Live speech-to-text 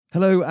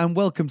Hello and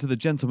welcome to the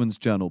Gentleman's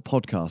Journal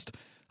podcast.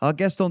 Our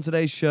guest on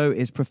today's show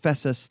is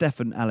Professor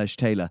Stefan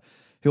Allesch-Taylor,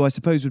 who I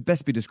suppose would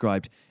best be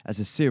described as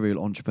a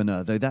serial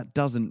entrepreneur, though that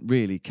doesn't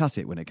really cut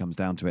it when it comes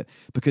down to it,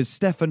 because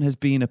Stefan has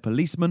been a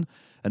policeman,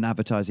 an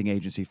advertising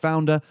agency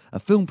founder, a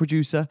film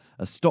producer,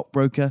 a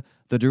stockbroker,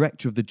 the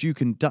director of the Duke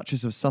and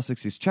Duchess of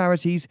Sussex's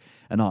charities,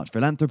 an arch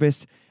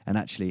philanthropist, and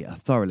actually a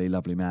thoroughly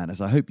lovely man,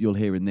 as I hope you'll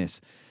hear in this.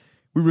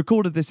 We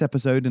recorded this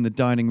episode in the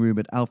dining room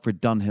at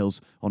Alfred Dunhill's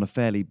on a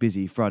fairly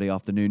busy Friday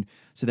afternoon,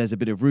 so there's a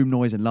bit of room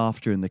noise and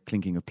laughter and the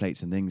clinking of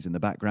plates and things in the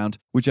background,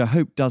 which I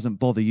hope doesn't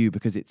bother you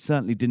because it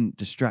certainly didn't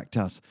distract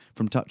us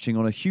from touching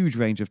on a huge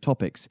range of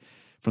topics,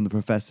 from the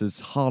professor's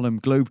Harlem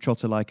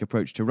Globetrotter-like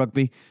approach to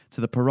rugby to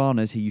the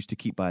piranhas he used to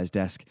keep by his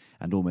desk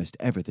and almost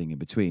everything in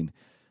between.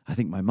 I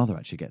think my mother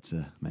actually gets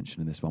a mention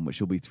in this one, which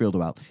she'll be thrilled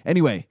about.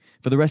 Anyway,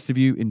 for the rest of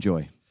you,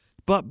 enjoy.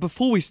 But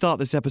before we start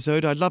this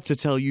episode, I'd love to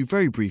tell you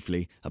very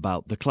briefly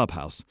about The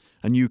Clubhouse,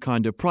 a new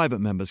kind of private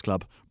members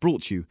club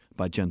brought to you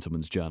by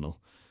Gentleman's Journal.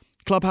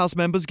 Clubhouse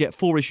members get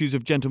 4 issues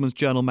of Gentleman's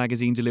Journal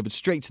magazine delivered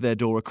straight to their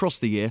door across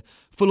the year,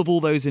 full of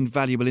all those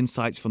invaluable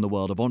insights from the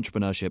world of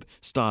entrepreneurship,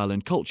 style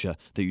and culture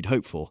that you'd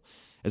hope for,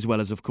 as well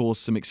as, of course,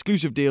 some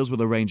exclusive deals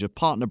with a range of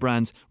partner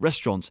brands,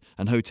 restaurants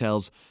and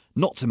hotels,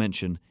 not to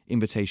mention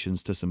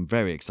invitations to some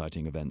very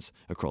exciting events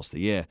across the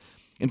year.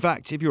 In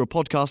fact, if you're a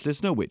podcast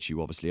listener, which you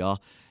obviously are,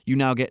 you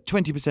now get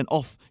 20%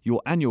 off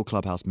your annual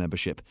Clubhouse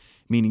membership,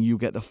 meaning you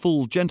get the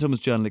full Gentleman's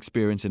Journal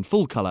experience in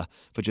full colour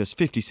for just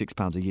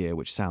 £56 a year,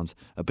 which sounds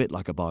a bit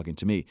like a bargain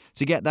to me.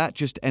 To get that,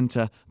 just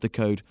enter the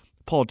code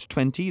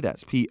POD20,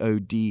 that's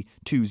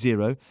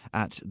POD20,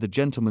 at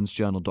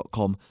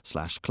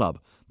thegentleman'sjournal.com/club.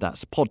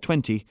 That's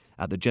POD20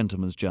 at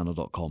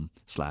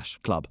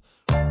thegentleman'sjournal.com/club.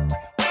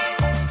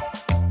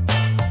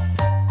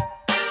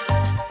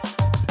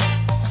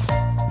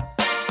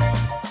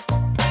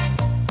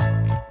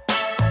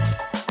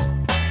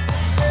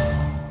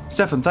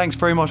 Stefan, thanks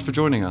very much for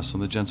joining us on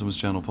the Gentleman's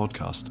Journal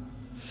podcast.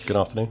 Good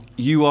afternoon.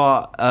 You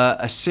are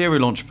a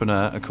serial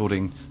entrepreneur,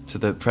 according to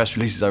the press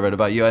releases I read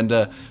about you, and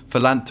a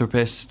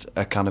philanthropist,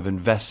 a kind of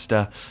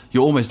investor.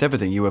 You're almost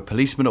everything. You were a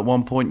policeman at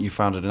one point, you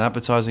founded an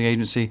advertising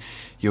agency,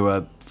 you're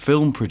a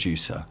film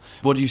producer.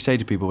 What do you say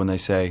to people when they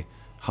say,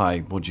 "Hi,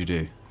 what do you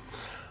do?"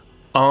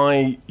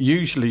 I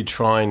usually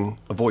try and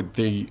avoid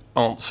the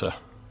answer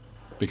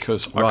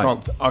because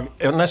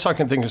unless I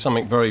can think of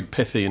something very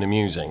pithy and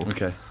amusing.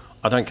 Okay.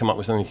 I don't come up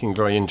with anything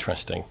very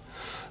interesting.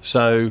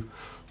 So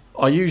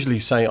I usually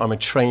say I'm a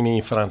trainee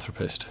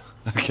philanthropist.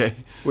 Okay.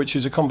 Which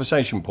is a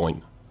conversation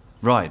point.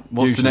 Right.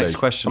 What's usually the next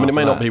question? I mean, it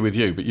may not be with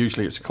you, but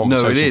usually it's a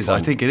conversation point. No, it is.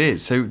 I think it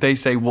is. So they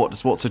say,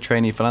 what's a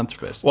trainee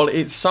philanthropist? Well,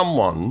 it's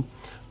someone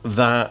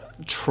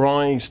that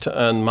tries to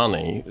earn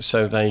money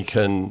so they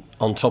can,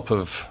 on top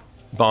of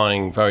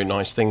buying very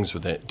nice things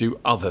with it, do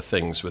other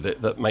things with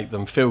it that make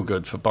them feel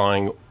good for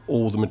buying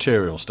all the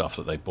material stuff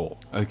that they bought.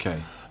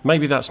 Okay.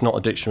 Maybe that's not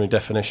a dictionary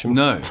definition.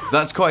 No,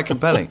 that's quite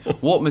compelling.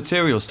 What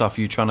material stuff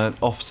are you trying to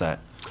offset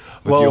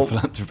with your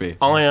philanthropy?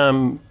 I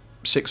am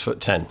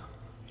 6'10".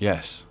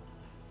 Yes.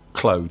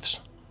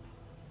 Clothes.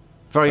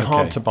 Very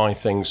hard to buy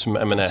things from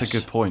M&S. That's a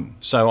good point.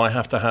 So I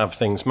have to have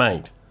things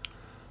made.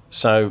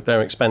 So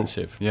they're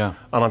expensive. Yeah.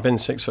 And I've been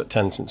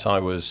 6'10" since I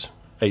was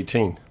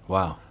 18.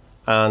 Wow.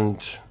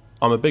 And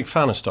I'm a big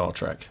fan of Star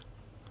Trek.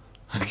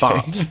 Okay.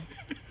 But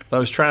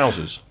those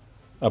trousers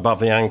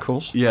above the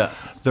ankles,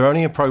 they're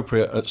only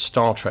appropriate at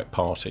Star Trek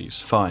parties.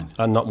 Fine.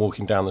 And not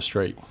walking down the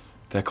street.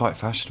 They're quite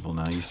fashionable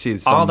now. You see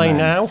some Are they men.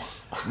 now?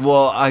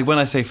 Well, when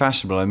I say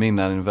fashionable, I mean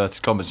that in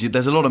inverted commas.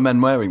 There's a lot of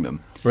men wearing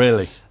them.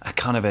 Really? A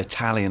kind of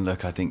Italian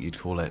look, I think you'd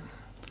call it.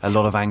 A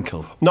lot of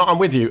ankle. No, I'm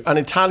with you. And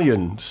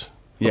Italians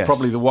are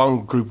probably the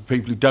one group of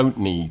people who don't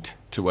need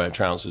to wear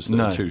trousers that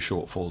are too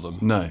short for them.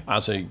 No.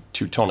 As a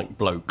Teutonic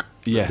bloke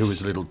who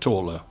is a little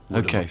taller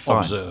would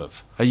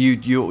observe. Are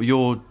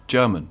you're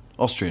German?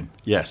 Austrian?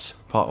 Yes.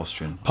 Part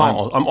Austrian?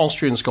 I'm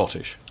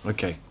Austrian-Scottish.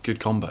 Okay, good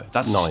combo.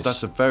 That's nice.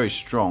 That's a very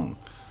strong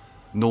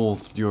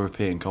North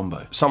European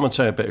combo. Some would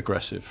say a bit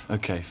aggressive.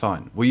 Okay,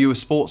 fine. Were you a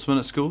sportsman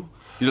at school?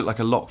 You look like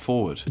a lock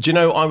forward. Do you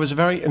know, I was a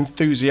very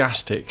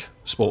enthusiastic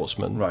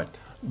sportsman. Right.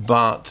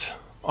 But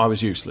I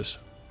was useless.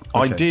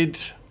 Okay.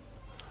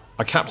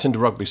 I captained a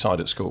rugby side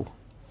at school,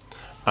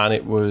 and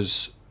it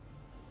was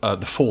the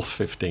 4th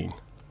 15.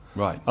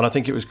 Right. And I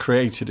think it was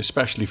created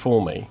especially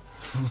for me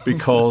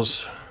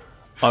because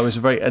I was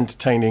a very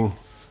entertaining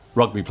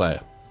rugby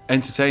player.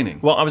 Entertaining?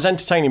 Well, I was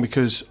entertaining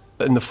because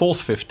in the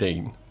 4th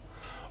 15,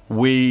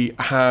 we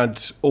had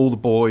all the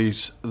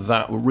boys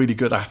that were really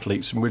good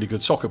athletes and really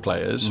good soccer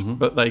players,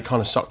 but they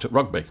kind of sucked at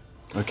rugby.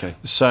 Okay.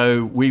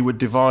 So we would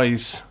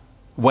devise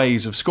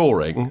ways of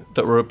scoring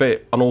that were a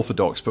bit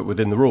unorthodox, but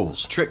within the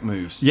rules. Trick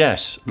moves?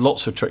 Yes,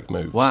 lots of trick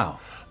moves. Wow.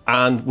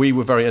 And we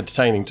were very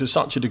entertaining to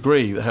such a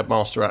degree the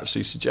headmaster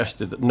actually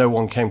suggested that no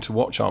one came to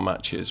watch our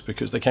matches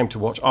because they came to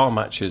watch our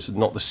matches and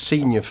not the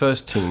senior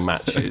first team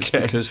matches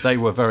because they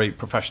were very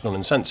professional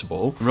and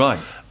sensible. Right.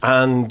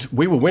 And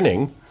we were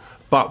winning,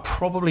 but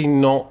probably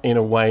not in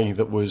a way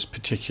that was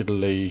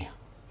particularly,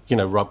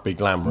 rugby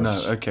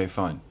glamorous. No, okay,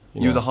 fine.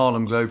 You were the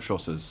Harlem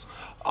Globetrotters.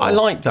 I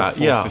like that,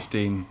 yeah.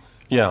 4:15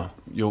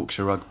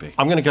 Yorkshire rugby.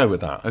 I'm going to go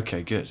with that.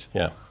 Okay, good.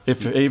 Yeah,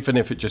 even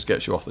if it just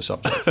gets you off the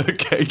subject.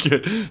 Okay,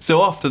 good.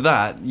 So after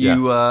that,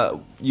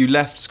 you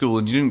left school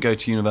and you didn't go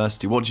to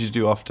university. What did you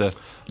do after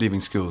leaving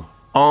school?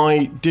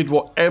 I did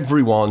what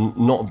everyone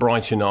not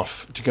bright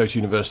enough to go to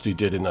university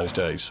did in those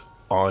days.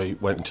 I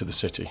went into the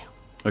city.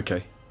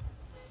 Okay.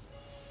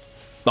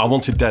 I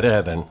wanted dead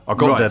air then. I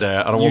got dead air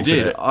and I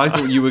wanted it. I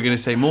thought you were going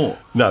to say more.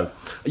 No.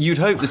 You'd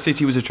hope the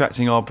city was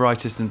attracting our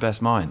brightest and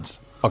best minds.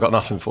 I got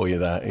nothing for you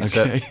there,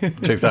 except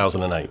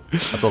 2008.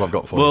 That's all I've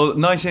got for you. Well,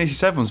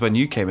 1987 was when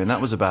you came in. That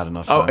was a bad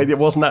enough time. Oh, it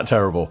wasn't that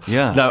terrible.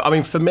 Yeah. No, I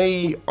mean, for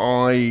me,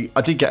 I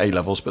did get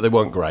A-levels, but they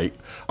weren't great.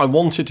 I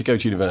wanted to go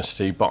to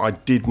university, but I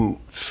didn't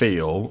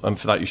feel, and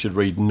for that you should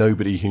read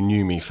Nobody Who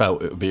Knew Me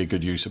Felt It Would Be a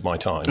Good Use of My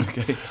Time.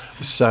 Okay.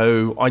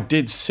 So I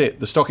did sit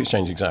the stock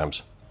exchange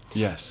exams.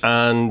 Yes.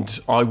 And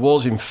I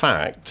was, in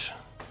fact,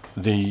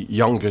 the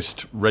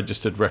youngest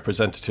registered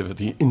representative of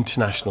the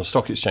International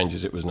Stock Exchange,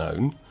 as it was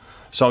known.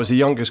 So I was the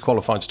youngest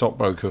qualified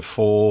stockbroker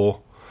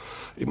for,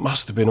 it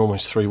must have been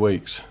almost 3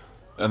 weeks.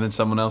 And then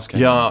someone else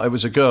came Yeah, it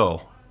was a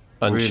girl,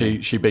 and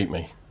Really? she beat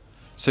me.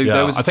 So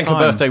there was I think time...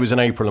 her birthday was in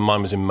April and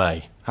mine was in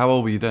May. How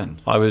old were you then?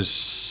 I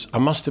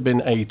must have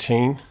been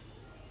 18.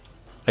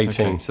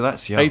 18. Okay, so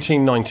that's young.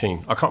 18,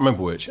 19. I can't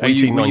remember which. Were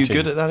 18, you 19.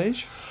 good at that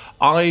age?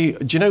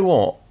 Do you know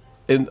what?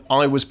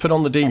 I was put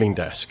on the dealing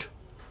desk,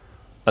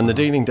 and the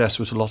dealing desk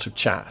was a lot of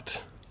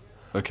chat.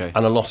 Okay.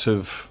 And a lot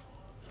of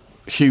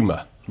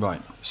humour.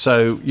 Right.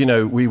 So,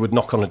 we would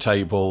knock on a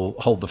table,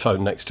 hold the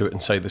phone next to it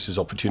and say, this is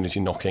opportunity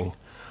knocking.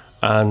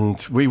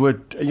 And we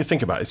would, you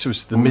think about it, this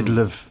was the middle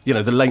of, the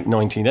late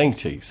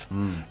 1980s.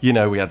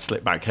 We had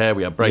slick back hair,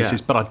 we had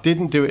braces, but I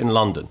didn't do it in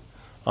London.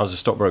 I was a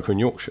stockbroker in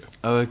Yorkshire.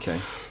 Oh, okay.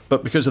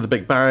 But because of the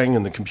Big Bang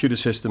and the computer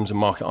systems and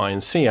Market Eye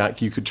and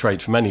SEAC, you could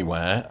trade from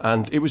anywhere.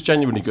 And it was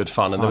genuinely good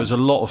fun. And there was a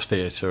lot of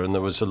theatre and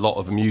there was a lot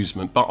of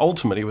amusement. But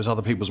ultimately, it was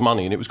other people's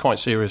money and it was quite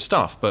serious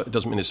stuff. But it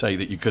doesn't mean to say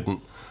that you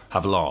couldn't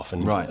have a laugh.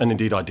 And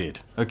indeed, I did.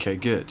 Okay,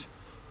 good.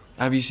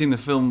 Have you seen the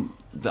film?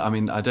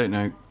 I don't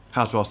know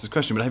how to ask this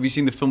question, but have you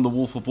seen the film The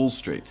Wolf of Wall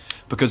Street?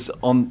 Because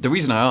the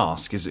reason I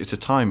ask is it's a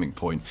timing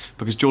point.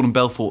 Because Jordan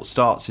Belfort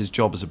starts his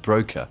job as a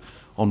broker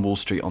on Wall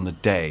Street on the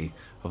day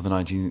of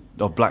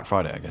Black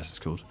Friday, I guess it's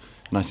called,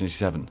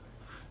 1987,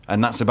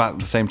 and that's about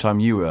the same time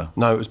you were.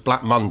 No, it was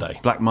Black Monday.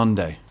 Black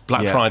Monday.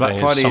 Black Friday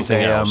is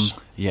something else.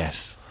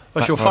 Yes.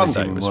 That's your fun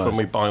day. It's when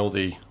we buy all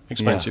the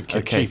expensive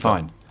kit cheaper.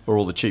 Fine. Or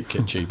all the cheap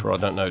kit cheaper. I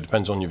don't know.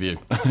 Depends on your view.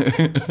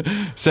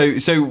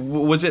 So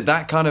was it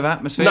that kind of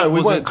atmosphere? No,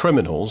 we weren't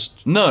criminals.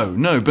 No.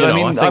 But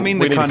I mean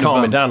we the need kind to calm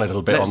of it down a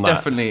little bit on that. Let's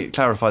definitely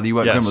clarify that you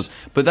weren't criminals.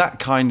 But that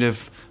kind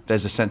of,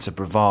 there's a sense of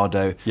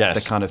bravado.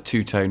 Yes. The kind of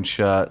two-tone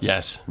shirts.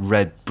 Yes.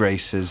 Red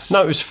braces.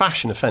 No, it was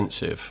fashion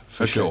offensive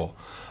for sure,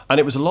 and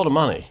it was a lot of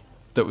money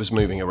that was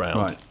moving around.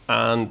 Right.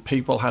 And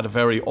people had a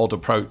very odd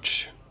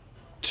approach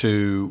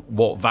to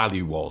what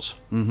value was.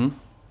 Mm-hmm.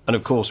 And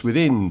of course,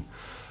 within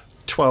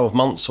 12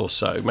 months or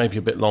so, maybe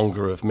a bit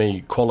longer, of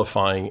me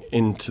qualifying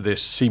into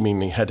this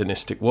seemingly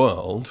hedonistic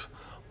world,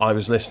 I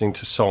was listening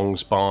to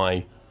songs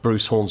by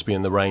Bruce Hornsby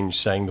and the Range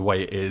saying The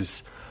Way It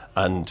Is,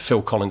 and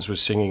Phil Collins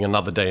was singing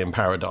Another Day in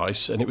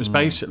Paradise, and it was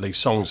basically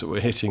songs that were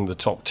hitting the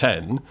top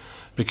 10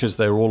 because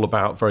they were all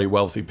about very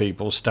wealthy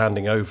people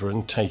standing over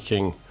and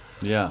taking,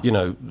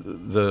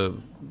 the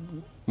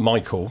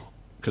Michael,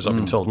 because I've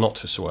been told not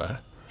to swear,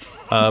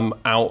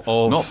 out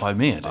of... Not by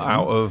me, I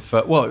don't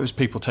it was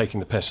people taking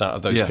the piss out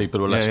of those people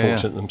who were less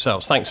fortunate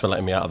themselves. Thanks for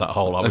letting me out of that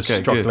hole. I was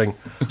struggling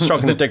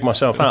to dig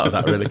myself out of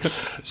that, really.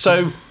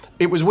 So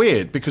it was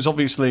weird because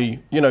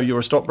obviously, you're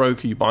a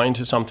stockbroker, you buy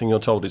into something, you're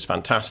told it's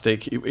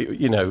fantastic.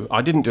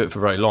 I didn't do it for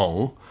very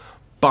long,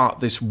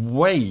 but this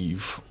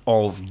wave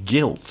of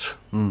guilt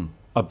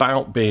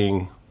about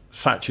being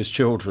Thatcher's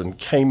children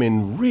came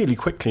in really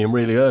quickly and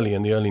really early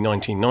in the early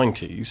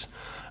 1990s.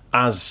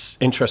 As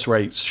interest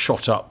rates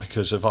shot up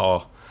because of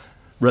our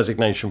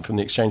resignation from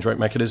the exchange rate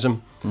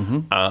mechanism,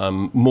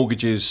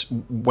 mortgages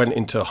went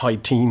into high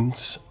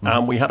teens,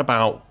 and we had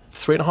about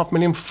 3.5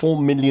 million,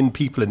 4 million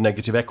people in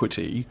negative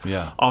equity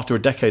after a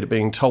decade of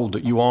being told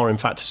that you are, in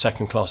fact, a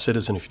second-class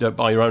citizen if you don't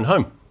buy your own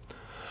home.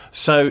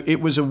 So it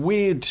was a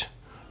weird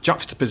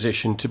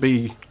juxtaposition to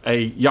be a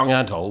young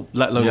adult,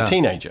 let alone a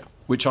teenager,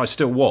 which I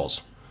still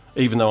was.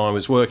 Even though I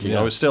was working,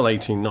 I was still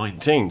 18,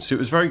 19. So it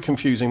was very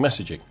confusing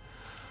messaging.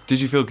 Did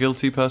you feel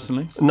guilty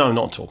personally? No,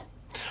 not at all.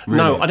 Really?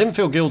 No, I didn't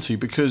feel guilty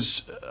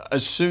because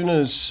as soon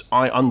as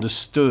I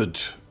understood,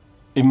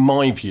 in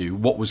my view,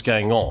 what was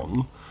going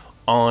on,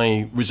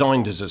 I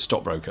resigned as a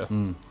stockbroker.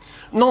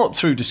 Not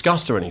through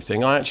disgust or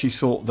anything. I actually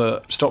thought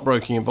that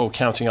stockbroking involved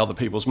counting other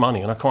people's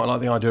money, and I quite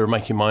like the idea of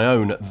making my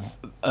own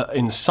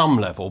in some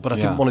level, but I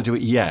didn't want to do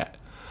it yet.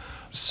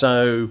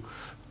 So,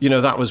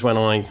 that was when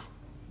I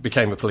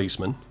became a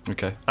policeman.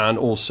 Okay. And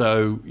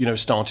also,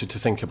 started to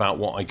think about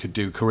what I could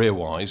do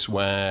career-wise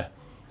where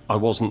I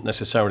wasn't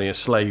necessarily a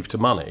slave to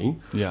money.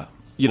 Yeah.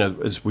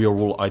 As we are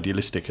all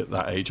idealistic at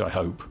that age, I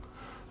hope.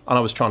 And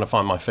I was trying to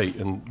find my feet,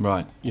 and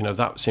Right.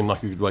 that seemed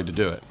like a good way to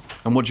do it.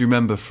 And what do you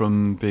remember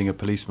from being a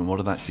policeman? What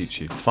did that teach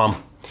you? Fun.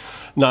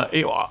 No,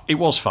 it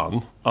was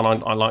fun, and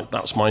I like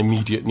that's my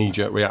immediate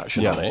knee-jerk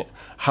reaction on it.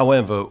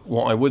 However,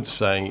 what I would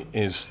say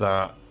is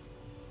that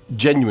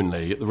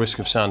genuinely, at the risk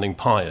of sounding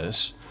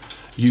pious,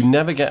 you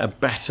never get a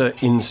better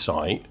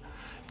insight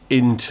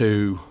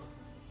into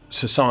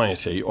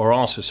society or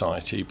our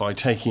society by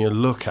taking a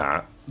look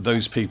at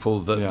those people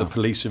that the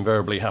police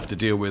invariably have to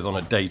deal with on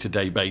a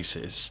day-to-day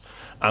basis,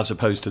 as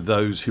opposed to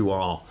those who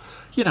are,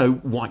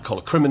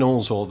 white-collar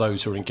criminals or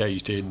those who are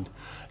engaged in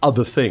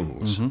other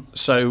things. Mm-hmm.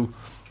 So,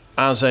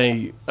 as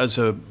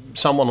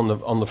someone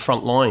on the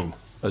front line,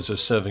 as a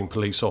serving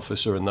police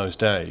officer in those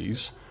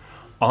days,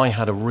 I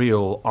had a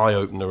real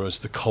eye-opener as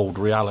the cold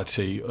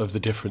reality of the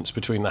difference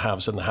between the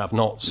haves and the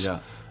have-nots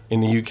in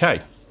the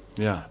UK.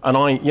 Yeah. And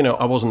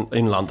I wasn't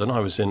in London. I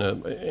was in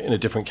a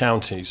different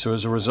county. So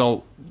as a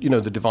result,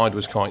 the divide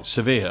was quite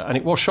severe, and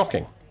it was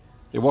shocking.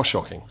 It was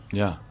shocking.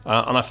 Yeah.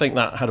 And I think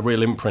that had a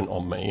real imprint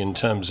on me in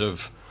terms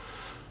of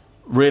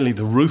really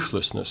the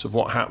ruthlessness of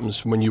what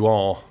happens when you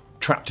are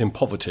trapped in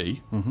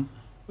poverty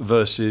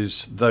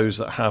versus those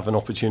that have an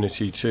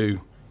opportunity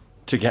to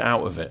get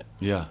out of it.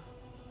 Yeah.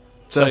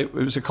 So it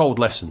was a cold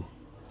lesson.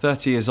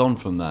 30 years on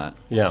from that.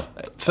 Yeah.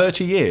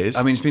 30 years?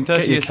 I mean, it's been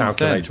 30 years since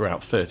then. Get your calculator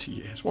out. 30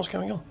 years. What's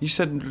going on? You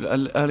said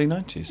early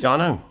 90s. Yeah, I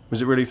know.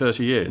 Was it really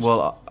 30 years?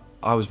 Well,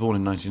 I was born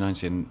in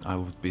 1990 and I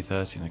will be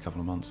 30 in a couple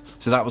of months.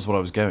 So that was what I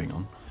was going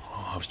on.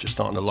 I was just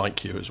starting to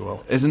like you as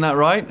well. Isn't that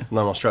right?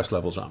 No, my stress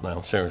level's up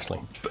now, seriously.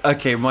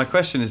 Okay, my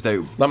question is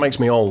though... That makes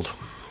me old.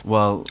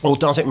 Well... Or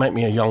does it make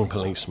me a young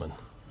policeman?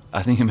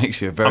 I think it makes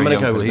you a very young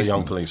policeman. I'm going to go with a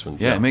young policeman.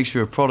 Yeah, it makes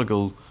you a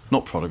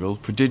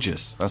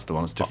prodigious. That's the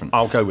one that's different.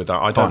 I'll go with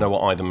that. I don't know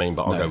what either mean,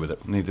 but I'll go with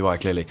it. Neither do I,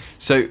 clearly.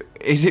 So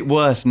is it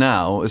worse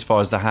now, as far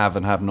as the have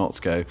and have-nots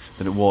go,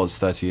 than it was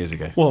 30 years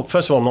ago? Well,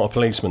 first of all, I'm not a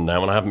policeman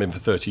now, and I haven't been for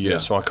 30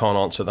 years, so I can't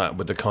answer that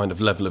with the kind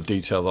of level of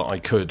detail that I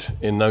could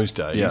in those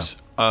days.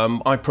 Yeah.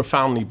 I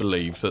profoundly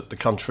believe that the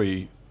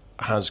country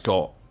has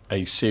got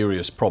a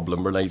serious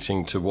problem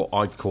relating to what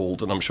I've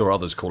called, and I'm sure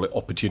others call it,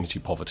 opportunity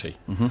poverty.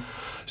 Mm-hmm.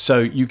 So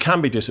you can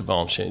be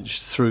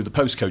disadvantaged through the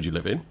postcode you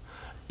live in,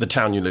 the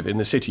town you live in,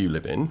 the city you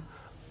live in,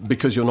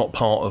 because you're not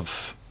part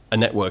of a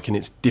network and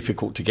it's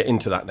difficult to get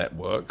into that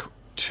network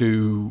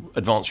to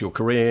advance your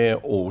career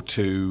or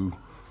to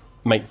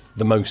make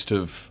the most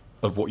of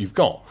what you've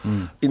got.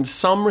 Mm. In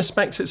some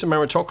respects, it's a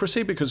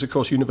meritocracy because, of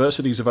course,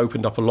 universities have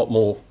opened up a lot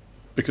more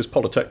because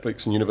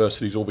polytechnics and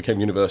universities all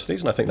became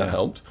universities, and I think that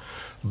helped.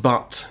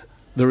 But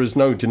there is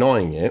no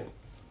denying it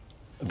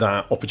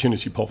that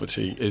opportunity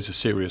poverty is a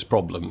serious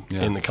problem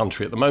in the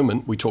country at the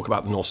moment. We talk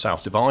about the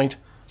North-South divide.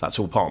 That's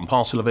all part and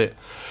parcel of it.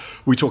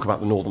 We talk about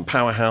the Northern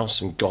Powerhouse,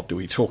 and God, do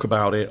we talk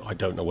about it? I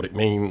don't know what it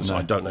means. No.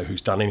 I don't know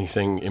who's done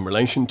anything in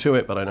relation to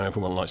it, but I know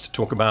everyone likes to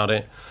talk about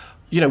it.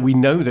 We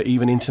know that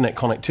even internet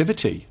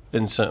connectivity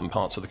in certain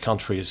parts of the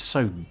country is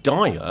so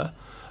dire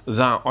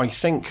that I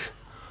think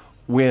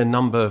we're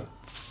number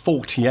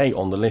 48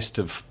 on the list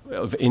of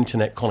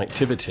internet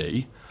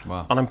connectivity.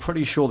 Wow. And I'm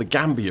pretty sure the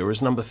Gambia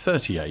is number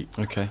 38.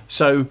 Okay.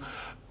 So,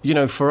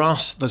 for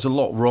us, there's a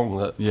lot wrong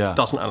that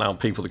doesn't allow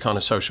people the kind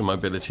of social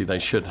mobility they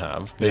should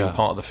have, being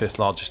part of the fifth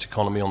largest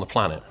economy on the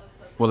planet.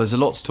 Well, there's a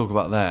lot to talk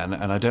about there,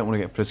 and I don't want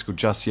to get political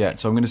just yet.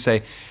 So I'm going to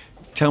say,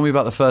 tell me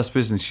about the first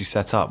business you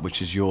set up,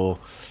 which is your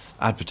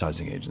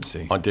advertising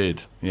agency. I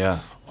did. Yeah.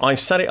 I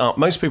set it up.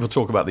 Most people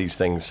talk about these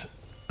things,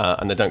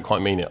 and they don't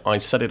quite mean it. I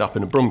set it up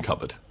in a broom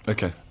cupboard.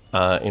 Okay.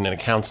 In an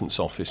accountant's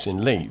office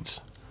in Leeds.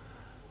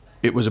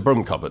 It was a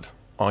broom cupboard.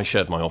 I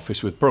shared my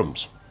office with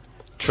brooms.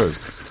 True.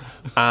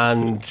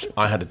 And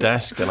I had a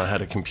desk, and I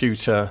had a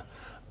computer,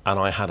 and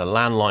I had a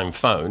landline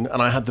phone, and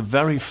I had the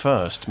very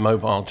first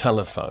mobile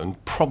telephone,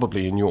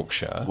 probably in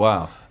Yorkshire,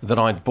 that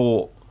I'd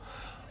bought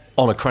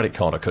on a credit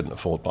card I couldn't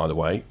afford, by the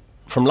way,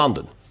 from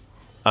London.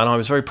 And I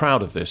was very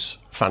proud of this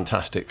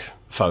fantastic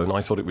phone.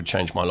 I thought it would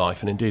change my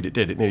life, and indeed it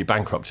did. It nearly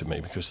bankrupted me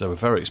because they were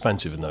very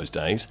expensive in those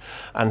days.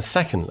 And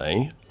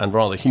secondly, and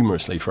rather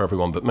humorously for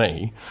everyone but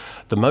me,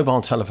 the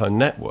mobile telephone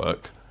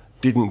network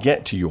didn't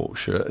get to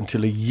Yorkshire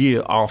until a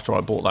year after I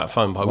bought that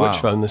phone, by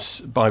which time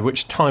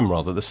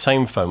the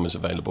same phone was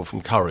available from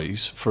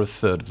Curry's for a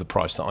third of the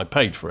price that I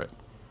paid for it.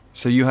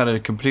 So you had a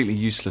completely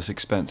useless,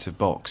 expensive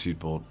box you'd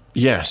bought?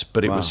 Yes,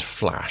 but it was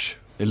flash.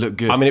 It looked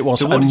good. I mean, it was.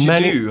 So what did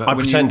you do? I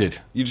pretended.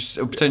 You just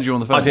pretended you were on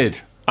the phone? I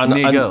did.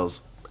 Near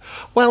girls?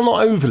 Well,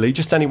 not overly,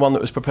 just anyone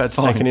that was prepared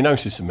to take any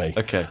notice of me.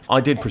 Okay.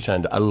 I did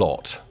pretend a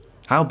lot.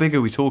 How big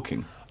are we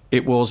talking?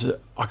 It was,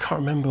 I can't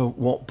remember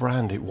what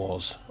brand it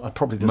was. I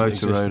probably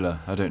doesn't Motorola, exist.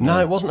 I don't know.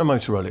 No, it wasn't a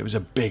Motorola. It was a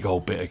big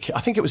old bit of kit. I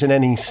think it was an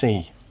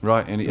NEC.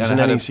 Right, and it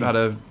had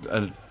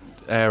an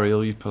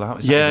aerial you'd pull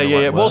out?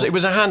 It was. It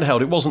was a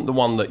handheld. It wasn't the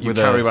one that you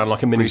carry around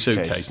like a mini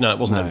suitcase. No, it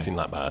wasn't anything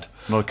that bad.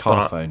 Not a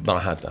car phone. But I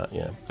had that,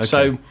 yeah. Okay.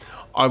 So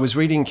I was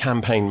reading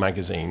Campaign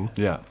magazine.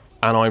 Yeah.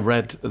 And I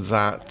read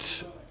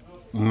that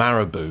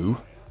Marabou,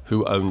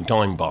 who owned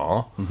Dime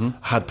Bar,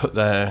 had put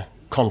their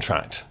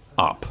contract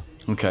up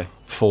Okay.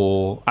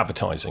 For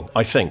advertising,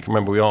 I think.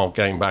 Remember, we are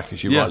going back,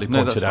 as you rightly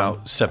pointed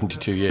out,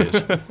 72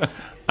 years.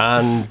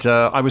 And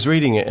I was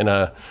reading it in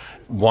a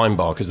wine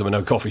bar, because there were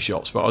no coffee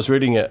shops, but I was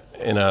reading it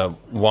in a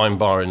wine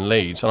bar in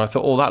Leeds, and I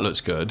thought, oh, that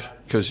looks good,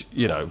 because,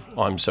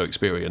 I'm so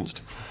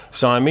experienced.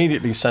 So I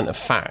immediately sent a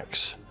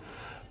fax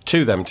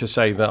to them to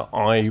say that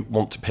I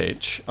want to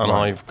pitch, and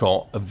I've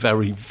got a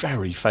very,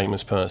 very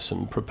famous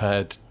person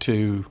prepared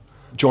to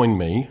join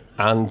me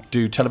and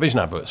do television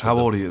adverts. How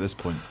old are you at this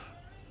point?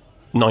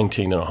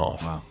 19 and a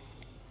half. Wow.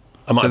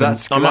 I might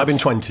have been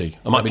 20.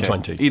 I might have been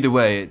 20. Either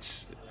way,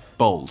 it's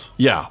bold.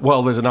 Yeah,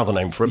 well, there's another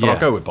name for it, but I'll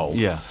go with bold.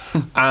 Yeah.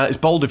 It's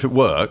bold if it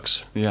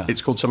works. Yeah.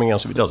 It's called something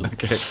else if it doesn't.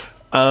 Okay.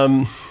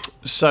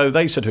 So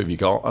they said, who have you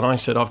got? And I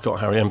said, I've got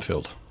Harry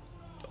Enfield.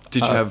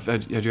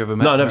 Had you ever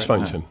met No, I never Harry?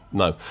 spoken to him,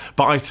 no.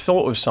 But I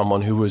thought of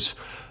someone who was,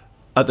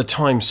 at the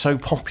time, so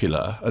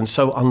popular and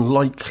so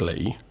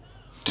unlikely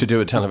to do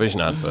a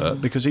television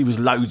advert, because he was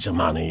loads of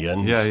money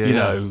and,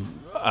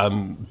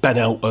 Ben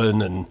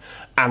Elton and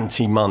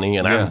anti-money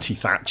and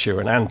anti-Thatcher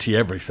and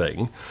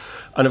anti-everything.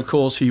 And, of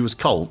course, he was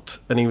cult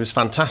and he was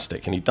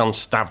fantastic, and he'd done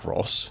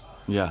Stavros.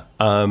 Yeah.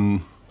 I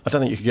don't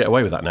think you could get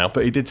away with that now,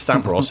 but he did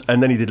Stavros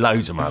and then he did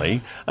loads of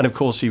money. And, of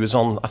course, he was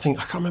on, I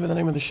can't remember the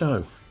name of the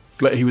show.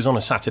 But he was on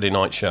a Saturday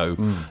night show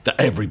that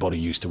everybody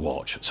used to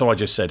watch. So I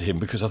just said him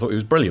because I thought he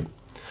was brilliant.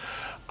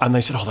 And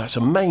they said, oh, that's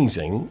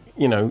amazing.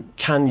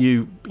 Can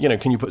you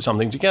put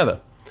something together?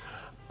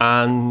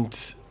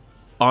 And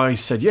I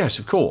said, yes,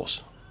 of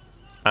course.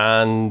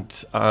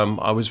 And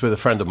I was with a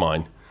friend of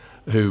mine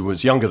who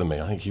was younger than me.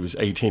 I think he was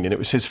 18, and it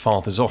was his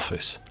father's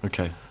office.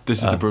 Okay.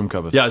 This is the broom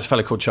cupboard. Yeah, it's a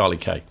fella called Charlie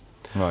Kay.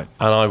 Right.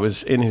 And I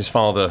was in his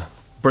father,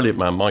 brilliant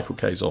man, Michael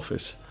Kay's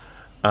office.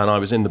 And I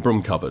was in the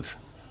broom cupboard.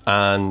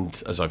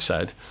 And, as I've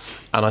said,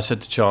 and I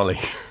said to Charlie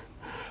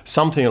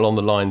something along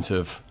the lines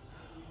of,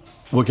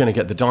 we're going to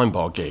get the Dime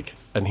Bar gig.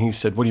 And he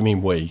said, what do you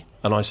mean we?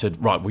 And I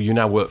said, right, well, you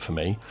now work for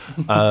me.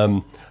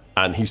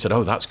 And he said,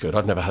 oh, that's good.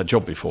 I'd never had a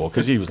job before,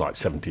 because he was like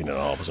 17 and a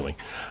half or something.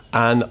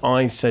 And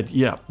I said,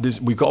 yeah,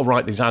 we've got to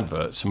write these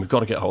adverts, and we've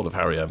got to get hold of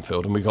Harry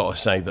Enfield, and we've got to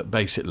say that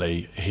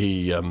basically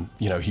he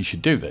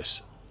should do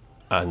this.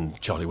 And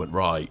Charlie went,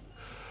 right.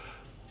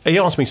 He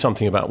asked me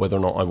something about whether or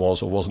not I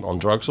was or wasn't on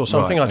drugs or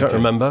something. Right, I don't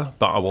remember,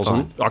 but I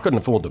wasn't. Fine. I couldn't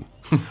afford them.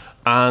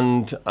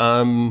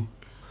 And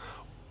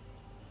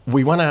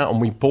we went out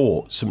and we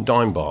bought some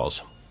dime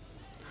bars.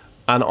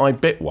 And I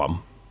bit one,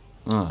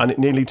 and it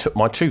nearly took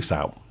my tooth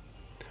out.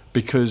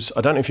 Because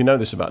I don't know if you know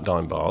this about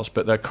dime bars,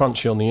 but they're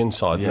crunchy on the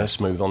inside and they're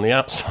smooth on the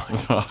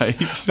outside.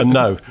 Right. And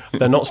no,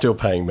 they're not still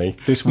paying me.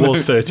 This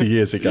was 30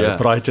 years ago,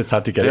 but I just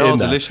had to get it in there.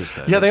 They are delicious,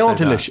 though. Yeah, they are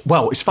delicious.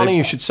 Well, it's funny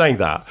you should say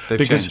that.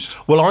 They've changed.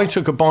 Well, I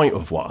took a bite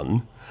of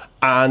one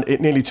and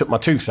it nearly took my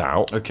tooth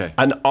out. Okay.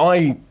 And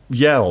I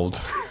yelled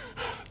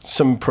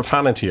some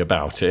profanity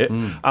about it.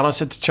 And I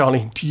said to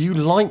Charlie, do you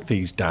like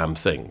these damn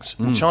things?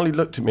 And Charlie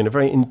looked at me in a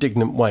very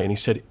indignant way and he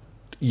said,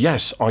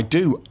 yes, I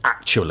do,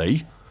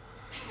 actually.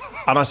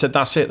 And I said,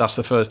 that's it, that's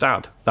the first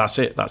ad. That's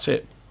it.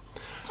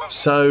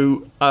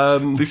 So...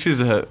 this is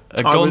a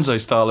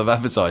gonzo style of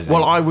advertising.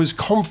 Well, I was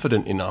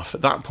confident enough at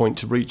that point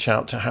to reach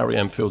out to Harry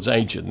Enfield's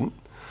agent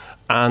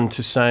and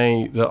to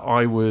say that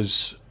I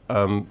was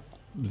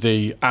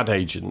the ad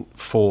agent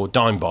for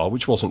Dime Bar,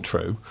 which wasn't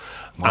true,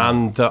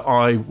 and that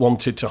I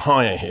wanted to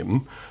hire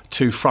him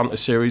to front a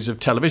series of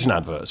television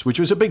adverts, which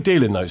was a big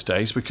deal in those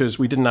days because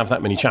we didn't have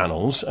that many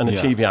channels, and a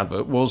TV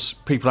advert was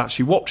people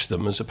actually watched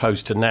them as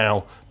opposed to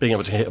now being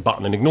able to hit a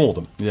button and ignore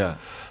them. Yeah.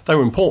 They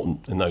were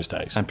important in those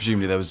days. And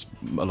presumably there was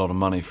a lot of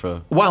money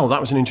for... Well, that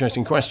was an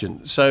interesting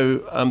question. So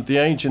the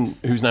agent,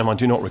 whose name I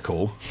do not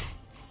recall,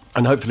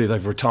 and hopefully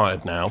they've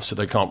retired now, so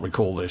they can't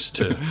recall this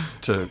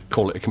to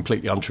call it a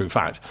completely untrue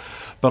fact.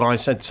 But I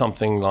said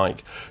something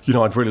like,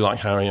 I'd really like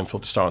Harry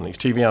Enfield to star in these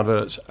TV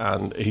adverts.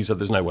 And he said,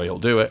 there's no way he'll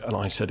do it. And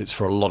I said, it's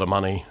for a lot of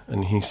money.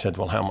 And he said,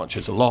 well, how much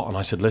is a lot? And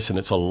I said, listen,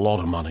 it's a lot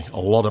of money, a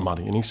lot of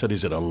money. And he said,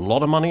 is it a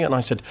lot of money? And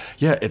I said,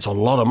 yeah, it's a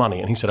lot of money.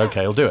 And he said,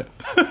 okay, I'll do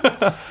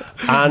it.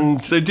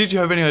 And so did you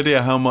have any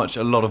idea how much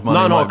a lot of money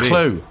might be? No, not a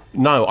clue.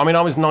 No, I mean,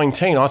 I was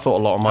 19. I thought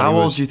a lot of money How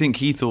old do you think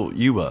he thought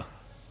you were?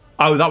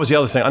 Oh, that was the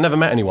other thing. I never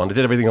met anyone. I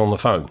did everything on the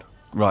phone.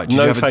 Right. Did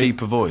you have a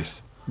deeper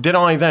voice? Did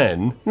I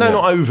then? No,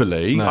 not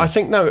overly. No. I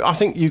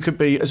think you could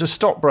be, as a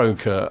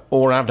stockbroker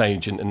or ad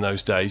agent in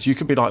those days, you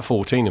could be like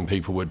 14 and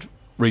people would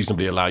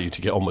reasonably allow you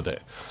to get on with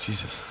it.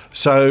 Jesus.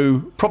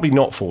 So probably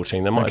not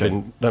 14. There might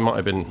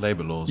have been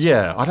labour laws.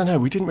 Yeah, I don't know.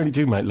 We didn't really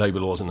do labour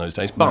laws in those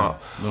days. But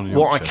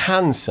what I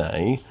can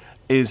say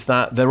is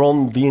that they're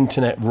on the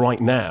internet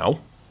right now,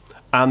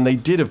 and they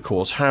did, of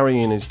course,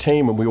 Harry and his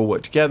team, and we all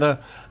worked together.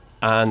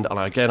 And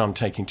again, I'm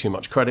taking too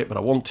much credit, but I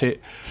want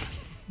it.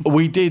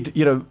 We did,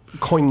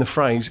 coin the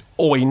phrase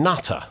 "oi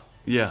nutter,"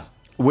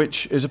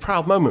 which is a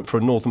proud moment for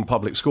a Northern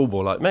public school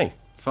boy like me.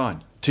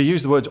 Fine. To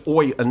use the words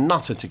 "oi" and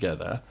 "nutter"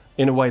 together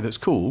in a way that's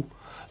cool,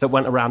 that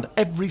went around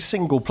every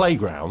single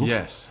playground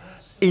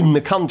in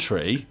the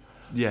country.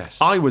 Yes.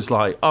 I was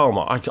like, oh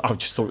my! I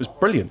just thought it was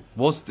brilliant.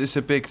 Was this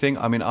a big thing?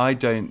 I mean, I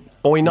don't.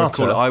 "Oi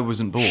nutter." I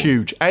wasn't born.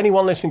 Huge.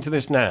 Anyone listening to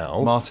this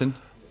now, Martin.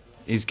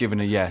 He's given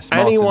a yes.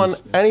 Anyone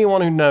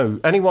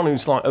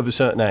who's like of a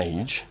certain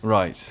age,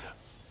 right?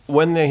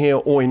 When they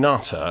hear "oi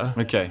nutter,"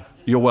 okay,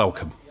 you're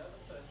welcome.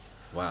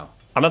 Wow.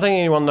 And I think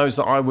anyone knows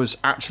that I was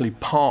actually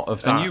part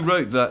of that. And you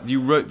wrote that. You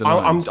wrote the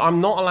lines.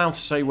 I'm not allowed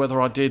to say whether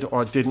I did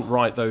or I didn't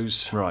write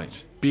those.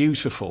 Right.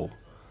 Beautiful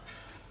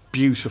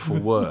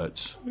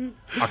words.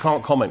 I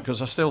can't comment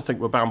because I still think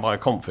we're bound by a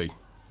comfy.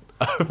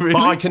 Really?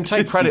 But I can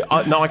take credit.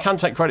 I can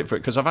take credit for it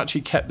because I've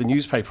actually kept the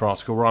newspaper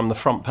article where I'm the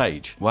front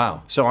page.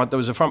 Wow. So there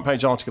was a front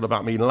page article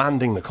about me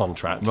landing the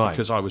contract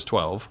because I was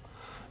 12.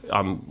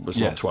 Was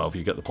not 12,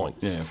 you get the point.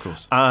 Yeah, of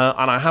course.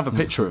 And I have a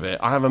picture of it.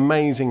 I have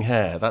amazing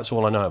hair. That's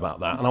all I know about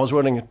that. And I was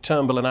wearing a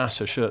Turnbull and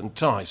Asser shirt and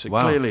tie. So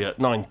clearly at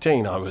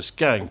 19, I was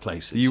going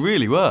places. You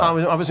really were?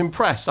 I was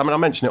impressed. I mean, I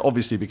mention it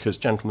obviously because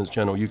Gentleman's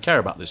Journal, you care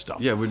about this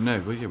stuff. Yeah, we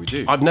know. Yeah, we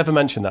do. I've never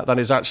mentioned that. That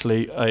is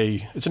actually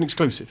it's an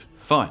exclusive.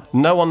 Fine.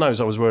 No one knows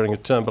I was wearing a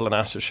Turnbull and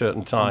Asser shirt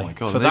and tie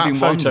for that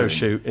photo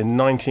shoot in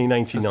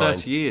 1989. For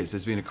 30 years,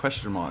 there's been a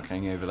question mark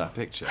hanging over that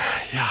picture.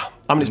 Yeah.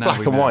 I mean, it's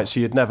black and white, so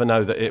you'd never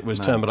know that it was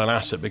Turnbull and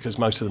Asser because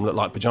most of them look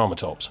like pyjama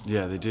tops.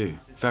 Yeah, they do.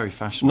 Very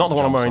fashionable. Not the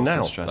one I'm wearing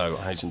now, though,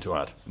 I hasten to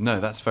add. No,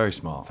 that's very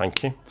smart.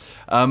 Thank you.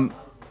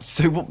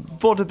 So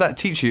what did that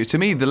teach you? To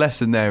me, the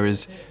lesson there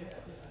is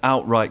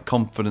outright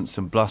confidence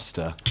and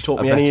bluster.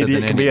 Taught me any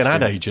idiot can be an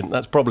ad agent.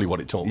 That's probably what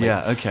it taught me.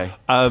 Yeah, okay.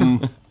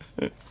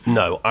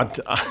 No,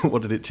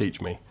 what did it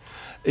teach me?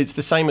 It's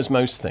the same as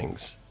most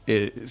things.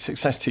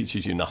 Success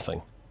teaches you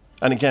nothing.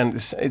 And again,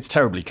 it's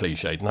terribly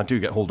cliched, and I do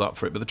get hauled up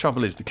for it, but the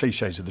trouble is the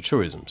cliches are the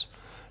truisms.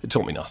 It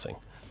taught me nothing.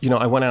 You know,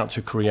 I went out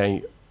to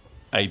create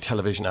a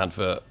television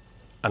advert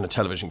and a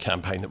television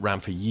campaign that ran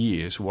for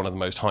years with one of the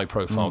most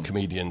high-profile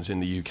comedians in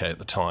the UK at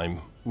the time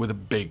with a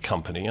big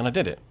company, and I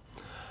did it.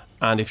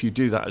 And if you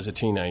do that as a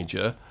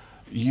teenager,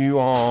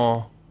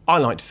 I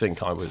like to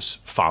think I was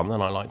fun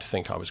and I like to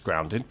think I was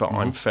grounded, but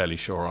I'm fairly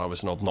sure I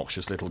was an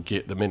obnoxious little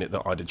git the minute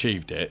that I'd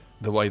achieved it,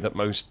 the way that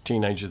most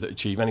teenagers that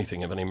achieve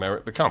anything of any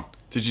merit become.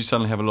 Did you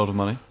suddenly have a lot of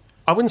money?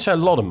 I wouldn't say a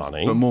lot of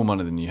money. But more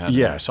money than you had?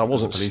 Yes, I as a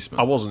wasn't policeman.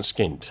 I wasn't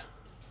skint.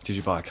 Did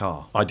you buy a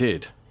car? I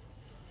did.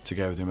 To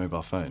go with your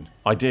mobile phone?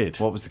 I did.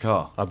 What was the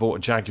car? I bought a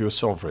Jaguar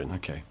Sovereign.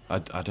 Okay. I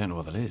don't know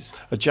what that is.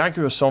 A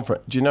Jaguar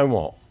Sovereign. Do you know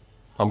what?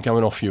 I'm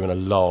going off you in a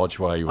large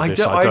way with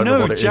this. I don't know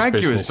know what it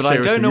Jaguars, is, but I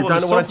don't know what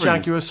a Sovereign is.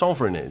 Jaguar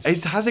Sovereign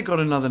is. Has it got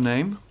another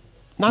name?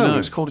 No,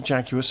 it's called a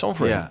Jaguar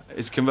Sovereign. Yeah,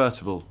 it's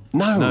convertible.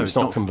 No, it's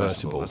not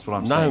convertible. That's what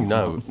I'm saying.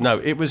 No.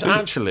 It was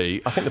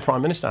actually, I think the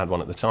Prime Minister had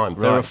one at the time.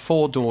 Right. They're a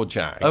 4-door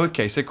Jag. Oh,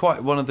 okay, so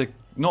quite one of the,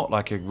 not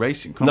like a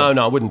racing car.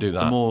 No, I wouldn't do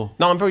that. No,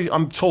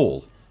 I'm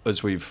tall,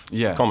 as we've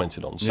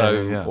commented on.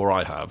 So, or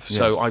I have. Yes.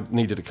 So I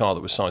needed a car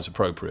that was size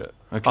appropriate.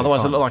 Okay,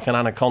 otherwise, fine. I look like an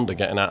anaconda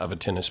getting out of a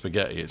tin of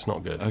spaghetti. It's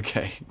not good.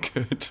 Okay,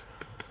 good.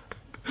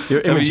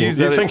 You're imaging.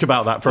 You think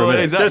about that for a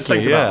minute. Exactly, Just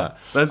think about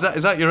that.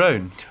 Is that your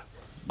own?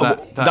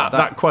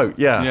 That quote,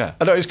 yeah. Yeah.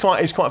 I know it's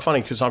quite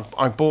funny because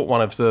I bought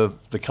one of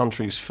the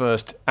country's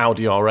first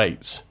Audi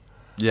R8s.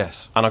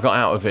 Yes. And I got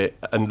out of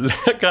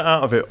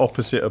it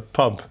opposite a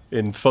pub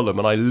in Fulham,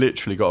 and I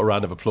literally got a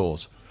round of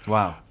applause.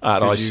 Wow.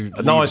 And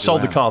I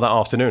sold the car that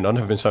afternoon. I've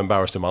never been so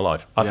embarrassed in my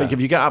life. I think if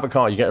you get out of a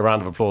car, you get a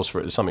round of applause for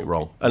it. There's something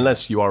wrong,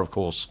 unless you are, of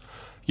course,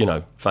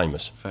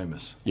 famous.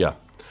 Famous. Yeah.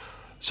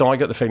 So I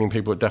get the feeling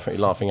people are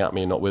definitely laughing at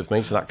me and not with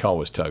me. So that car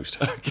was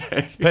toast.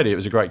 Okay. Pity, it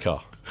was a great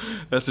car.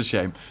 That's a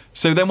shame.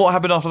 So then what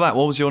happened after that?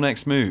 What was your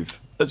next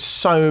move?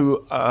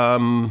 So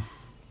I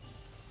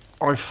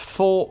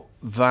thought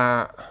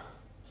that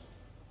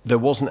there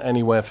wasn't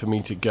anywhere for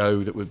me to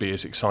go that would be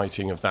as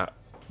exciting as that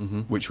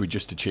which we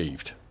just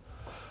achieved.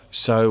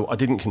 So I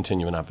didn't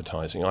continue in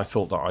advertising. I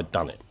thought that I'd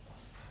done it.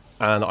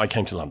 And I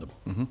came to London.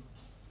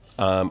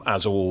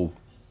 As all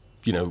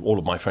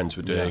of my friends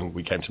were doing. Yeah.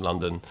 We came to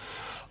London.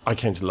 I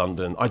came to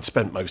London. I'd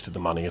spent most of the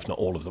money, if not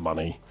all of the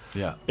money.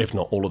 Yeah. If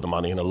not all of the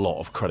money, and a lot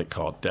of credit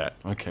card debt.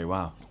 Okay,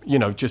 wow.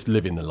 Just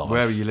living the life.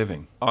 Where were you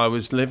living? I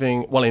was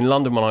living, in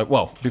London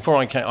before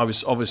I came, I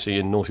was obviously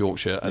in North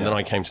Yorkshire, and then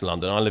I came to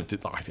London. I lived in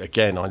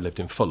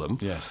Fulham.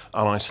 Yes.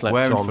 And I slept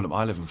Where in Fulham?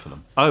 I live in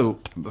Fulham. Oh.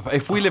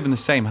 If we live in the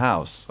same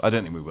house, I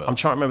don't think we will. I'm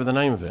trying to remember the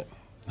name of it.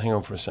 Hang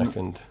on for a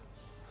second.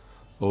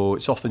 Oh,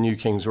 it's off the New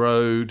King's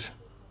Road.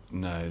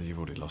 No, you've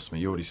already lost me.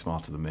 You're already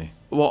smarter than me.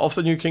 What, off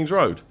the New King's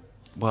Road?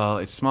 Well,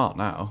 it's smart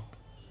now.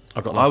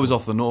 I was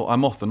off the north.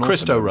 I'm off the north.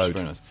 Christo Road.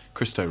 Nice.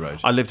 Christo Road.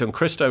 I lived on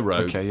Christo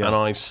Road, okay, yeah. And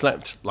I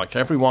slept like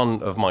every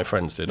one of my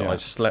friends did. Yeah. I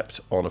slept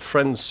on a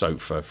friend's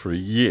sofa for a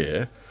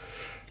year,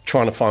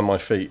 trying to find my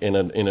feet in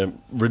a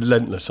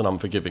relentless and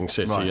unforgiving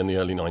city in the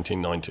early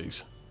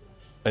 1990s,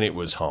 and it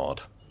was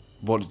hard.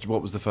 What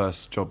was the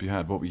first job you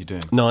had? What were you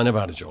doing? No, I never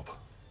had a job.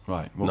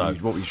 Right.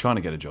 What were you trying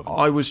to get a job in?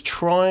 I was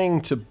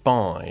trying to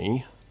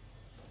buy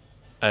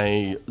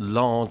a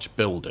large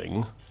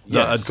building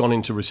that had gone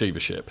into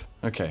receivership.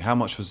 Okay, how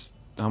much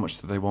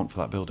did they want for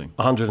that building?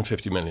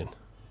 150 million.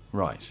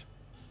 Right.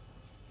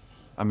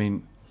 I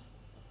mean,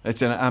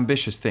 it's an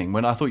ambitious thing.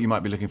 When I thought you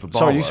might be looking for bar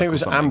Sorry, you work say it or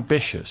was something.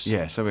 ambitious?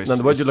 Yeah, so it's... No,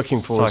 the word you're looking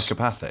for is...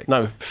 psychopathic.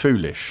 No,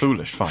 foolish.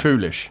 Foolish, fine.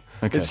 Foolish.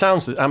 Okay. It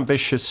sounds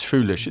ambitious,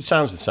 foolish. It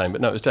sounds the same,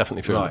 but no, it was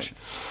definitely foolish.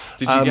 Right.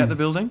 Did you get the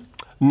building?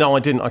 No, I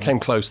didn't. I came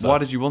close though. Why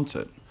did you want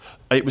it?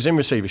 It was in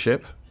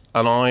receivership,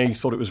 and I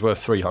thought it was worth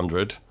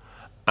 300,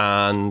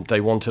 and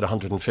they wanted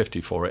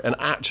 150 for it. And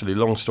actually,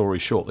 long story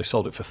short, they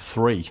sold it for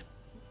 3.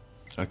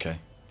 Okay.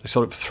 They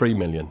sold it for 3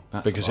 million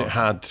because it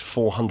had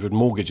 400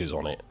 mortgages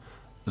on it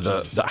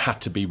that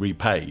had to be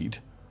repaid,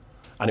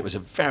 and it was a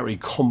very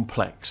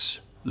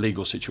complex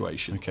legal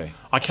situation. Okay.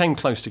 I came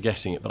close to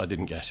guessing it, but I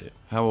didn't guess it.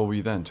 How old were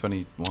you then?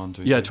 21,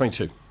 22? Yeah,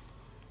 22.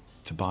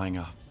 To buying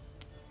a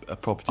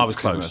property I was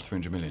close. worth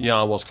 300 million? Yeah,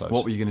 I was close.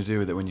 What were you going to do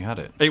with it when you had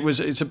it?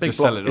 It's a big Just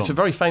block. sell it It's on. a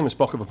very famous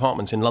block of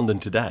apartments in London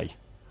today.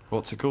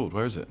 What's it called?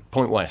 Where is it?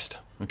 Point West.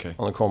 Okay.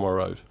 On the Cromwell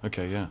Road.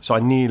 Okay, yeah. So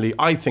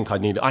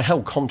I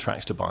held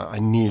contracts to buy it. I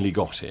nearly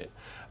got it,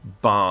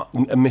 but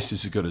a miss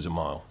is as good as a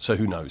mile. So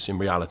who knows? In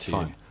reality,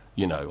 Fine.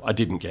 I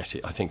didn't get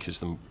it. I think is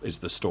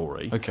the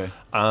story. Okay.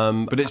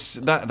 But it's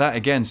that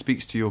again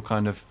speaks to your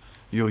kind of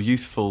your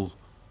youthful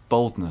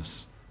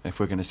boldness, if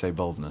we're going to say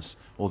boldness,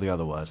 or the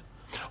other word.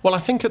 Well, I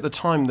think at the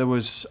time there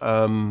was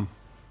a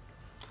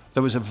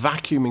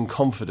vacuum in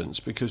confidence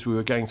because we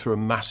were going through a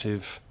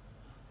massive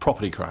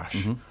property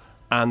crash,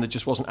 and there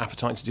just wasn't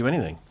appetite to do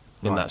anything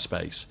in that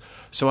space.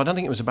 So I don't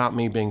think it was about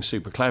me being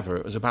super clever.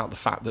 It was about the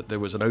fact that there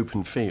was an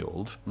open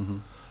field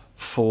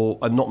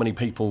and not many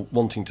people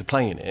wanting to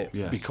play in it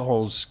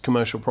because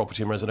commercial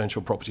property and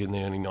residential property in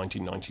the early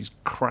 1990s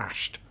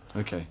crashed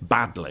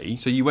badly.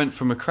 So you went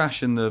from a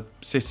crash in the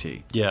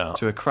city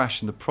to a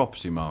crash in the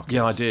property market.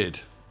 Yeah, I did.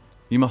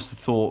 You must have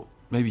thought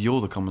maybe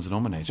you're the common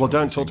denominator. Well,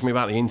 don't talk to me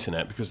about the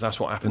internet because that's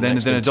what happened.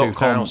 And then a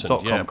dot-com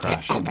yeah.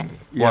 crash.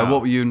 Yeah. Why? What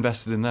were you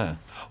invested in there?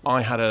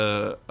 I had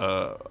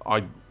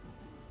I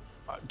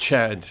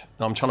chaired.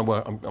 I'm trying to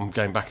work. I'm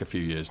going back a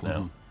few years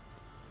now.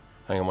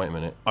 Hang on, wait a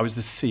minute. I was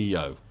the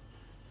CEO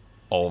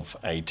of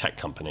a tech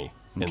company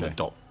in the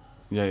dot.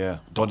 Yeah.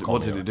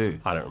 What did it do?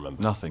 I don't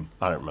remember. Nothing.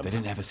 I don't remember. They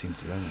didn't ever seem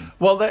to do anything.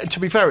 Well, to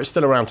be fair, it's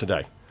still around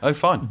today. Oh,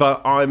 fine.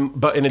 But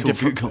in a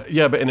different. Google.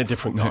 Yeah, but in a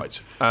different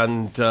guise.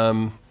 And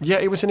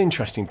it was an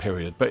interesting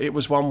period. But it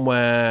was one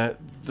where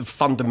the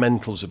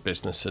fundamentals of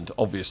business had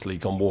obviously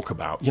gone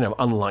walkabout.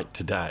 Unlike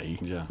today,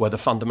 where the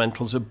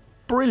fundamentals are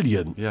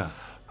brilliant. Yeah.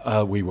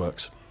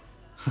 WeWorks.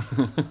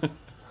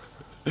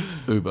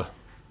 Uber.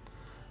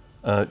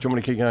 Do you want me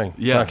to keep going?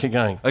 Yeah. Can I keep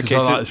going? Okay,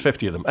 so there's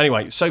 50 of them.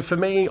 Anyway, so for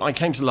me, I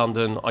came to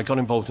London. I got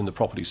involved in the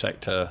property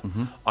sector.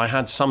 I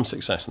had some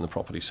success in the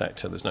property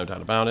sector. There's no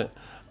doubt about it.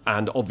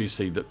 And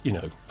obviously,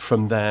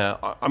 from there,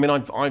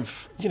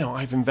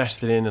 I've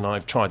invested in and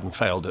I've tried and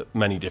failed at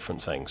many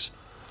different things.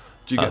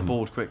 Do you get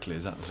bored quickly?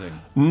 Is that the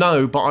thing?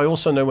 No, but I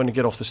also know when to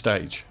get off the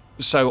stage.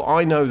 So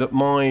I know that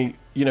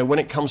when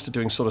it comes to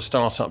doing sort of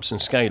startups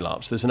and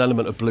scale-ups, there's an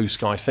element of blue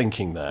sky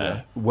thinking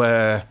there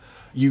where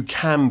you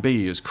can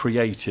be as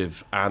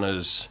creative and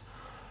as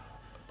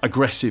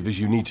aggressive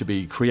as you need to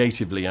be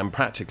creatively and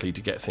practically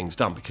to get things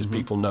done because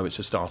people know it's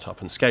a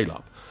startup and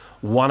scale-up.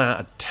 1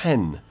 out of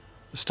 10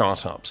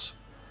 startups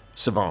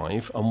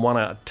survive and 1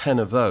 out of 10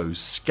 of those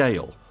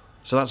scale.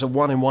 So that's a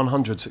 1 in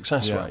 100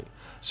 success rate.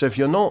 So if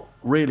you're not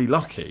really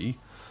lucky,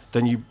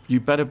 then you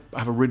better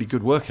have a really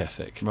good work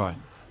ethic. Right.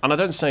 And I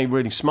don't say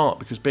really smart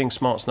because being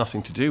smart's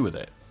nothing to do with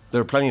it.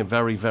 There are plenty of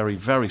very, very,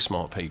 very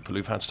smart people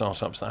who've had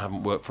startups that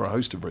haven't worked for a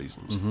host of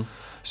reasons.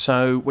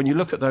 So when you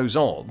look at those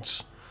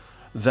odds,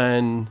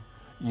 then,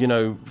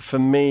 for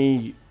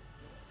me,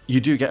 you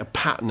do get a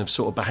pattern of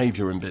sort of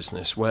behaviour in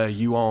business where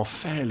you are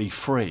fairly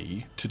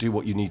free to do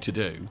what you need to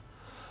do.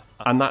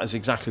 And that is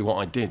exactly what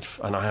I did,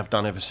 and I have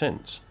done ever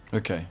since.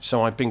 Okay.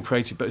 So I've been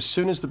creative. But as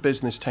soon as the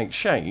business takes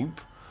shape,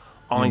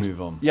 I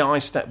move on. Yeah, I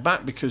step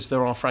back because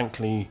there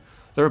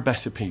are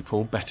better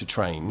people, better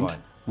trained,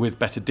 with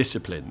better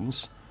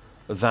disciplines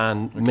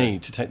than me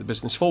to take the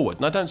business forward.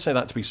 And I don't say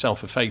that to be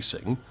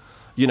self-effacing.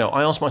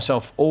 I ask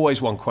myself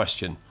always one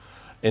question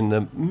in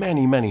the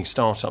many, many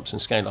startups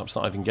and scale-ups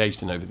that I've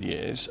engaged in over the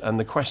years. And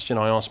the question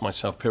I ask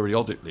myself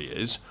periodically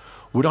is,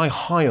 would I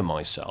hire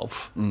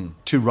myself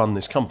to run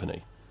this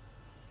company?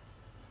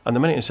 And the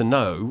minute it's a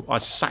no, I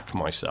sack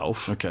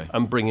myself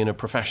and bring in a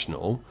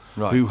professional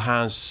who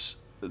has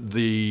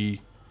the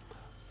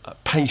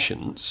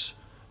patience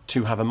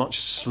to have a much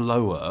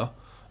slower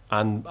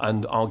and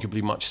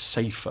arguably much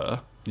safer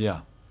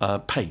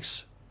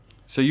pace.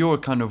 So you're a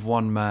kind of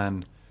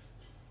one-man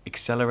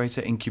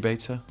accelerator,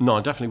 incubator? No,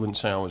 I definitely wouldn't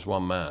say I was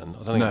one man.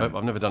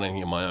 I've never done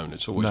anything on my own.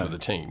 It's always with a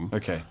team.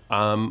 Okay.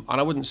 And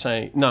I wouldn't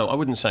say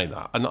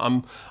that.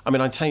 And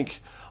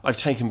I've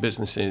taken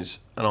businesses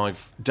and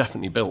I've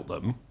definitely built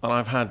them, and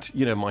I've had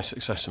my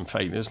success and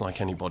failures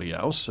like anybody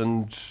else.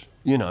 And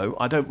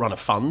I don't run a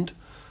fund,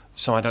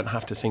 so I don't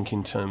have to think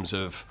in terms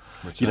of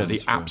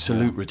the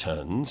absolute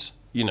returns.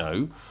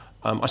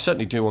 I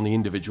certainly do on the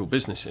individual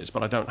businesses,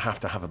 but I don't have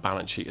to have a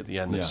balance sheet at the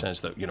end that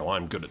says that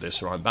I'm good at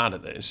this or I'm bad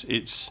at this.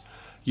 It's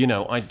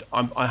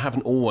I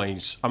haven't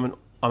always. I'm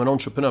an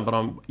entrepreneur, but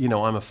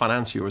I'm a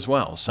financier as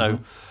well. So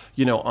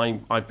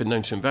I've been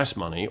known to invest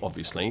money,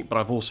 obviously, but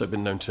I've also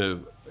been known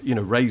to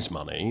raise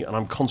money, and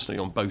I'm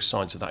constantly on both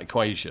sides of that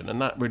equation,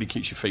 and that really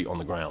keeps your feet on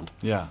the ground.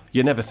 Yeah,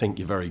 you never think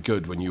you're very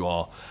good when you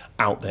are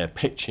out there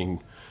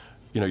pitching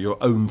your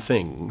own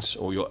things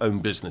or your own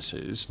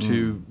businesses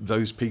to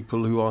those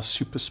people who are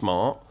super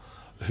smart,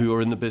 who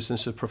are in the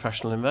business of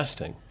professional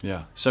investing.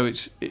 Yeah. So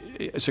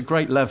it's a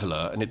great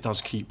leveler, and it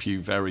does keep you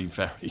very,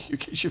 very...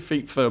 It keeps your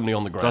feet firmly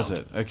on the ground. Does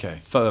it? Okay.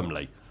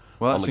 Firmly.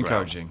 Well, that's on the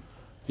encouraging. Ground.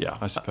 Yeah.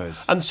 I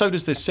suppose. And so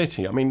does this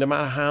city. I mean, no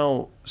matter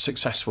how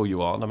successful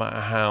you are, no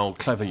matter how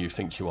clever you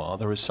think you are,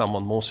 there is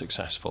someone more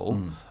successful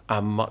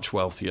and much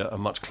wealthier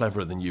and much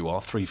cleverer than you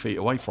are 3 feet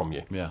away from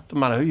you. Yeah. Doesn't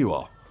matter who you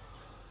are.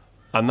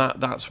 And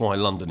that's why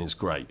London is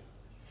great,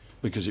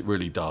 because it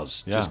really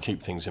does just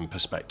keep things in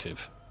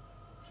perspective.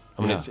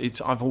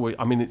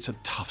 I mean, it's a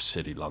tough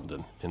city,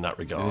 London, in that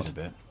regard. It is a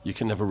bit. You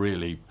can never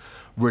really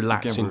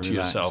relax into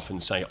yourself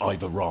and say,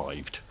 I've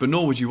arrived. But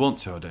nor would you want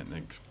to, I don't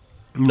think.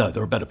 No,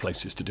 there are better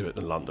places to do it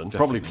than London. Definitely.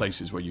 Probably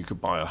places where you could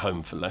buy a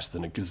home for less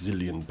than £1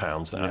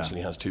 gazillion that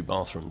actually has 2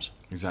 bathrooms.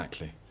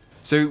 Exactly.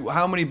 So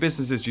how many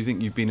businesses do you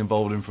think you've been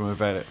involved in from a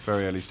very,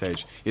 very early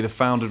stage? Either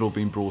founded or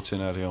been brought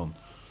in early on?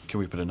 Can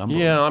we put a number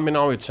on it? Yeah, I mean,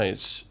 I would say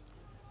it's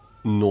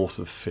north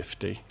of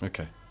 50.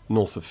 Okay.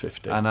 North of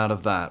 50. And out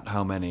of that,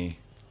 how many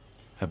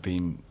have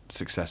been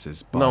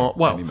successes by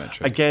any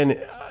metric? Again,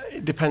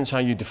 it depends how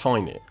you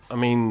define it. I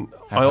mean,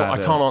 I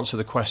can't answer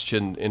the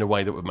question in a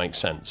way that would make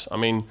sense. I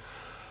mean,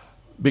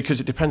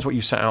 because it depends what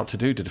you set out to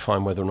do to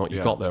define whether or not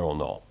you got there or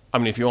not. I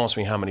mean, if you ask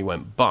me how many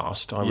went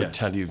bust, I would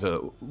tell you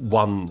that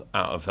 1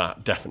 out of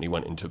that definitely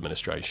went into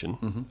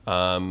administration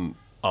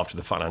after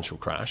the financial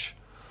crash.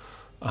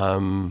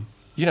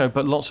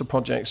 But lots of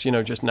projects,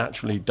 just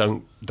naturally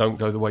don't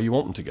go the way you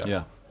want them to go.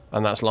 Yeah.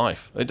 And that's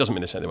life. It doesn't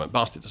mean to say they went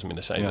bust. It doesn't mean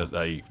to say that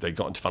they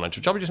got into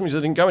financial trouble. It just means they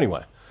didn't go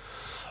anywhere.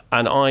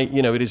 And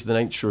it is the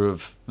nature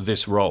of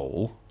this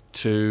role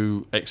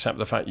to accept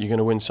the fact you're going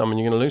to win some and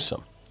you're going to lose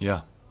some.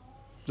 Yeah.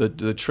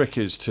 The trick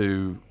is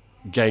to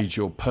gauge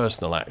your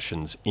personal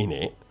actions in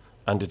it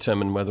and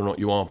determine whether or not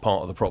you are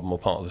part of the problem or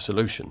part of the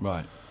solution.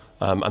 Right.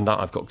 And that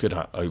I've got good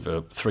at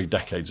over 3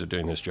 decades of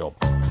doing this job.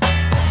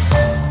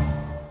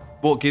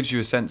 What gives you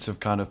a sense of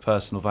kind of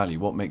personal value?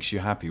 What makes you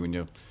happy when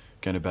you're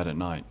going to bed at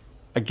night?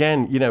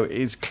 Again, it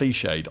is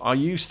cliched.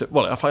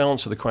 If I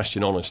answer the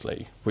question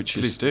honestly,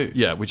 Please do.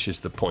 Yeah, which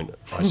is the point,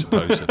 I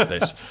suppose, of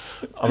this.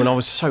 I mean, I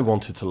was so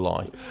wanted to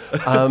lie.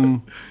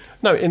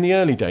 No, in the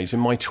early days, in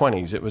my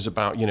 20s, it was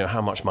about, how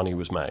much money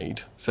was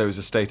made. So it was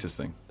a status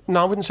thing?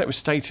 No, I wouldn't say it was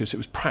status, it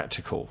was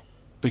practical.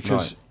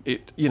 Because you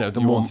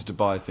wanted to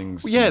buy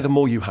things. Yeah, the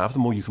more you have, the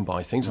more you can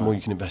buy things, the more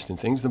you can invest in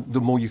things, the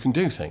more you can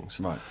do things.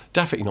 Right.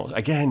 Definitely not.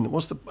 Again,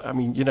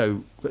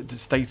 the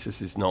status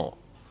is not...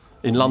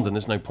 In London,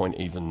 there's no point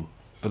even...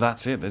 But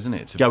that's it, isn't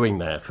it? Going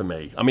there for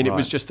me. I mean, it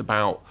was just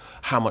about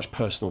how much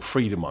personal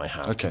freedom I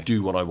have to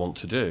do what I want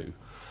to do.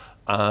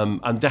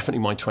 And definitely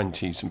my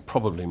 20s and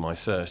probably my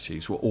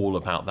 30s were all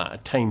about that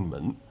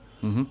attainment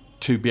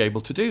to be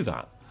able to do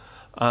that.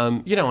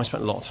 I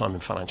spent a lot of time in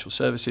financial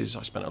services.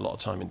 I spent a lot of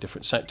time in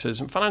different sectors.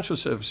 And financial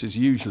services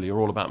usually are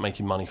all about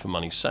making money for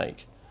money's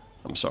sake.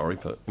 I'm sorry,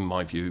 but in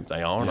my view,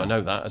 they are. And I know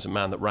that as a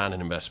man that ran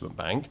an investment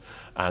bank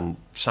and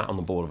sat on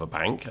the board of a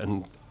bank.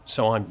 And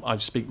so I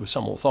speak with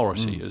some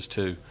authority as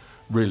to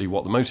really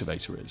what the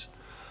motivator is.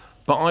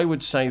 But I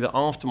would say that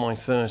after my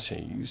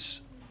 30s,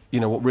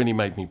 what really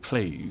made me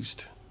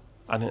pleased,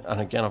 and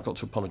again, I've got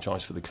to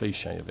apologise for the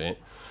cliche of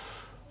it,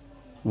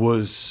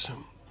 was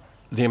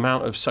the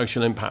amount of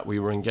social impact we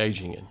were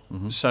engaging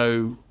in.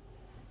 So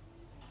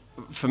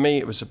for me,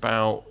 it was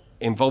about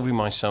involving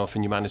myself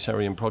in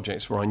humanitarian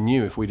projects where I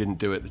knew if we didn't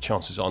do it, the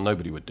chances are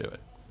nobody would do it.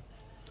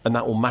 And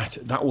that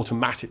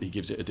automatically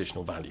gives it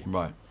additional value.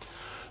 Right.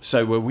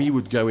 So where we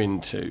would go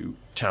into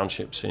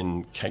townships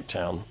in Cape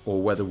Town,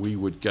 or whether we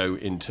would go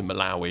into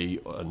Malawi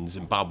and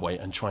Zimbabwe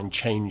and try and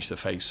change the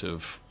face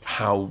of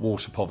how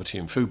water poverty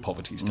and food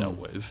poverty is dealt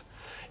with,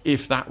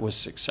 if that was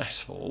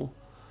successful,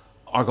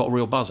 I got a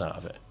real buzz out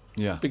of it.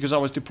 Yeah. Because I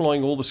was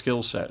deploying all the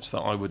skill sets that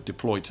I would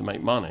deploy to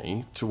make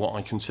money to what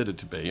I considered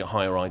to be a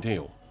higher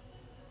ideal,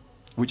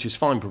 which is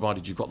fine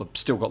provided you've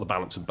still got the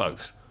balance of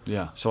both.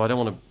 Yeah. So I don't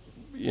want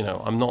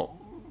to, I'm not,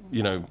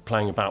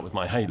 playing about with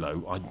my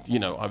halo.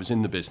 I was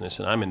in the business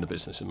and I'm in the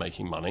business of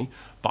making money,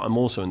 but I'm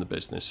also in the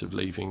business of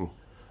leaving,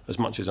 as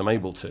much as I'm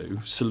able to,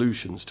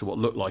 solutions to what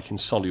look like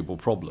insoluble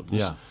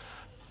problems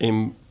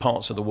in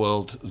parts of the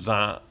world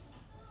that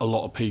a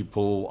lot of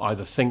people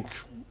either think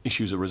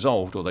issues are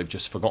resolved or they've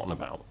just forgotten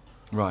about.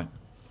 Right.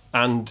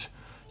 And,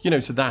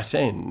 to that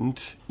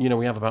end,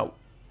 we have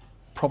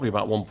probably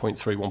about 1.3,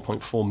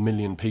 1.4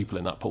 million people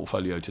in that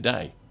portfolio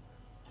today,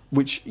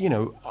 which,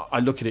 I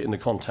look at it in the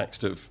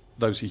context of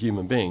those are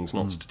human beings,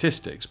 not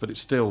statistics, but it's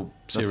still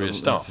serious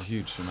stuff. That's a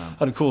huge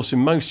amount. And of course, in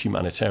most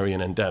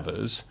humanitarian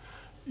endeavours,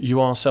 you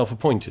are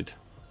self-appointed.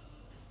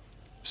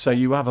 So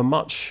you have a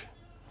much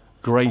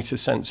greater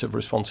sense of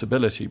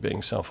responsibility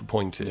being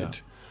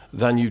self-appointed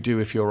than you do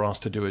if you're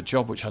asked to do a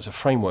job which has a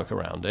framework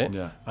around it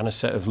and a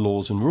set of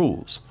laws and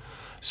rules.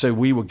 So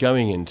we were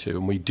going into,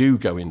 and we do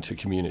go into,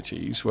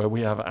 communities where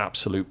we have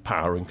absolute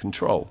power and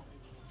control.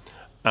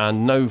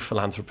 And no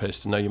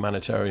philanthropist, no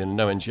humanitarian,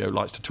 no NGO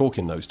likes to talk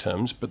in those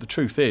terms, but the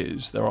truth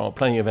is there are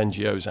plenty of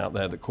NGOs out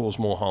there that cause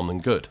more harm than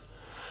good.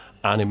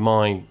 And in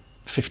my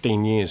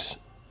 15 years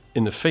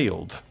in the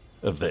field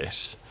of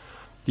this,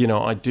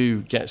 I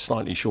do get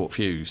slightly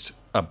short-fused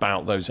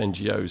about those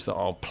NGOs that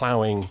are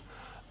ploughing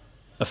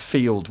a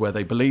field where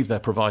they believe they're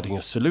providing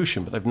a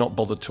solution, but they've not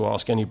bothered to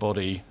ask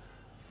anybody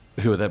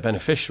who are their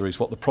beneficiaries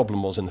what the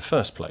problem was in the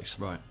first place.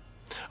 Right.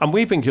 And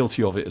we've been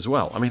guilty of it as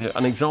well. I mean,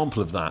 an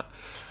example of that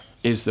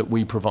is that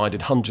we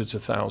provided hundreds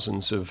of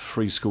thousands of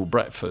free school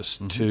breakfasts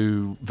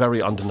to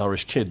very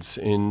undernourished kids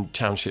in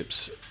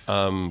townships,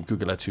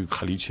 Guguletu,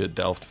 Galicia,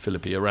 Delft,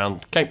 Philippi,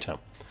 around Cape Town.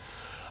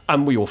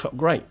 And we all felt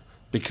great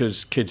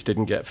because kids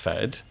didn't get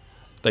fed.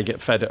 They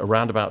get fed at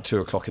around about 2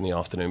 o'clock in the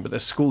afternoon, but their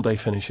school day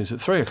finishes at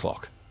 3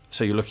 o'clock.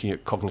 So you're looking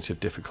at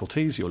cognitive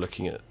difficulties, you're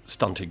looking at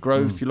stunted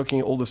growth, you're looking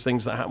at all the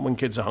things that happen when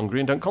kids are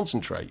hungry and don't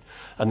concentrate.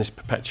 And this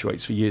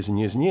perpetuates for years and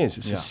years and years.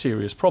 It's a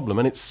serious problem,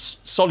 and it's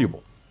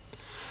soluble.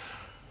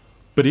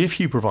 But if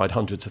you provide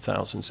hundreds of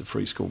thousands of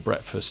free school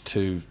breakfast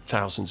to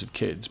thousands of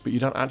kids, but you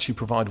don't actually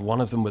provide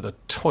one of them with a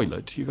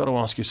toilet, you've got to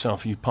ask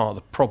yourself, are you part of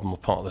the problem or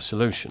part of the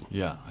solution?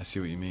 Yeah, I see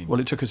what you mean. Well,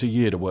 it took us a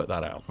year to work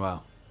that out.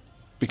 Wow.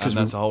 Because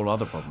and that's a whole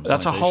other problem.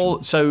 That's sanitation. a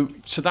whole. So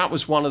that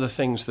was one of the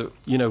things that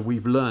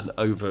we've learned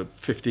over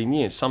 15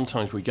 years.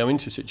 Sometimes we go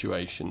into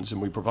situations and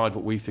we provide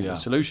what we think the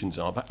solutions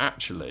are, but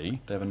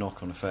actually they have a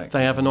knock-on effect.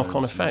 They have a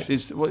knock-on effect.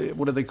 It's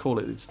what do they call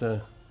it? It's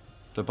the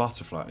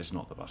butterfly. It's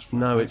not the butterfly.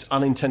 No, it's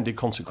unintended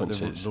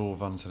consequences. The law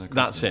of unintended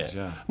consequences. That's it.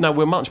 Yeah. No,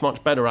 we're much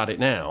better at it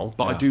now.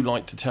 But I do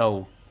like to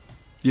tell.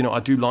 I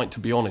do like to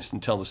be honest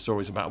and tell the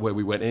stories about where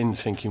we went in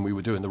thinking we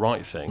were doing the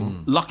right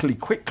thing. Luckily,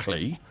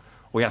 quickly,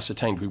 we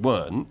ascertained we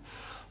weren't.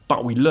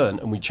 But we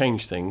learned and we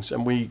changed things,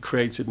 and we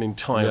created an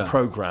entire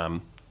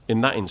program in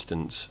that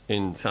instance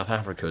in South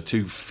Africa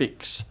to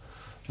fix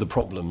the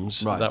problems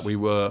that we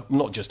were,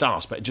 not just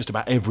us, but just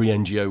about every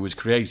NGO was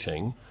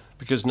creating,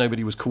 because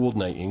nobody was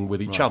coordinating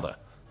with each other.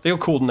 They all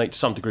coordinate to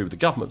some degree with the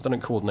government, but they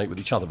don't coordinate with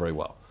each other very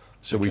well.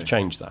 So we've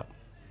changed that.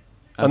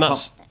 And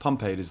that's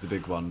Pump Aid is the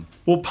big one.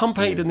 Well, Pump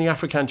Aid and the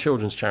African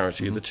Children's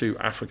Charity are the two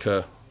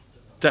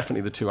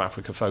definitely the two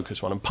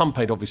Africa-focused one. And Pump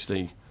Aid,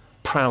 obviously,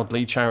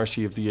 proudly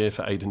Charity of the Year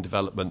for Aid and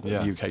Development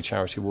at the UK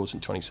Charity Awards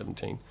in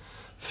 2017.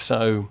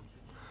 So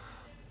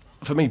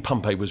for me,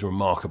 Pump Aid was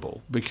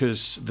remarkable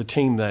because the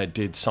team there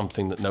did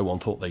something that no one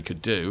thought they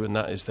could do, and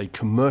that is they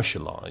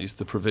commercialised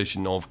the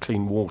provision of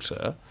clean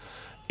water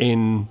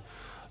in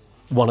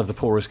one of the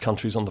poorest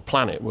countries on the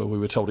planet where we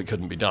were told it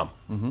couldn't be done.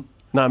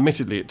 Now,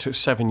 admittedly, it took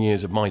 7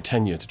 years of my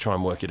tenure to try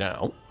and work it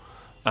out,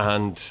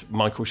 and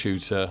Michael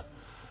Shooter,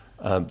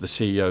 the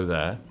CEO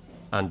there,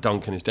 and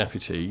Duncan, his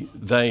deputy,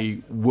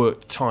 they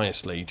worked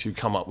tirelessly to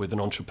come up with an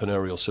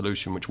entrepreneurial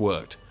solution which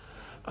worked.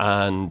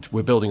 And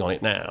we're building on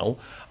it now.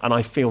 And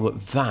I feel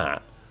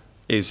that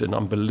is an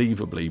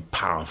unbelievably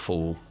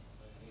powerful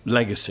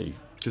legacy.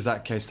 Because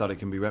that case study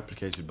can be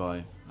replicated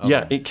by...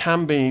 Yeah, it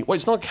can be... Well,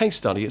 it's not a case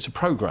study, it's a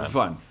programme.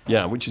 Fine.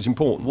 Yeah, which is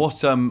important.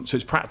 So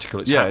it's practical,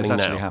 it's happening now. Yeah,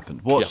 it's actually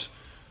happened.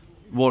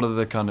 What are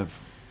the kind of...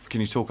 Can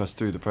you talk us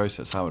through the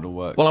process, how it all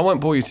works? Well, I won't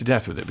bore you to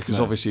death with it because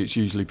obviously it's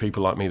usually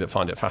people like me that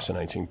find it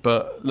fascinating.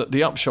 But look,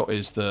 the upshot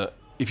is that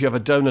if you have a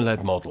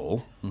donor-led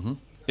model,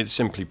 it's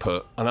simply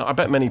put, and I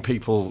bet many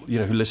people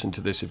who listen to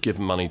this have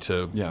given money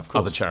to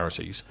other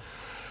charities.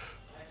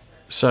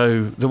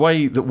 So the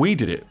way that we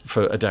did it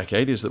for a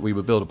decade is that we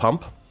would build a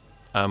pump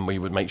and we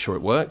would make sure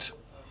it worked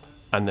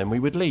and then we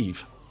would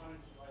leave.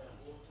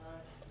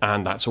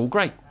 And that's all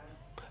great,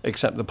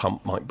 except the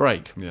pump might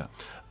break. Yeah.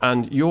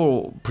 And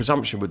your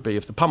presumption would be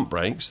if the pump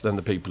breaks, then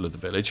the people of the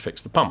village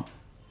fix the pump.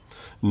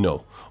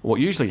 No. What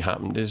usually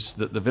happened is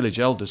that the village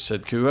elders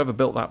said, whoever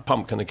built that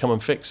pump, can they come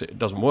and fix it? It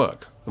doesn't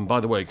work. And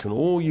by the way, can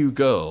all you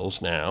girls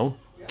now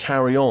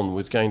carry on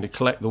with going to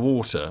collect the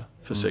water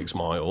for 6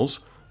 miles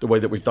the way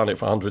that we've done it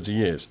for hundreds of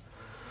years?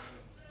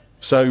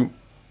 So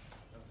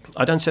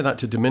I don't say that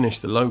to diminish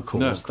the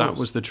locals. No, of course. That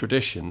was the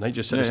tradition. They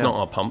just said, it's not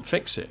our pump,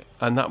 fix it.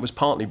 And that was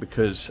partly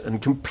because,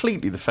 and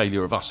completely the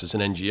failure of us as an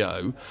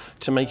NGO,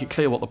 to make it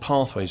clear what the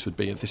pathways would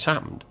be if this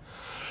happened.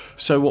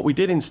 So what we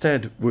did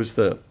instead was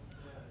that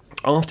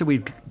after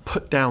we'd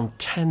put down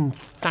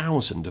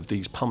 10,000 of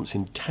these pumps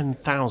in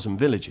 10,000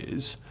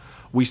 villages,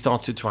 we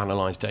started to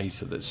analyse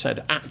data that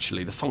said,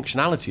 actually, the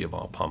functionality of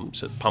our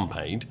pumps at Pump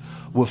Aid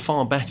were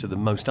far better than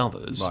most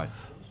others. Right.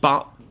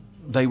 But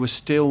they were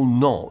still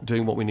not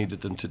doing what we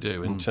needed them to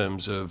do in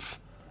terms of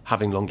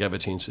having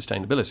longevity and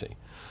sustainability.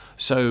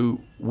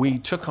 So we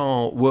took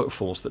our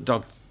workforce that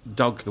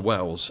dug the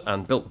wells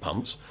and built the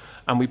pumps,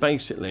 and we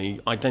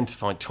basically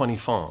identified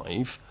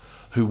 25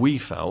 who we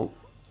felt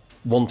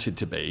wanted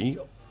to be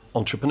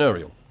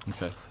entrepreneurial.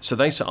 Okay. So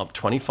they set up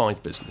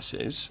 25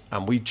 businesses,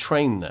 and we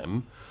trained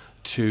them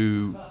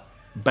to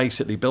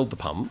basically build the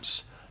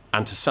pumps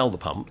and to sell the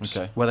pumps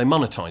where they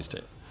monetised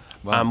it.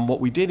 Wow. And what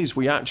we did is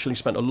we actually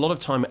spent a lot of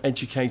time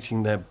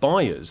educating their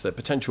buyers, their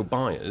potential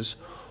buyers,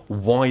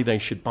 why they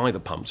should buy the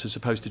pumps as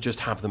opposed to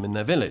just have them in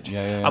their village.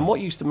 And what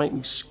used to make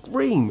me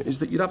scream is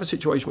that you'd have a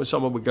situation where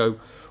someone would go,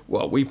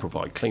 well, we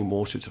provide clean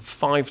water to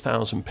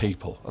 5,000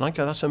 people. And I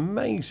go, that's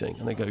amazing.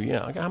 And they go,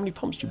 yeah. I go, how many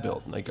pumps do you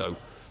build? And they go,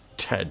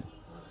 10.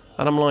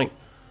 And I'm like,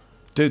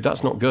 dude,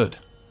 that's not good.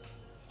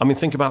 I mean,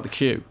 think about the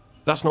queue.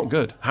 That's not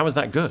good. How is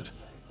that good?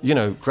 You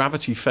know,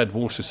 gravity-fed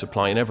water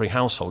supply in every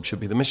household should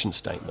be the mission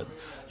statement.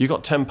 You've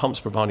got 10 pumps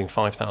providing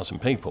 5,000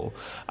 people,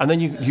 and then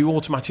you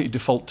automatically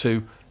default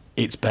to,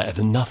 it's better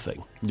than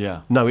nothing.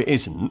 Yeah. No, it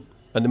isn't.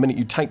 And the minute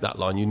you take that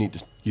line, you need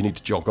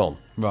to jog on.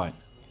 Right.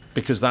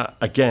 Because that,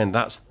 again,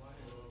 that's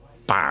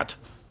bad.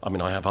 I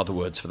mean, I have other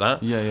words for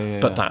that.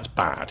 But that's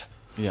bad.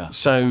 Yeah.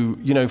 So,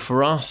 you know,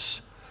 for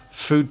us,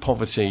 food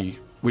poverty,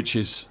 which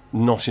is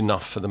not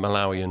enough for the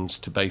Malawians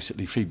to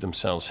basically feed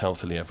themselves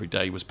healthily every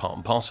day, was part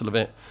and parcel of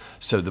it.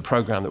 So the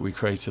program that we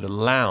created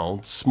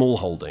allowed small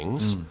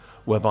holdings,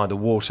 whereby the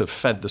water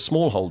fed the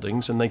small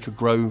holdings and they could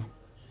grow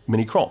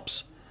mini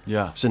crops.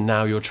 Yeah. So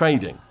now you're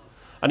trading.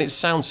 And it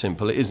sounds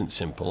simple. It isn't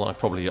simple. I've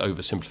probably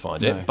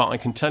oversimplified it. But I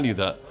can tell you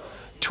that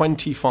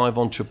 25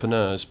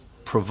 entrepreneurs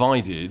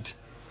provided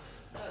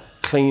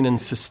clean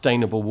and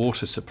sustainable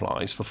water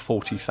supplies for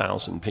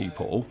 40,000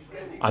 people,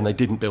 and they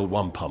didn't build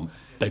one pump.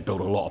 They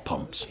built a lot of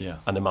pumps,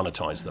 and they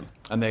monetise them.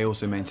 And they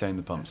also maintain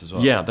the pumps as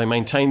well? Yeah, they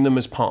maintain them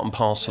as part and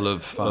parcel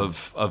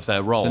of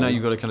their role. So now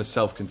you've got a kind of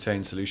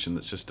self-contained solution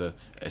that's just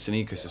it's an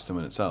ecosystem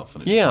in itself.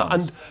 And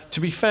and to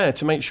be fair,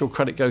 to make sure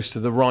credit goes to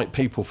the right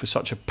people for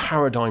such a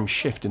paradigm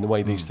shift in the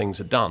way these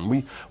things are done,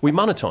 we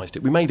monetised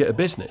it. We made it a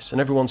business,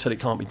 and everyone said it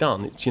can't be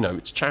done. It's, you know,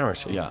 it's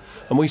charity. Yeah.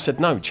 And we said,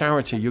 no,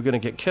 charity, you're going to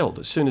get killed.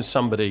 As soon as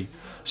somebody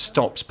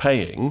stops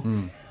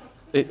paying,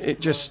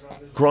 it just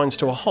grinds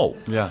to a halt.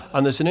 Yeah.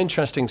 And there's an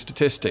interesting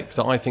statistic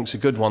that I think is a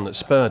good one that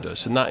spurred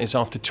us, and that is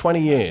after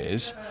 20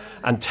 years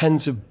and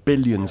tens of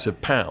billions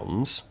of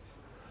pounds,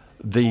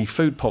 the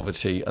food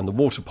poverty and the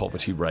water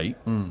poverty rate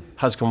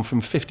has gone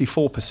from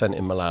 54%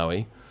 in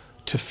Malawi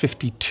to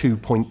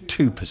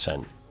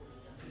 52.2%.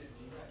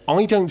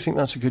 I don't think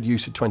that's a good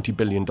use of $20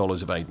 billion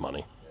of aid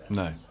money.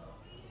 No.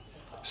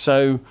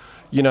 So,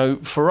 you know,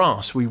 for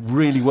us, we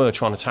really were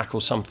trying to tackle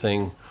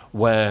something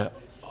where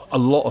a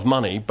lot of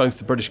money, both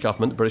the British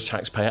government, the British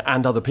taxpayer,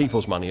 and other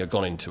people's money have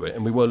gone into it.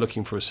 And we were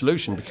looking for a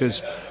solution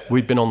because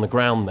we'd been on the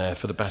ground there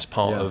for the best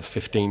part of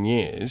 15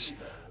 years,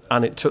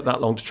 and it took that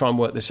long to try and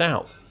work this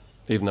out.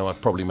 Even though I've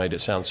probably made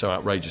it sound so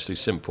outrageously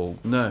simple,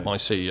 my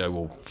CEO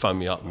will phone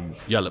me up and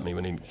yell at me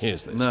when he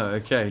hears this. No,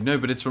 okay. No,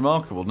 but it's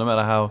remarkable. No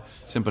matter how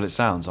simple it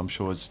sounds, I'm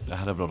sure it's a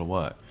hell of a lot of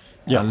work.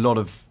 Yeah. And a lot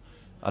of,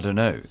 I don't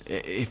know,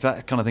 if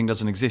that kind of thing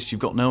doesn't exist,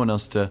 you've got no one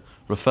else to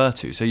refer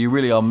to. So you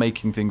really are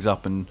making things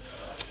up and...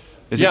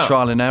 Is it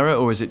trial and error,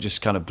 or is it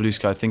just kind of blue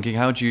sky thinking?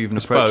 How do you even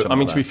approach something? I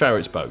mean, to be fair,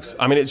 it's both.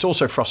 I mean, it's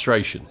also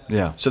frustration.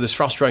 Yeah. So there's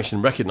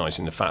frustration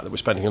recognising the fact that we're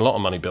spending a lot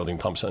of money building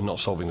pumps and not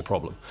solving the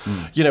problem.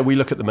 You know, we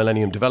look at the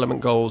Millennium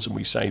Development Goals and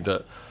we say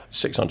that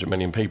 600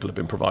 million people have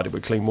been provided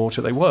with clean water.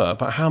 They were,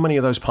 but how many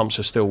of those pumps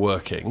are still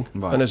working?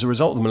 Right. And as a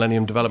result of the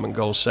Millennium Development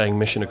Goals saying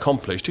mission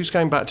accomplished, who's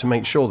going back to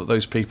make sure that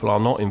those people are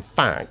not, in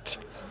fact,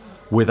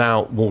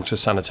 without water,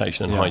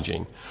 sanitation and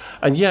hygiene?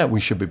 And we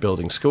should be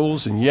building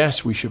schools, and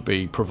yes, we should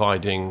be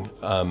providing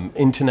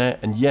internet,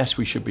 and yes,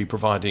 we should be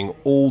providing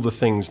all the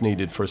things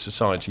needed for a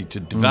society to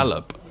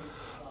develop.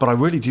 But I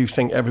really do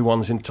think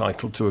everyone's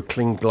entitled to a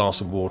clean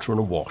glass of water and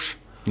a wash.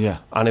 Yeah.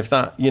 And if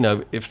that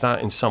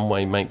in some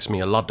way makes me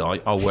a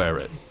Luddite, I'll wear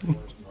it.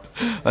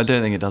 I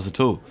don't think it does at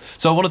all.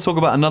 So I want to talk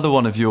about another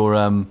one of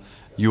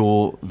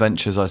your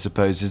ventures, I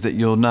suppose, is that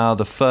you're now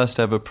the first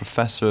ever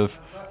Professor of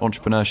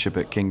Entrepreneurship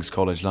at King's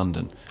College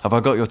London. Have I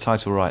got your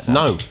title right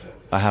now? No.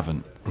 I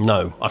haven't.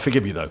 No, I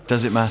forgive you though.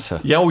 Does it matter?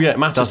 Yeah, it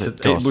matters.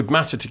 It would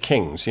matter to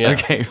King's, yeah.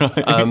 Okay,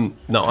 right.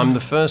 No, I'm the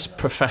first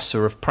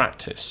Professor of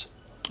Practice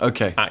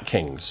at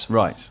King's.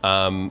 Right.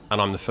 And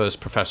I'm the first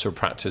Professor of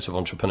Practice of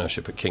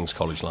Entrepreneurship at King's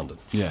College London.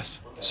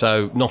 Yes.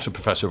 So not a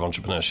Professor of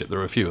Entrepreneurship, there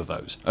are a few of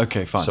those.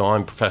 Okay, fine. So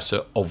I'm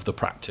Professor of the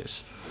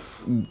Practice.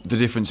 The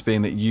difference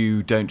being that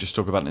you don't just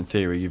talk about it in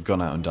theory, you've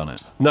gone out and done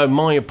it. No,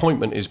 my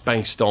appointment is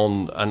based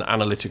on an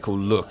analytical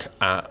look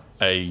at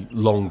a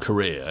long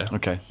career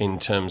in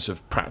terms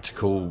of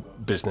practical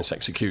business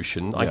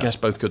execution, I guess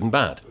both good and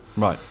bad.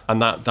 Right.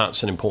 And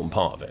that's an important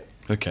part of it.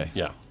 Okay.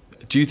 Yeah.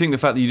 Do you think the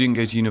fact that you didn't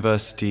go to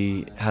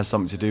university has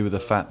something to do with the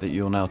fact that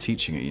you're now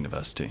teaching at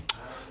university?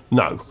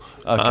 No.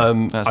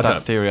 Okay. That's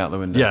that theory out the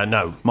window. Yeah,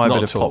 no. My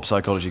bit of pop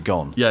psychology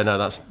gone. Yeah, no,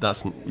 that's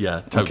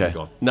totally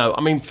gone. No,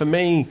 I mean, for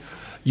me,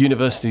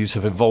 universities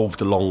have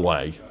evolved a long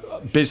way.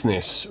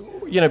 Business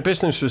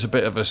was a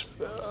bit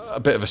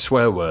of a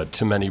swear word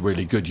to many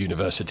really good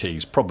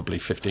universities probably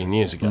 15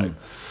 years ago.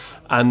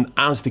 And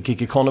as the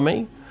gig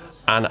economy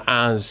and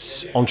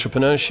as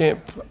entrepreneurship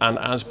and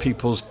as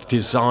people's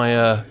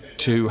desire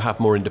to have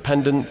more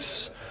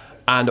independence,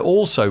 and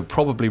also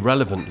probably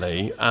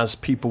relevantly as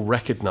people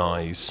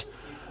recognise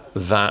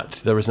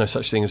that there is no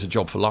such thing as a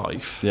job for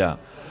life,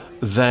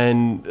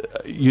 then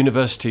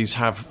universities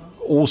have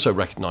also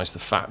recognise the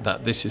fact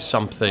that this is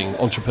something,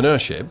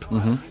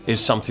 entrepreneurship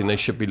is something they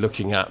should be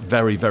looking at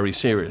very, very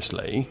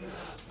seriously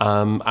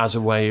as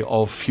a way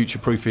of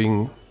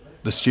future-proofing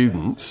the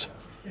students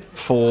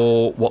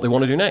for what they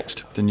want to do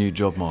next. The new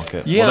job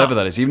market, yeah. Whatever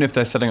that is, even if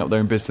they're setting up their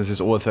own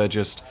businesses or if they're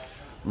just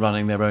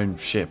running their own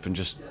ship and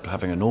just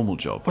having a normal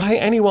job. Well, hey,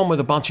 anyone with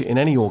a budget in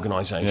any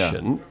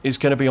organisation is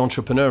going to be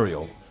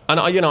entrepreneurial.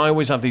 And I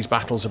always have these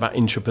battles about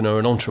intrapreneur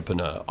and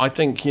entrepreneur. I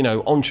think,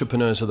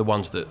 entrepreneurs are the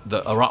ones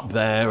that are up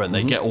there and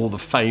they get all the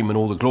fame and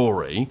all the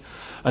glory.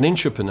 And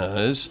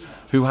intrapreneurs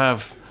who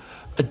have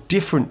a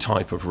different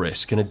type of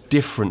risk and a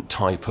different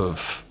type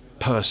of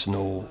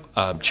personal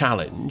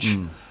challenge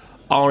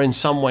are in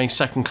some way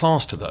second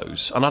class to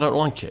those. And I don't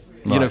like it.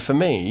 Right. For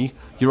me,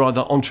 you're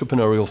either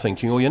entrepreneurial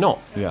thinking or you're not.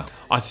 Yeah.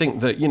 I think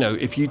that,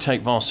 if you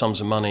take vast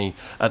sums of money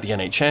at the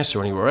NHS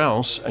or anywhere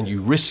else and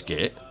you risk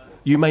it,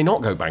 you may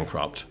not go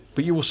bankrupt,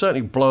 but you will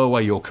certainly blow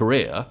away your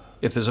career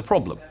if there's a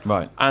problem.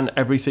 Right. And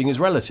everything is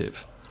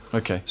relative.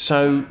 Okay.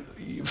 So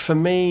for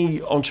me,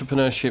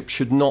 entrepreneurship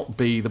should not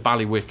be the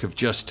ballywick of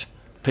just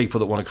people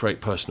that want to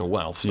create personal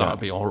wealth. Yeah. That would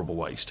be a horrible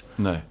waste.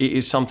 No. It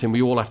is something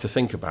we all have to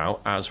think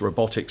about as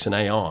robotics and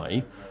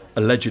AI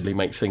allegedly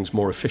make things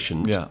more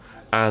efficient. Yeah.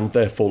 And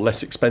therefore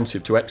less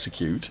expensive to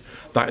execute.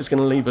 That is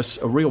going to leave us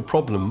a real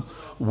problem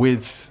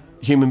with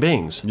human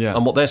beings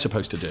and what they're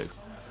supposed to do.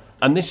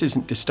 And this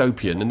isn't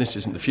dystopian and this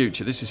isn't the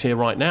future. This is here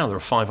right now. There are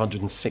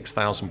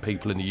 506,000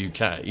 people in the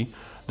UK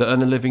that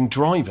earn a living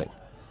driving.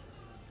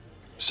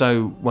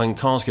 So when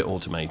cars get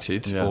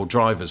automated, or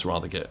drivers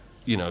rather get,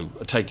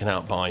 taken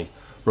out by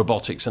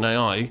robotics and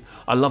AI,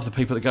 I love the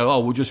people that go,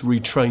 we'll just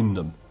retrain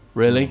them.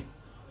 Really?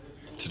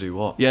 To do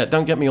what? Yeah,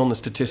 don't get me on the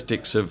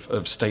statistics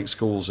of state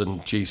schools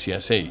and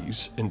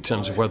GCSEs in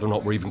terms of whether or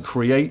not we're even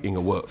creating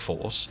a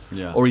workforce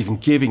or even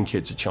giving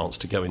kids a chance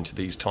to go into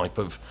these type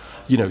of,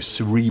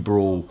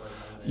 cerebral,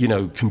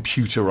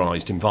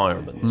 computerized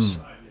environments.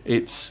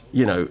 It's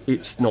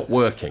not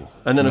working.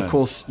 And then, of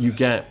course, you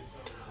get...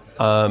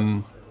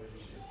 I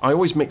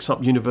always mix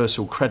up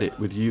universal credit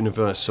with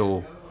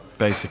universal...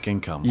 Basic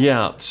income.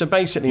 Yeah, so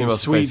basically in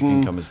Sweden... Basic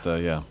income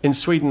is In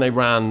Sweden, they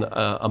ran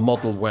a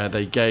model where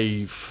they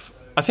gave...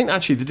 I think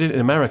actually they did it in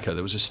America.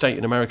 There was a state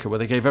in America where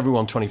they gave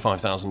everyone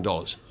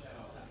 $25,000.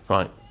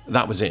 Right?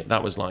 That was it.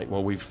 That was like,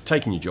 well, we've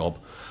taken your job.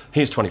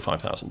 Here's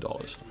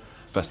 $25,000.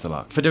 Best of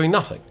luck. For doing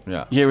nothing.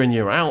 Yeah. Year in,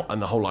 year out.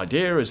 And the whole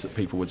idea is that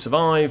people would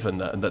survive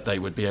and that they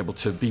would be able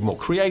to be more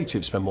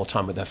creative, spend more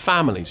time with their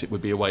families. It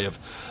would be a way of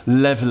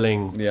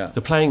levelling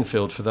the playing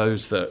field for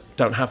those that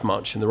don't have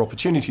much and their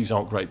opportunities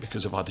aren't great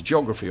because of either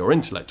geography or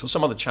intellect or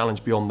some other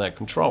challenge beyond their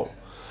control.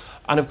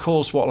 And of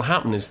course, what will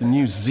happen is the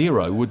new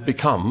zero would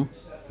become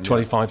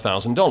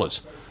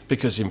 $25,000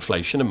 because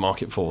inflation and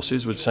market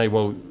forces would say,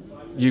 well,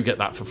 you get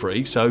that for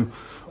free, so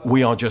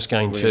we are just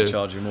going to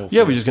charge you more.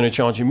 We're just going to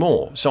charge you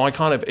more. So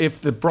if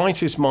the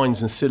brightest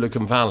minds in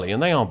Silicon Valley,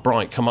 and they are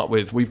bright, come up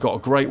with, we've got a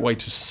great way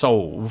to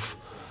solve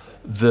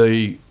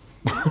the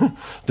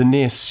the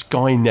near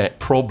Skynet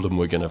problem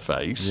we're going to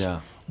face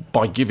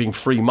by giving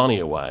free money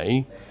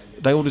away,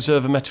 they all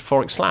deserve a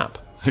metaphoric slap.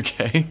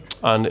 Okay.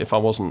 And if I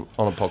wasn't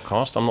on a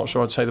podcast, I'm not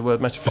sure I'd say the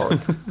word metaphoric.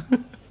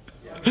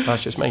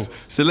 That's just me.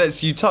 So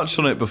you touched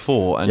on it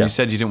before and you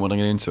said you didn't want to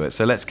get into it.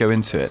 So let's go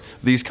into it.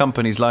 These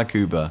companies like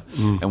Uber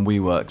and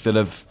WeWork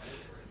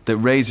that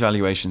raise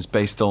valuations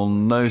based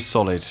on no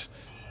solid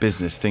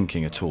business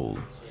thinking at all.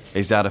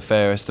 Is that a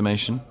fair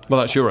estimation?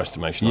 Well, that's your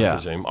estimation, I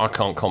presume. I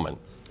can't comment.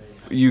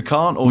 You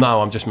can't? Or...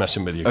 No, I'm just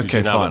messing with you.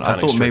 Okay, fine. I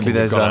thought maybe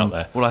there's... I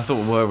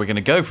thought, where are we going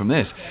to go from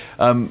this?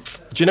 Do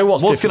you know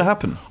what's going to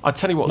happen? I'll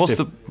tell you what's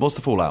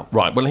the fallout?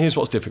 Right, well, here's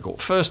what's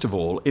difficult. First of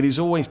all, it is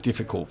always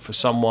difficult for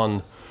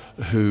someone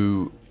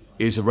who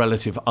is a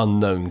relative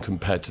unknown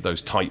compared to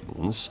those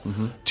titans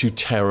to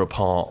tear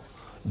apart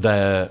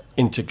their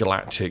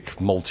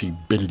intergalactic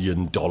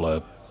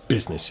multi-billion-dollar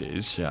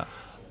businesses,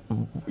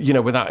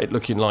 without it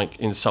looking like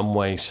in some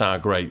way sour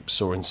grapes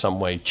or in some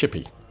way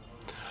chippy.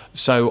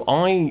 So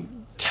I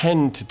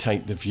tend to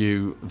take the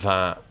view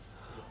that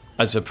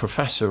as a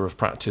professor of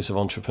practice of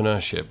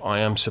entrepreneurship, I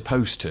am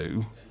supposed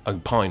to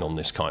opine on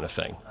this kind of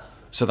thing.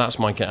 So that's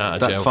my get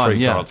out of jail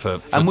free card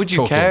for And would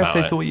you care if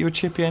they it. thought you were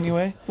chippy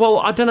anyway? Well,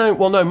 I don't know.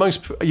 Well, no,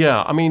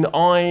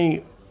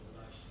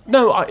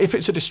 if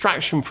it's a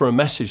distraction for a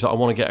message that I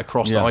want to get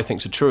across that I think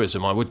is a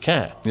truism, I would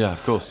care. Yeah,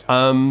 of course.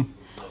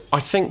 I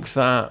think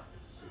that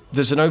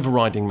there's an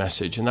overriding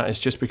message, and that is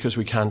just because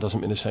we can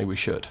doesn't mean to say we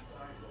should.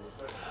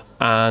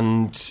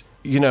 And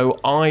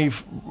I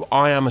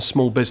am a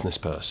small business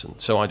person,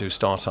 so I do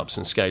startups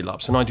and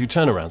scale-ups, and I do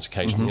turnarounds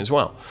occasionally as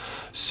well.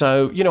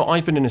 So,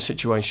 I've been in a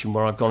situation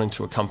where I've gone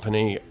into a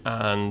company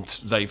and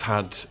they've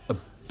had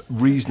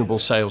reasonable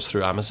sales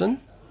through Amazon,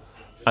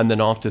 and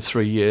then after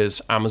 3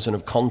 years, Amazon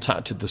have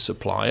contacted the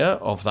supplier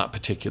of that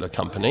particular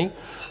company,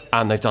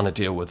 and they've done a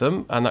deal with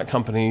them, and that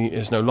company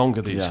is no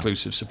longer the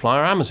exclusive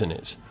supplier, Amazon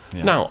is.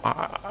 Yeah. Now,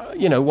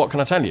 what can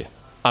I tell you?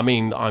 I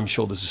mean, I'm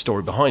sure there's a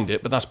story behind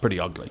it, but that's pretty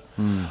ugly.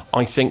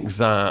 I think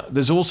that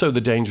there's also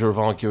the danger of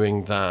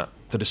arguing that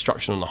the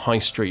destruction on the high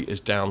street is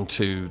down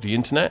to the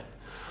internet.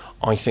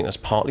 I think that's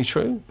partly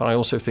true, but I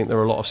also think there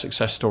are a lot of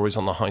success stories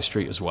on the high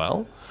street as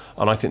well.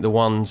 And I think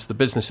the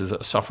businesses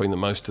that are suffering the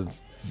most are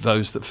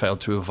those that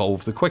failed to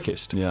evolve the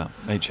quickest. Yeah,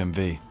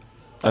 HMV.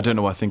 I don't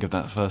know why I think of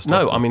that first.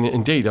 No, I mean,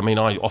 indeed. I mean,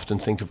 I often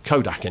think of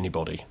Kodak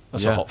Anybody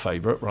as a hot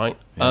favourite, right?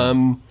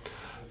 Yeah.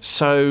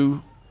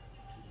 So...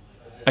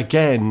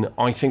 Again,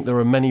 I think there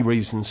are many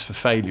reasons for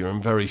failure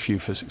and very few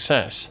for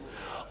success.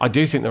 I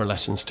do think there are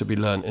lessons to be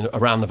learned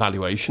around the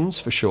valuations,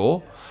 for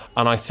sure.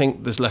 And I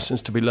think there's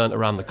lessons to be learned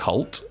around the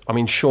cult. I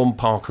mean, Sean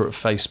Parker at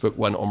Facebook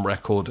went on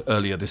record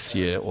earlier this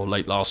year or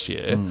late last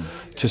year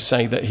to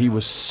say that he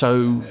was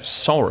so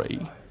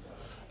sorry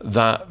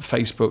that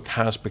Facebook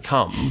has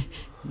become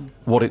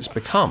what it's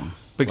become.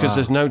 Because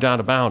there's no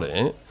doubt about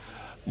it,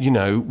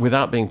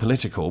 without being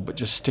political, but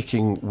just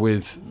sticking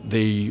with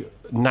the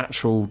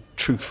natural,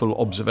 truthful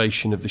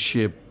observation of the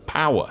sheer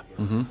power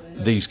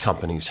these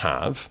companies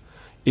have,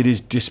 it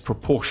is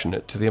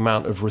disproportionate to the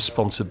amount of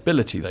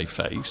responsibility they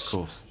face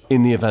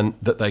in the event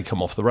that they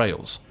come off the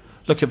rails.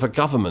 Look, if a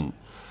government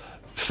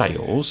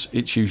fails,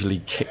 it's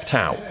usually kicked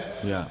out.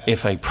 Yeah.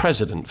 If a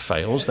president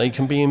fails, they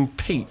can be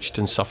impeached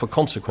and suffer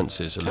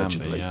consequences,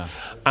 allegedly.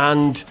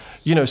 And,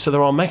 so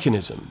there are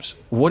mechanisms.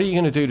 What are you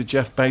going to do to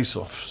Jeff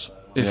Bezos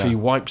if he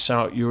wipes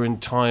out your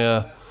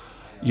entire,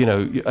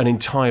 an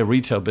entire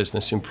retail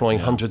business employing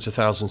hundreds of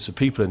thousands of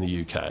people in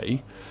the UK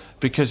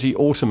because he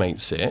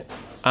automates it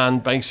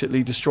and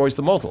basically destroys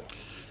the model?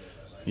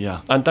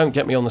 Yeah. And don't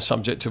get me on the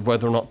subject of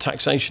whether or not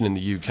taxation in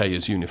the UK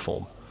is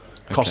uniform.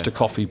 Costa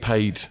Coffee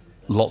paid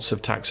lots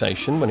of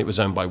taxation when it was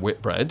owned by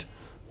Whitbread.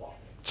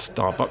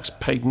 Starbucks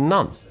paid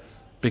none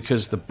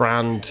because the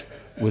brand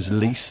was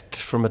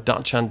leased from a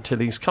Dutch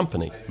Antilles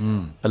company,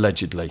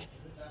 allegedly.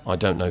 I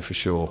don't know for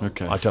sure.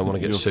 Okay. I don't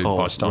want to get sued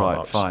by Starbucks.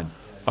 Right, fine.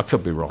 I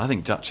could be wrong. I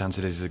think Dutch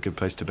Antilles is a good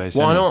place to base.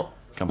 Why not?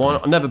 Why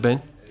not? Never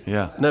been.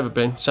 Yeah. Never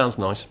been. Sounds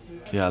nice.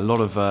 Yeah, a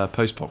lot of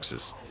post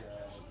boxes.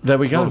 There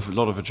we go. A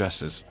lot of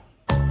addresses.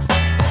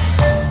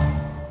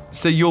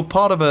 So you're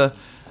part of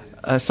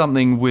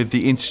something with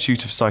the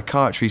Institute of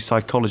Psychiatry,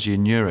 Psychology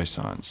and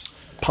Neuroscience.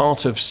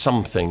 Part of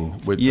something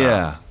with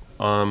that.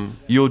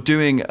 You're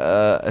doing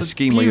a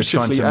scheme where you're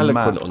trying to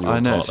map. I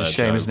know, it's a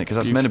shame, isn't it? Because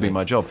that's meant to be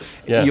my job.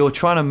 Yeah. You're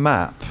trying to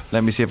map,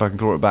 let me see if I can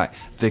claw it back,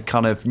 the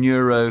kind of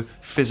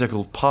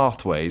neurophysical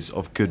pathways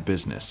of good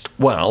business.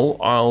 Well,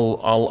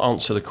 I'll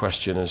answer the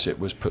question as it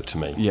was put to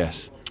me.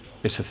 Yes.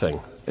 It's a thing.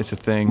 It's a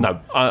thing?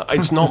 No,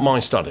 it's not my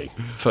study,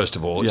 first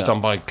of all. It's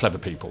done by clever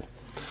people.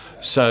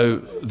 So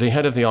the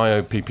head of the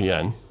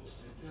IOPPN,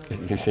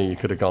 you see, you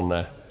could have gone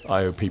there,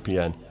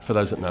 IOPPN. For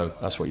those that know,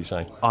 that's what you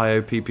say.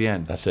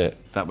 IOPPN? That's it.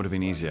 That would have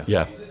been easier.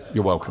 Yeah,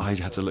 you're welcome. I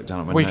had to look down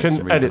at my We notes.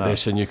 can edit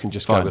this and you can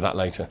just go with that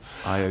later.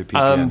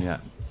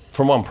 IOPPN,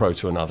 From one pro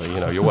to another,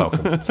 you're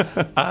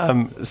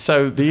welcome.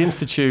 So the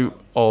Institute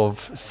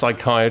of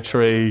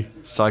Psychiatry,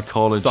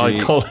 Psychology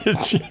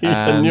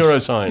and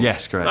Neuroscience.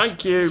 Yes, correct.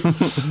 Thank you.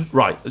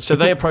 Right, so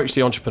they approached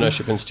the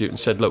Entrepreneurship Institute and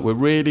said, look, we're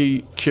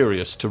really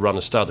curious to run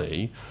a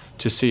study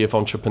to see if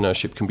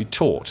entrepreneurship can be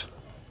taught.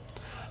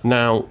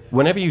 Now,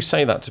 whenever you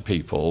say that to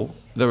people,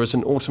 there is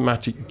an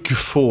automatic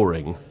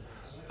guffawing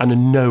and a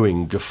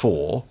knowing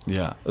guffaw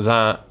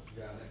that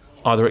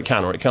either it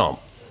can or it can't.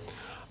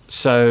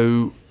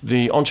 So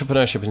the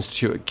Entrepreneurship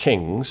Institute at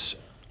King's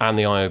and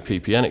the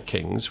IOPPN at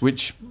King's,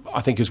 which I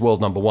think is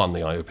world number one,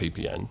 the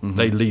IOPPN,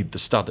 they lead the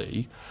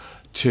study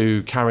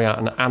to carry out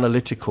an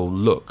analytical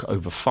look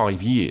over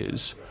 5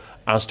 years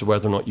as to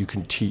whether or not you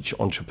can teach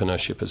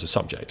entrepreneurship as a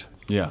subject.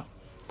 Yeah.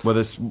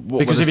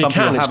 Because if you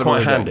can, it's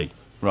quite handy.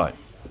 Right.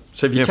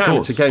 So if you can,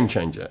 it's a game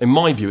changer. In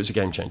my view, it's a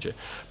game changer.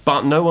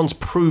 But no one's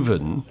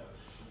proven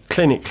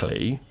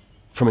clinically,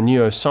 from a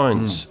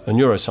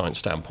neuroscience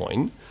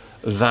standpoint,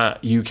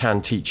 that you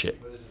can teach it.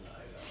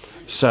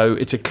 So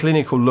it's a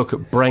clinical look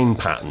at brain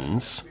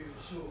patterns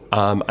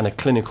and a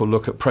clinical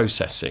look at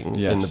processing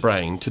in the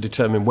brain to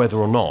determine whether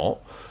or not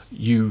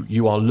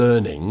you are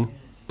learning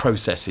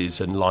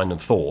processes and line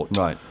of thought.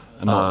 Right,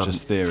 and not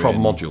just theory. From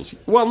modules.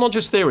 Well, not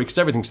just theory, because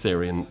everything's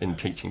theory in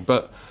teaching,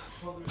 but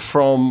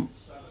from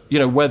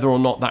whether or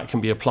not that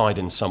can be applied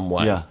in some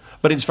way. Yeah.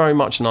 But it's very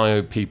much an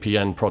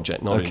IOPPN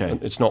project.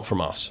 It's not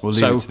from us. We'll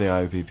leave it to the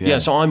IOPPN. Yeah,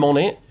 so I'm on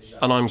it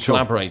and I'm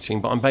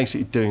collaborating, but I'm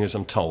basically doing as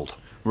I'm told.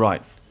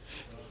 Right.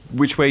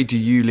 Which way do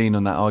you lean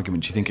on that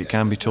argument? Do you think it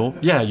can be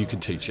taught? Yeah, you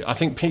can teach it. I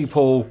think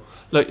people...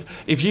 Look,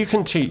 if you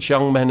can teach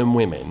young men and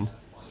women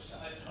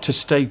to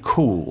stay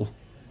cool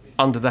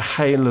under the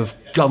hail of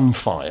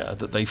gunfire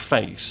that they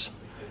face,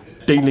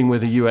 dealing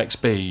with a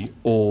UXB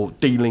or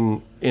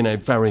dealing in a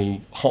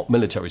very hot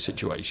military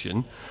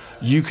situation,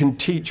 you can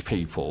teach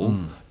people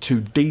to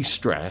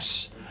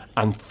de-stress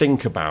and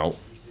think about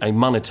a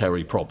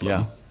monetary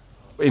problem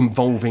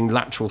involving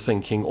lateral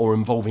thinking or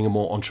involving a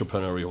more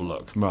entrepreneurial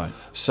look. Right.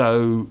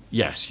 So,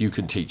 yes, you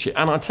can teach it.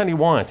 And I'll tell you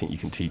why I think you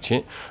can teach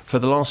it. For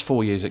the last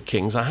 4 years at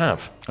King's, I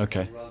have.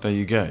 Okay, there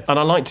you go. And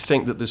I like to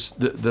think that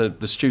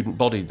the student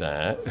body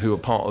there, who are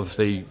part of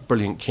the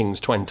brilliant King's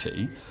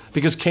 20,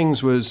 because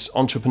King's was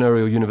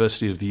Entrepreneurial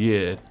University of the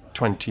Year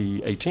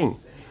 2018.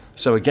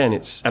 So again,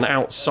 it's an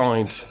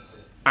outside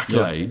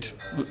accolade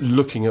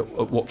looking at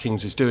what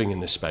King's is doing in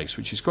this space,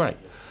 which is great.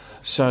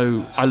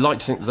 So I like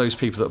to think that those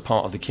people that are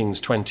part of the King's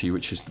 20,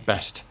 which is the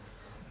best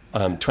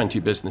 20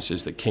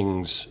 businesses that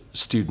King's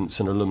students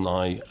and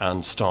alumni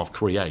and staff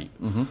create,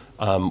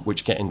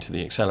 which get into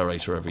the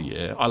accelerator every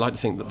year, I like to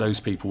think that those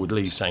people would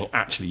leave saying,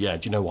 actually, do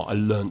you know what, I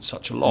learned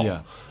such a lot.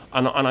 Yeah.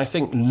 And I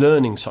think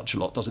learning such a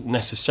lot doesn't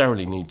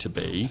necessarily need to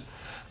be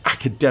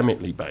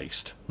academically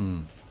based.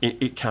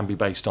 It can be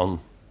based on,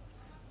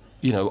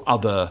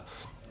 other,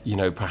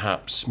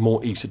 perhaps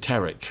more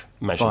esoteric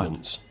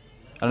measurements. Fine.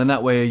 And in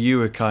that way, are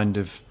you a kind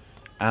of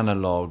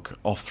analog,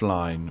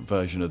 offline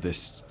version of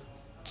this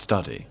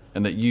study?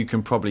 And that you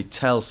can probably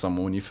tell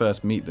someone when you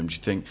first meet them, do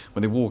you think,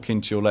 when they walk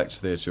into your lecture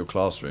theatre, your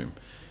classroom,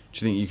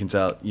 do you think you can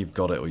tell you've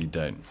got it or you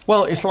don't?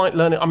 Well, it's like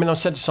learning, I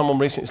said to someone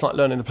recently, it's like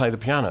learning to play the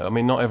piano. I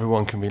mean, not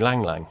everyone can be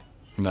Lang Lang.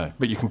 No.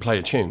 But you can play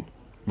a tune.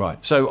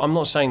 Right. So I'm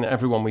not saying that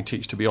everyone we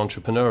teach to be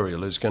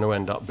entrepreneurial is going to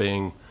end up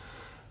being...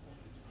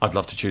 I'd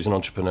love to choose an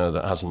entrepreneur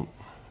that hasn't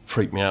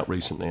freaked me out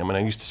recently. I mean, I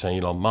used to say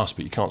Elon Musk,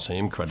 but you can't say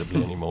him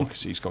credibly anymore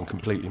because he's gone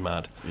completely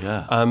mad.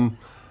 Yeah.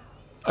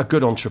 A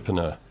good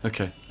entrepreneur.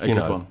 Okay, a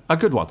good one. A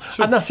good one.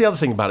 Sure. And that's the other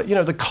thing about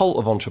it. The cult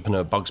of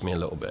entrepreneur bugs me a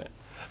little bit.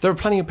 There are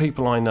plenty of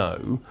people I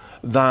know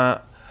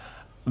that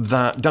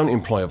don't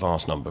employ a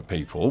vast number of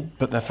people,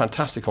 but they're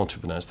fantastic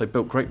entrepreneurs. They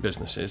built great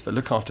businesses. They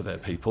look after their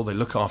people. They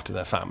look after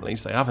their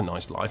families. They have a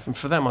nice life. And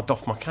for them, I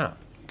doff my cap.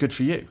 Good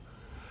for you.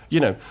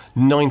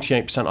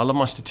 98%, I love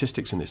my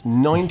statistics in this,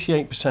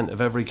 98%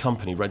 of every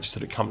company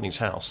registered at Companies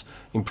House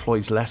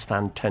employs less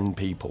than 10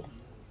 people.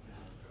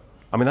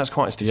 I mean, that's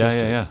quite a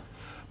statistic. Yeah.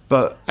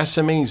 But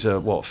SMEs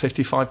are,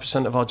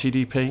 55% of our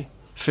GDP,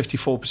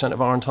 54% of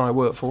our entire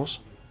workforce?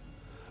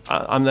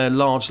 And they're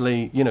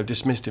largely,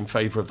 dismissed in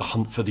favour of the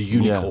hunt for the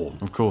unicorn.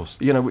 Yeah, of course.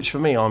 Which for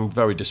me, I'm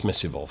very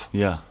dismissive of.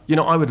 Yeah.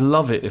 I would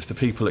love it if the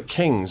people at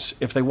King's,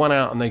 if they went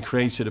out and they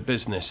created a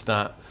business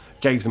that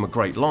gave them a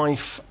great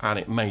life and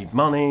it made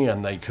money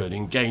and they could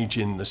engage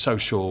in the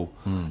social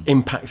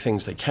impact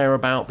things they care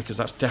about, because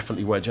that's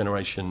definitely where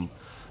Generation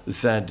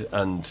Z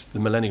and the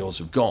millennials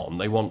have gone.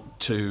 They want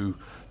to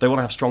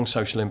have strong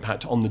social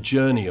impact on the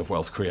journey of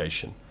wealth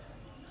creation.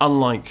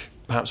 Unlike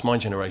perhaps my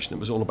generation that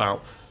was all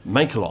about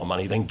make a lot of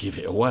money, then give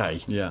it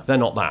away. Yeah. They're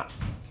not that.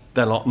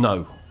 They're like,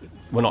 no,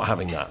 we're not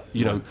having that.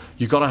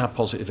 You've got to have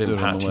positive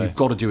impact. You've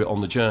got to do it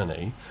on the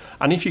journey.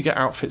 And if you get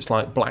outfits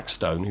like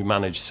Blackstone, who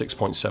manage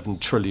 $6.7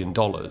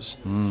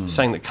 trillion,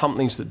 saying that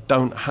companies that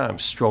don't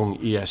have strong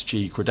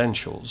ESG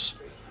credentials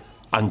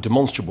and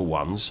demonstrable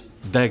ones,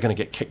 they're going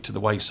to get kicked to the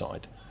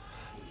wayside.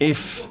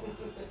 If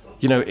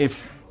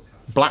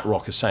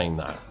BlackRock are saying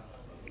that,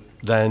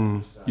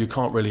 then you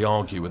can't really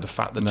argue with the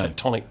fact that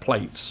tectonic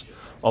plates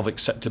of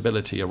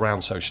acceptability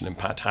around social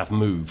impact have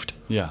moved.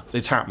 Yeah.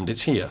 It's happened.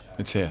 It's here.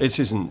 This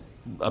isn't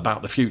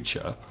about the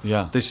future.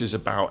 Yeah. This is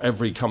about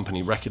every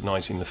company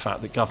recognising the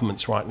fact that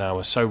governments right now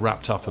are so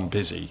wrapped up and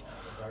busy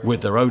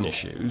with their own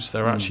issues,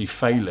 they're actually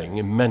failing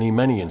in many,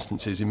 many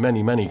instances, in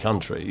many, many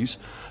countries,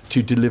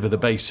 to deliver the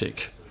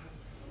basic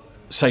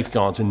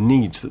safeguards and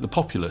needs that the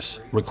populace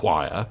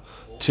require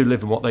to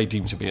live in what they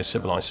deem to be a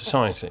civilised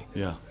society.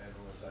 Yeah.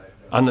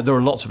 And there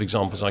are lots of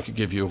examples I could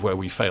give you of where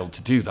we failed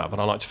to do that, but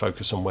I like to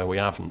focus on where we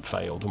haven't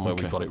failed and where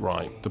we've got it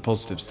right. The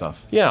positive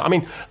stuff. Yeah, I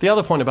mean, the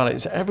other point about it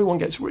is everyone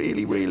gets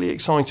really, really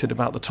excited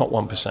about the top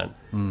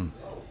 1%.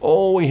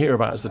 All we hear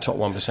about is the top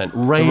 1%,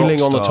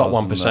 railing on the top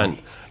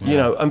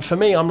 1%. And for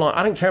me, I'm like,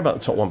 I don't care about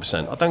the top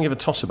 1%. I don't give a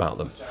toss about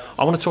them.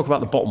 I want to talk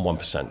about the bottom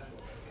 1%.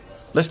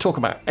 Let's talk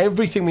about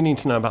everything we need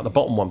to know about the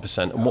bottom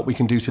 1% and what we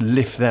can do to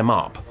lift them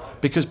up.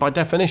 Because by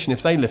definition,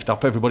 if they lift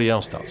up, everybody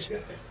else does.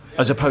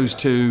 As opposed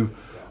to...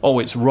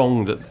 it's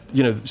wrong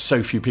that,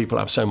 so few people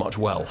have so much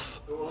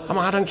wealth.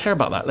 I don't care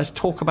about that. Let's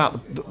talk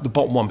about the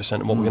bottom 1%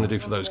 and what we're going to do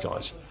for those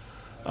guys.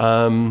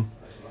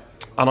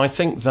 And I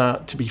think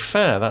that, to be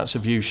fair, that's a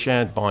view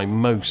shared by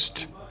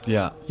most.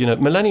 Yeah.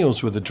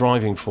 Millennials were the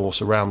driving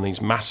force around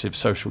these massive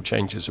social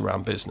changes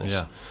around business.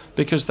 Yeah.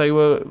 Because they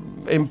were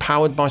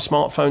empowered by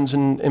smartphones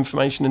and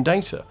information and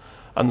data.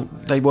 And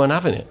they weren't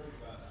having it.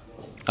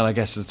 And I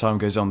guess as time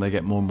goes on, they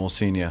get more and more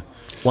senior.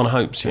 One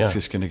hopes, yeah. It's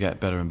just going to get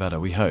better and better,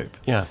 we hope.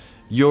 Yeah.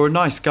 You're a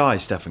nice guy,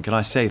 Stefan. Can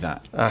I say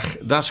that?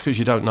 That's because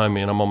you don't know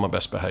me and I'm on my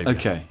best behaviour.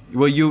 Okay.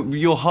 Well,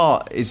 your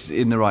heart is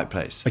in the right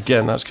place.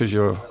 Again, that's because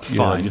you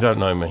don't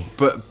know me.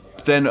 But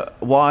then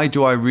why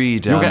do I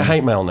read... You'll get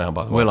hate mail now,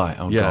 by the way. Will I?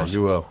 Oh, yeah, God.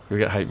 you will. You'll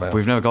get hate mail.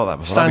 We've never got that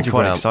before. Stand your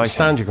ground. Exciting.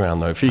 Stand your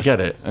ground, though, if you get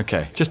it.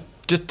 Okay. Just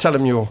tell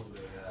them you'll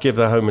give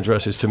their home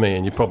addresses to me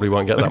and you probably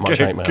won't get that much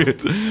hate mail.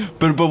 Good.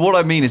 But what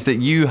I mean is that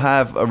you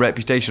have a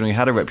reputation, or you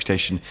had a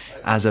reputation,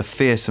 as a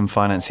fearsome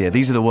financier.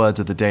 These are the words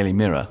of the Daily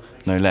Mirror,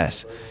 no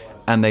less.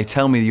 And they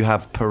tell me you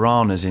have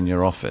piranhas in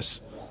your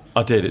office.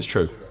 I did, it's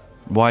true.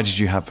 Why did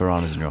you have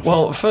piranhas in your office?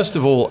 Well, first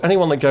of all,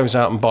 anyone that goes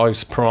out and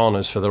buys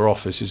piranhas for their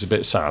office is a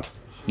bit sad.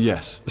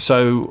 Yes.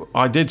 So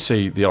I did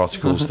see the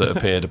articles that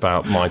appeared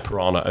about my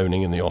piranha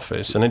owning in the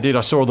office. And indeed,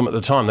 I saw them at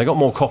the time. They got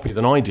more copy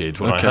than I did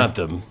when I had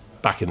them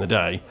back in the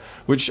day,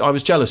 which I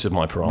was jealous of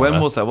my piranha.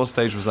 When was that? What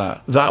stage was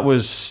that? That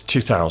was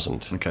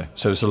 2000. Okay.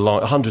 So it's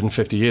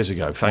 150 years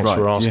ago. Thanks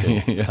for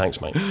asking. Yeah. Thanks,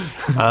 mate.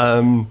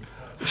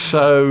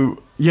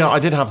 So, yeah, I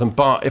did have them.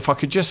 But if I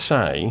could just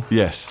say...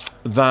 Yes.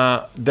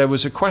 That there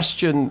was a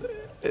question...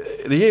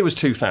 The year was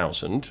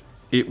 2000.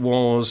 It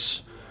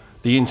was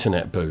the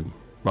internet boom,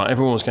 right?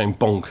 Everyone was going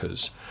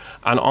bonkers.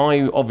 And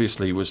I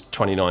obviously was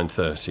 29,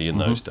 30 in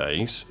those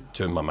days,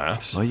 doing my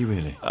maths. Are you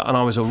really? And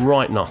I was a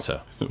right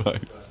nutter.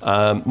 Right.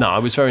 No, I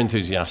was very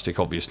enthusiastic,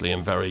 obviously,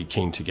 and very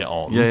keen to get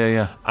on.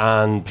 Yeah.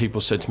 And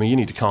people said to me, you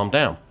need to calm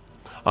down.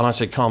 And I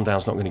said, calm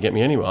down's not going to get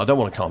me anywhere. I don't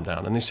want to calm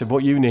down. And they said,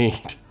 what you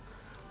need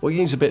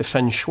is a bit of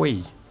feng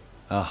shui.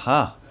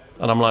 Aha.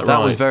 And I'm like, That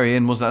right. was very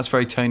in, wasn't it? That's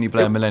very Tony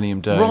Blair, Millennium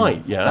Dome.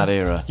 Right, yeah. That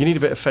era. You need a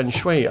bit of feng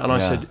shui. And I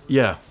said,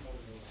 yeah,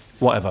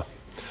 whatever.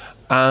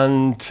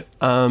 And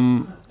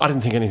I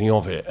didn't think anything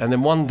of it. And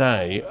then one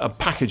day, a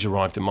package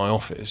arrived in my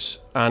office,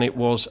 and it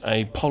was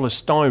a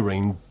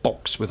polystyrene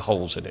box with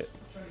holes in it.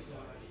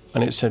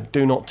 And it said,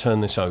 do not turn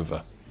this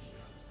over.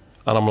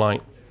 And I'm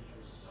like,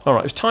 all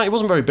right, it was tiny. It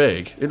wasn't very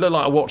big. It looked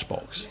like a watch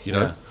box, you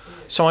know. Yeah.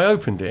 So I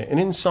opened it, and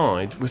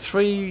inside were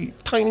 3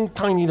 tiny,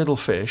 tiny little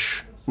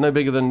fish, no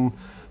bigger than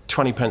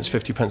 20 pence,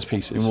 50 pence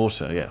pieces. In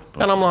water, yeah.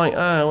 And I'm like,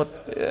 all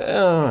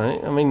right.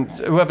 I mean,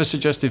 whoever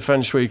suggested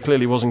feng shui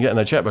clearly wasn't getting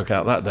their checkbook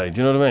out that day.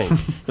 Do you know what I mean?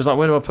 It was like,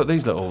 where do I put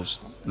these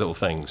little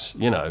things,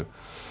 you know?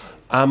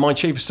 And my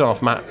chief of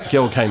staff, Matt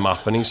Gill, came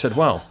up, and he said,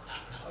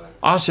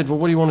 I said,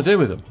 what do you want to do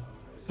with them?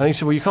 And he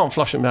said, well, you can't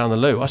flush them down the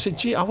loo. I said,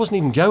 gee, I wasn't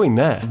even going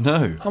there.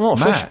 No. I'm not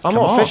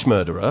a fish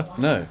murderer.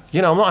 No.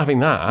 You know, I'm not having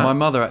that. My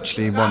mother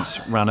actually once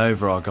ran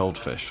over our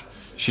goldfish.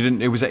 She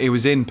didn't. It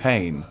was in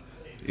pain.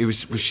 It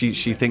was.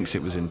 She thinks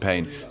it was in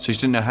pain, so she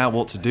didn't know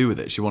what to do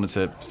with it. She wanted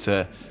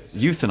to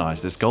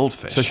euthanize this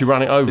goldfish. So she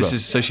ran it over.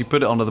 So she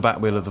put it onto the back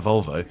wheel of the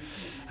Volvo,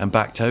 and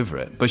backed over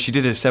it. But she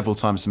did it several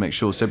times to make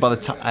sure. So by the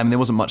time, there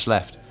wasn't much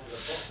left.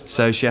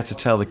 So she had to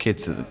tell the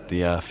kids that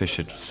the fish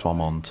had swum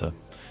on to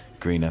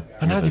greener.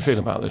 And how do you rivers. feel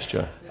about this,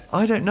 Joe?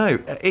 I don't know.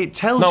 It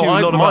tells you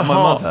a lot about my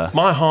mother.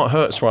 My heart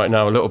hurts right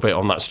now a little bit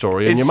on that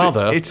story. And your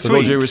mother, it's with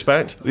all sweet. due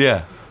respect,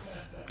 Yeah.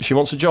 she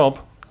wants a job.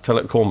 Tell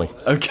her to call me.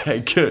 Okay,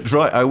 good.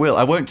 Right, I will.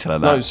 I won't tell her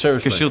that. No, seriously.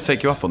 Because she'll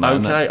take you up on that.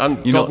 Okay,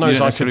 and God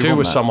knows I could do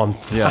with someone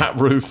that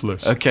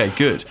ruthless. Okay,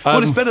 good. Well,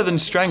 it's better than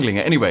strangling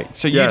it. Anyway,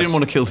 so you didn't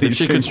want to kill these If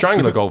she fish. could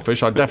strangle a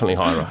goldfish, I'd definitely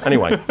hire her.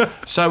 Anyway,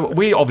 so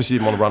we obviously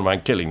didn't want to run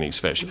around killing these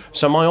fish.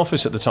 So my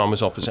office at the time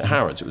was opposite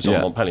Harrods. It was on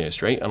Montpellier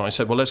Street. And I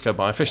said, well, let's go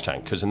buy a fish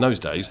tank. Because in those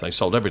days, they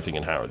sold everything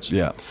in Harrods.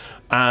 Yeah.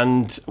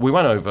 And we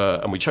went over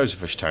and we chose a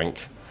fish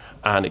tank.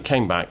 And it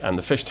came back, and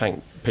the fish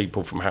tank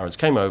people from Harrods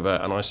came over,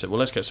 and I said, well,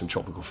 let's get some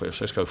tropical fish.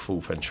 Let's go full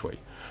feng shui.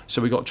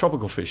 So we got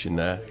tropical fish in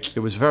there.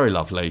 It was very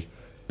lovely,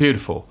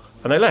 beautiful.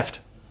 And they left.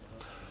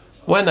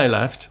 When they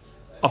left,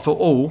 I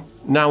thought,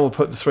 now we'll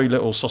put the 3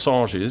 little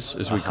sausages,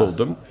 as we called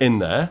them, in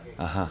there.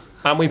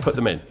 And we put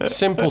them in.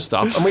 Simple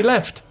stuff. And we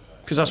left,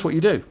 because that's what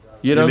you do.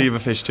 You leave a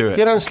fish to it.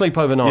 You don't sleep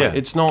overnight. Yeah,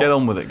 It's not. get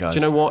on with it, guys. Do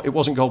you know what? It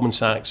wasn't Goldman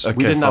Sachs. Okay,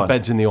 We didn't fine. have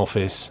beds in the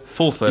office.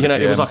 4:30 You know, it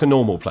was PM. like a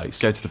normal place.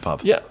 Go to the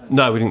pub. Yeah.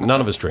 No, we didn't. None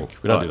of us drink.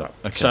 We don't Right, do that.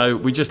 okay. So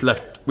we just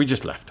left.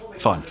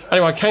 Fine.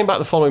 Anyway, I came back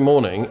the following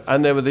morning,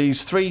 and there were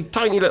these 3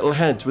 tiny little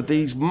heads with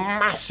these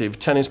massive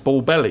tennis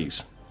ball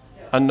bellies,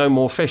 and no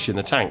more fish in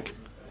the tank.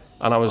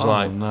 And I was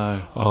like,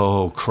 no.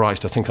 oh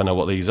Christ, I think I know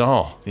what these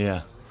are.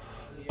 Yeah.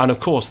 And of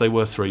course, they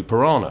were 3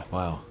 piranha.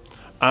 Wow.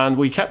 And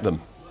we kept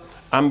them.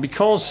 And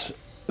because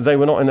they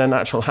were not in their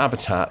natural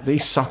habitat,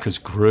 these suckers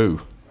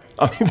grew.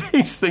 I mean,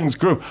 these things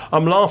grew.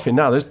 I'm laughing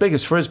now. They're as big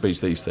as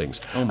Frisbees, these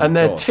things. Oh my and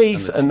their God.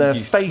 teeth And and their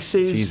Jesus.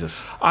 faces.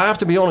 Jesus. I have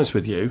to be honest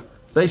with you.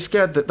 They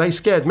scared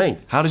me.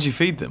 How did you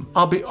feed them?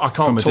 I From a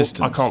can't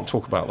distance?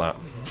 talk about that.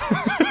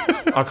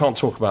 I can't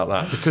talk about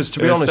that because, to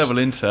be There were honest, several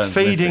interns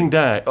feeding missing.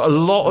 day, a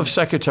lot of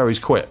secretaries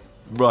quit.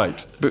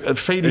 Right. But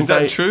feeding Is that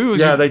day, true?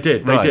 Yeah, they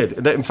did. They Right.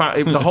 did. In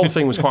fact, the whole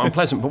thing was quite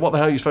unpleasant. But what the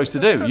hell are you supposed to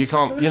do? You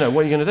can't. You know,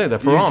 what are you going to do? They're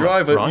piranha.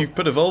 Right? You've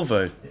put a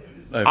Volvo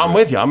over I'm it.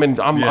 with you. I mean,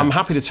 I'm Yeah.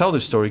 happy to tell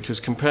this story because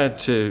compared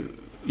to,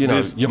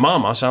 This- your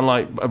mum, I sound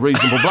like a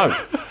reasonable bloke.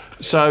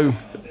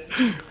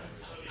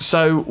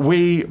 So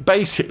we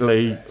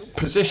basically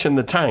positioned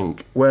the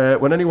tank where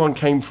when anyone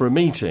came for a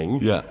meeting,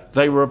 Yeah.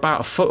 they were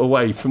about a foot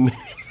away from this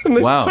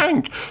Wow.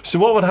 tank. So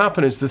what would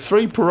happen is the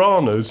 3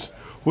 piranhas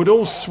would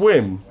all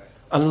swim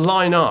and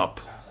line up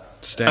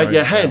Staring at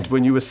your at head them.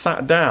 when you were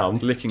sat down,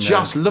 Licking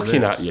just their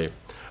looking lips. at you.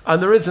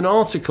 And there is an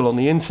article on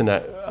the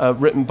internet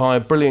written by a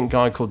brilliant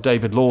guy called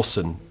David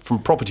Lawson from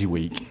Property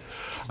Week.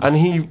 And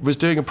he was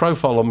doing a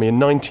profile on me in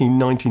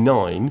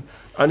 1999,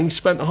 and he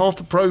spent half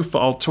the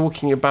profile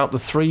talking about the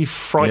 3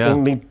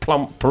 frighteningly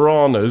plump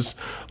piranhas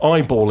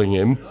eyeballing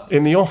him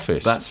in the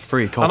office. That's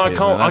free copy. And I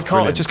That's I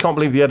brilliant. just can't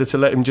believe the editor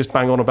let him just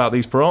bang on about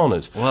these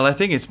piranhas. Well, I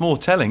think it's more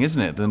telling,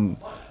 isn't it, than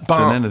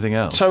anything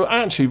else. So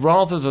actually,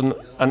 rather than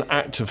an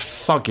act of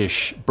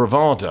thuggish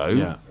bravado,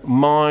 Yeah.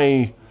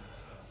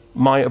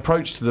 my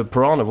approach to the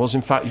piranha was,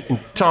 in fact,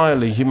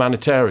 entirely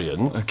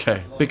humanitarian.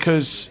 Okay.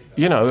 Because,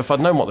 if I'd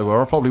known what they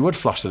were, I probably would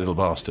flush the little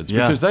bastards.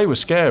 Yeah. Because they were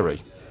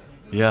scary.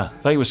 Yeah.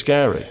 They were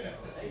scary.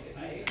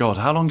 God,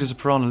 how long does a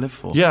piranha live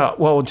for? Yeah,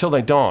 well, until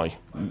they die.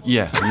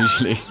 Yeah,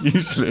 usually.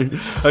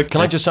 Okay.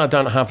 Can I just say I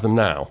don't have them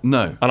now?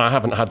 No. And I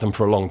haven't had them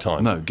for a long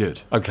time. No,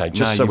 good. Okay,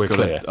 just Now so you've we're got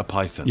clear. a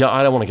python. Yeah,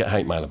 I don't want to get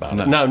hate mail about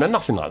it. No,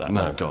 nothing like that.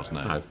 No, God,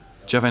 no.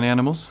 Do you have any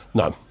animals?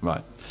 No.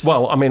 Right.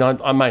 Well, I mean,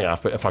 I may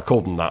have, but if I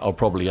called them that, I'll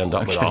probably end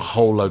up with a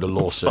whole load of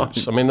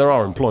lawsuits. I mean, there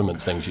are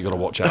employment things you've got to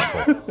watch out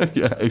for.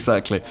 Yeah,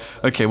 exactly.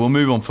 Okay, we'll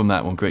move on from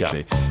that one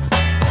quickly.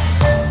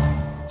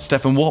 Yeah.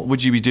 Stefan, what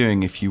would you be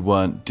doing if you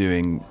weren't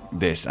doing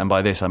this? And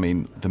by this, I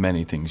mean the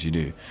many things you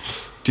do.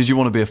 Did you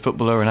want to be a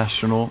footballer, an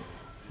astronaut?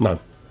 No,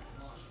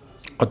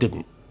 I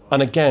didn't.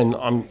 And again,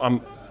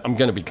 I'm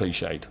going to be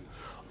cliched.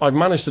 I've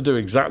managed to do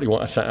exactly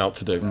what I set out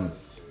to do.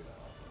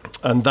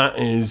 And that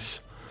is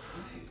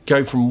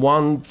go from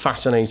one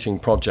fascinating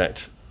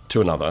project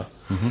to another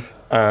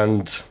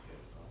and,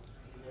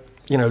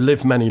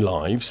 live many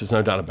lives. There's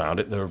no doubt about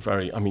it. There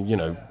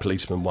are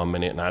policeman 1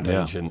 minute, an ad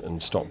agent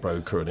and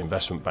stockbroker and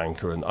investment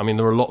banker. And I mean,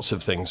 there are lots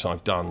of things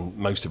I've done,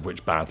 most of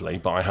which badly,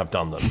 but I have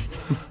done them.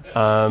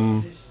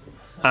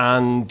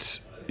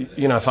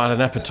 If I had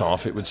an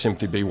epitaph, it would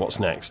simply be what's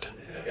next.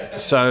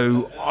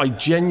 So I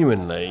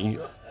genuinely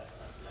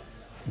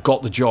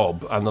got the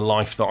job and the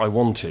life that I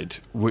wanted,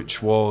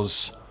 which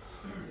was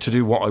to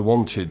do what I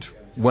wanted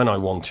when I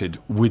wanted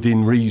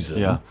within reason.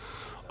 Yeah.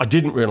 I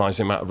didn't realise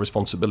the amount of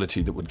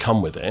responsibility that would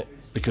come with it,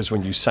 because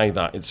when you say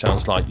that, it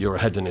sounds like you're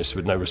a hedonist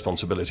with no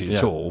responsibility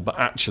at all. But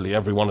actually,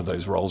 every one of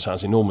those roles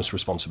has enormous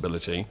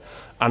responsibility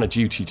and a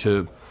duty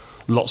to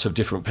lots of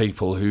different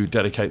people who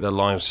dedicate their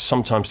lives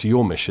sometimes to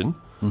your mission,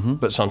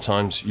 but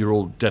sometimes you're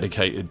all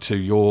dedicated to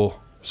your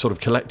sort of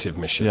collective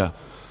mission. Yeah.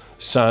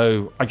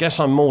 So I guess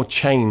I'm more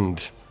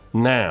chained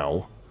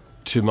now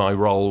to my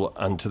role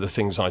and to the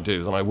things I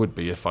do than I would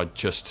be if I'd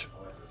just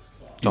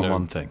done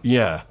one thing.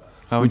 Yeah.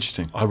 How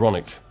interesting.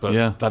 Ironic,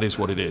 but that is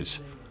what it is.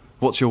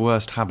 What's your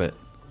worst habit?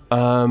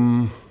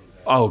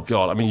 Oh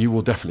God, I mean,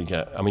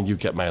 you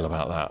get mail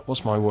about that.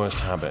 What's my worst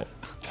habit?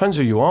 Depends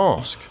who you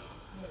ask.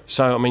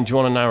 So, I mean, do you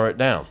want to narrow it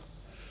down?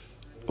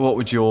 What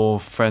would your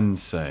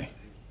friends say?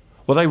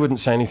 Well, they wouldn't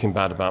say anything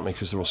bad about me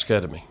because they're all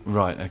scared of me.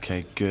 Right,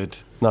 okay, good.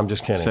 No, I'm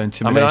just kidding. So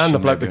intimidation, I am the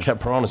bloke that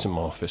kept piranhas in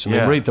my office. I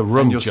mean, read the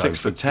room, and you're Joe,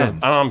 6'10".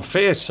 And I'm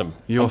fearsome.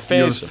 You're a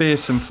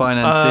fearsome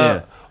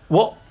financier.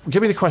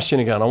 Give me the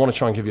question again. I want to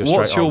try and give you a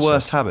straight answer. What's your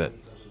worst habit?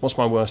 What's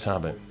my worst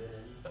habit?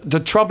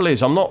 The trouble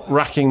is, I'm not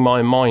racking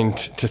my mind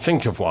to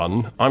think of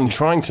one. I'm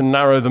trying to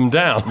narrow them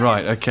down.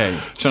 Right, okay.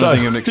 Trying to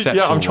think of an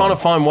acceptable I'm trying to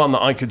find one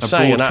that I could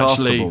say and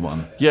actually,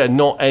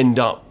 not end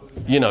up,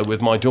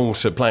 with my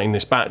daughter playing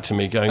this back to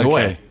me going,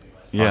 away.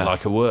 Yeah. I'd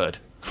like a word.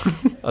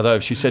 Although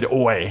if she said,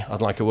 away,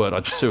 I'd like a word.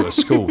 I'd sue a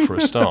school for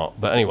a start.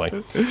 But anyway,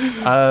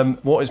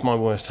 what is my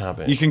worst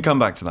habit? You can come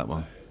back to that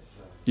one.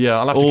 Yeah,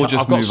 I'll have to.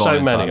 I've got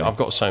so many. I've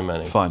got so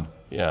many. Fine.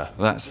 Yeah.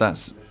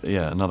 That's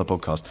another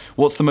podcast.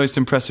 What's the most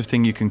impressive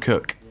thing you can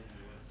cook?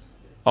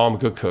 Oh, I'm a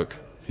good cook.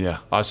 Yeah.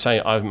 I say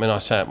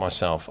it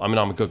myself. I mean,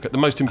 I'm a good cook. The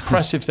most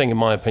impressive thing, in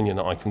my opinion,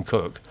 that I can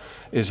cook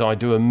is I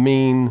do a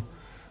mean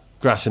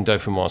gratin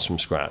dauphinoise from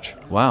scratch.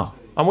 Wow.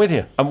 I'm with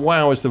you. And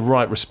wow is the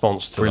right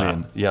response to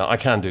Brilliant. that. Yeah, I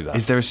can do that.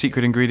 Is there a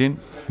secret ingredient?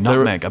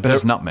 Nutmeg. I bet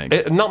it's nutmeg.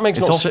 Nutmeg's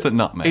it's not off the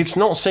nutmeg. It's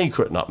not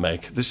secret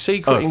nutmeg. The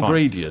secret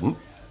ingredient,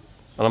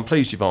 and I'm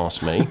pleased you've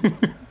asked me,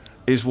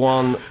 is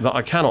one that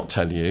I cannot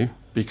tell you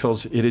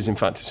because it is in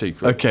fact a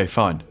secret. Okay,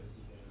 fine.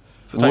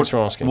 So thanks for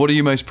asking. What are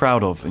you most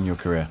proud of in your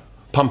career?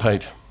 Pump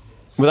Aid.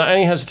 Without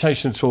any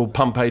hesitation at all,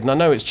 Pump Aid, and I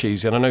know it's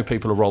cheesy and I know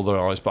people will roll their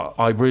eyes, but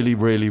I really,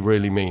 really,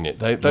 really mean it.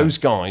 Those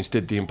guys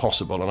did the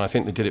impossible, and I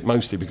think they did it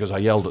mostly because I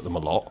yelled at them a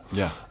lot.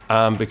 Yeah.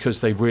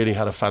 Because they really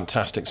had a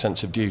fantastic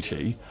sense of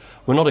duty.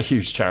 We're not a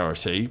huge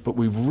charity, but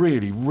we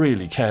really,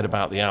 really cared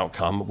about the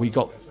outcome. We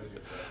got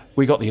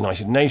the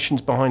United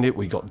Nations behind it,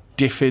 we got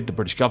DFID, the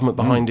British government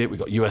behind it, we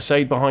got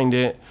USAID behind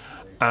it,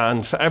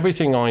 and for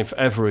everything I've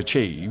ever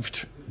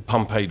achieved,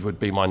 Pump Aid would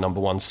be my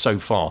number one so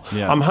far.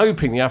 Yeah. I'm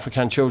hoping the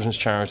African Children's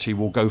Charity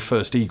will go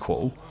first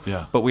equal.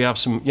 Yeah. But we have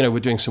some, we're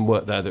doing some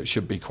work there that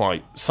should be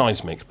quite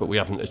seismic, but we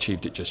haven't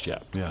achieved it just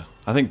yet. Yeah.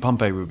 I think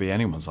Pump Aid would be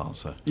anyone's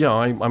answer. Yeah,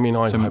 I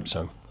hope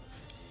so.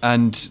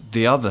 And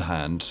the other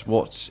hand,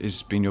 what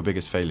has been your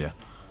biggest failure?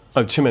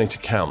 Oh, too many to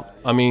count.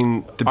 I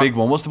mean... The big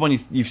one. What's the one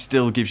you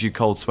still gives you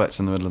cold sweats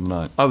in the middle of the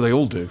night? Oh, they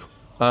all do.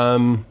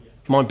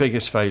 My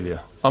biggest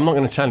failure. I'm not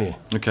going to tell you.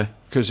 Okay.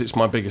 Because it's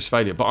my biggest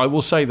failure. But I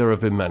will say there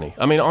have been many.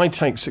 I mean, I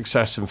take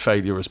success and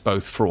failure as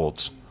both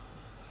frauds.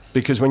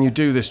 Because when you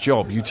do this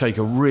job, you take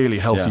a really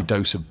healthy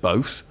dose of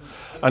both.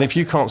 And if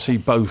you can't see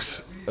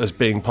both as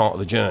being part of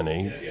the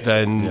journey,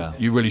 then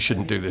you really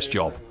shouldn't do this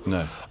job.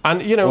 No.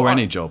 And, or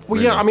any job.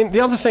 Well, really. I mean, the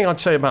other thing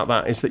I'd say about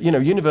that is that,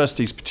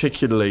 universities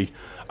particularly,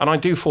 and I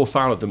do fall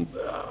foul of them,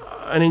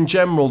 and in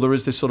general, there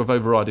is this sort of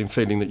overriding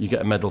feeling that you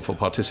get a medal for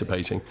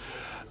participating.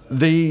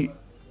 People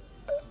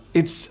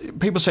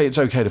say it's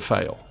okay to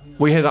fail.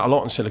 We hear that a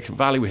lot in Silicon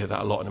Valley, we hear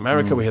that a lot in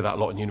America, we hear that a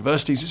lot in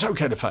universities. It's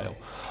okay to fail.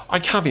 I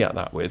caveat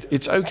that with,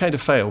 it's okay to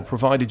fail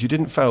provided you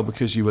didn't fail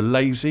because you were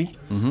lazy,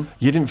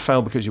 you didn't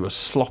fail because you were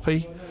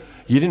sloppy,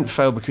 you didn't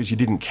fail because you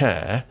didn't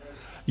care.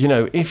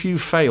 If you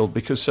failed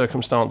because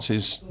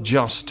circumstances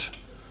just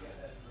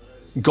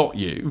got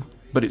you,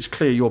 but it's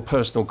clear your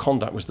personal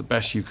conduct was the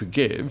best you could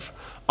give,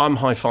 I'm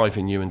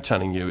high-fiving you and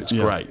telling you it's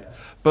great.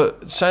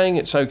 But saying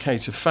it's okay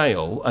to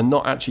fail and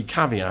not actually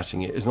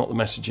caveating it is not the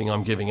messaging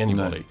I'm giving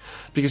anybody. No.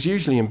 Because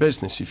usually in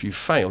business, if you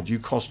failed, you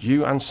cost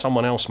you and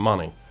someone else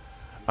money.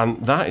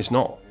 And that's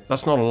not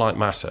a light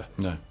matter.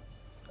 No.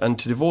 And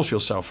to divorce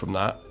yourself from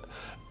that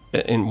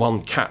in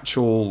one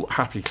catch-all,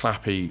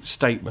 happy-clappy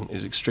statement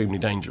is extremely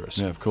dangerous.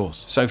 Yeah, of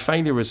course. So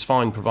failure is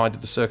fine,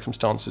 provided the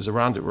circumstances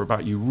around it were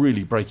about you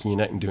really breaking your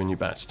neck and doing your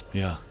best.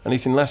 Yeah.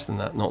 Anything less than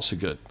that, not so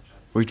good.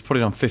 We've put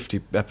it on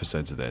 50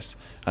 episodes of this,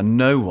 and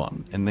no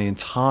one in the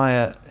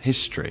entire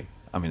history,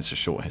 I mean, it's a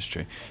short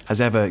history, has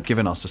ever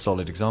given us a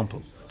solid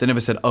example. They never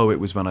said, oh, it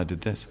was when I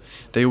did this.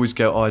 They always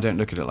go, oh, I don't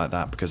look at it like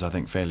that because I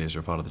think failures are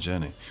a part of the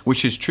journey,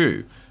 which is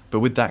true. But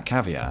with that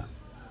caveat,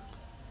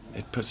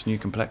 it puts a new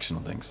complexion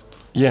on things.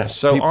 Yeah,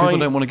 so people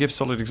don't want to give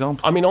solid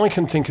examples. I mean, I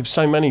can think of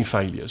so many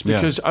failures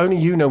because only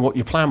you know what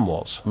your plan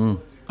was.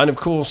 And of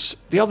course,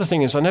 the other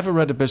thing is I never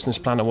read a business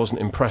plan I wasn't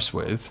impressed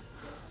with,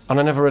 and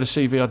I never read a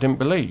CV I didn't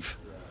believe.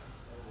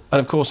 And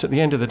of course, at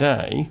the end of the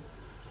day,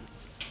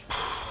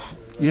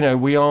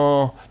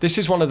 this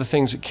is one of the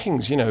things at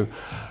King's,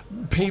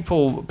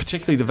 people,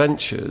 particularly the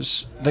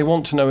ventures, they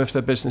want to know if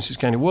their business is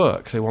going to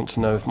work. They want to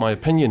know if my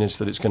opinion is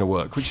that it's going to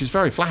work, which is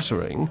very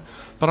flattering,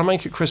 but I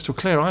make it crystal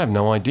clear I have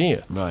no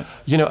idea. Right.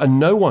 And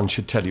no one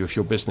should tell you if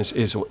your business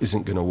is or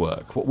isn't going to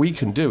work. What we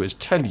can do is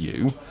tell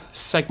you,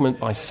 segment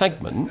by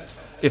segment,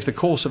 if the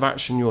course of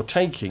action you're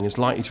taking is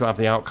likely to have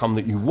the outcome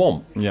that you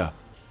want. Yeah.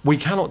 We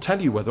cannot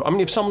tell you whether... I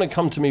mean, if someone had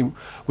come to me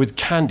with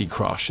Candy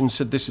Crush and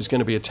said this is going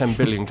to be a 10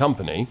 billion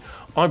company,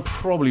 I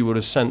probably would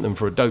have sent them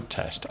for a dope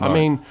test. Right. I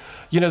mean,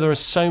 there are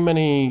so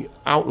many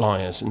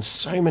outliers and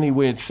so many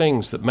weird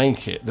things that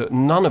make it that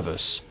none of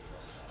us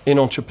in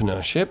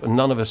entrepreneurship and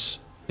none of us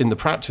in the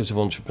practice of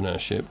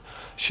entrepreneurship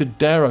should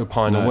dare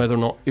opine on whether or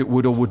not it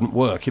would or wouldn't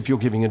work if you're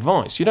giving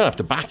advice. You don't have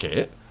to back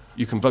it.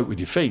 You can vote with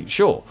your feet,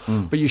 sure.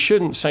 But you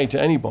shouldn't say to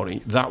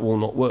anybody, that will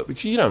not work,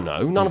 because you don't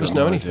know. None of us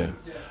know anything.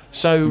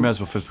 So you may as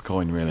well flip a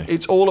coin, really.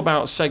 It's all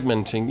about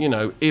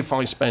segmenting. If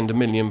I spend £1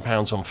 million on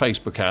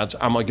Facebook ads,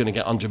 am I going to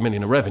get 100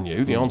 million of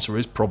revenue? The answer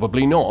is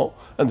probably not,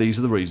 and these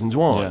are the reasons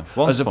why. Yeah.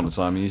 Once upon a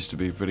time, you used to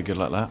be pretty good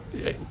like that.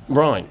 Yeah,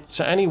 right.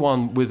 So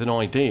anyone with an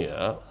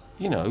idea,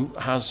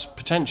 has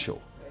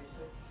potential.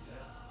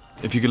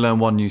 If you could learn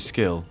one new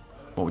skill,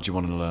 what would you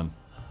want to learn?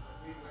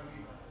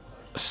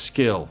 A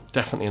skill,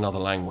 definitely another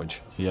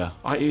language. Yeah.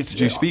 Do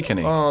you speak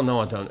any? Oh,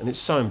 no, I don't. And it's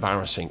so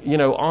embarrassing.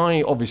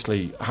 I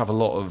obviously have a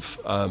lot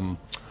of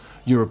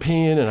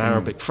European and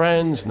Arabic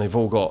friends, and they're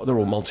all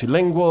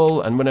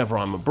multilingual, and whenever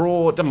I'm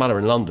abroad, doesn't matter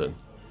in London.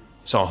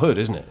 It's our hood,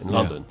 isn't it, in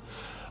London?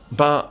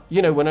 But,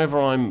 whenever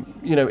I'm,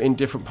 in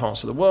different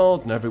parts of the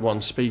world, and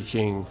everyone's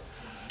speaking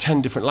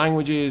 10 different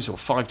languages or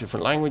 5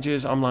 different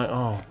languages, I'm like,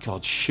 oh,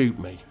 God, shoot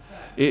me.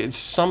 It's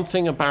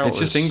something about It's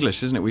just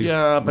English, isn't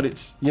it? But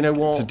it's,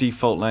 what? It's a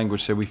default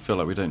language, so we feel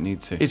like we don't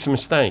need to. It's a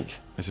mistake.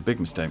 It's a big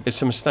mistake. It's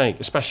a mistake,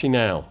 especially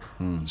now.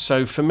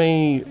 So for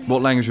me...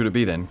 What language would it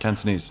be then?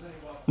 Cantonese?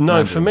 No,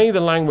 Mandarin? For me, the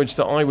language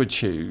that I would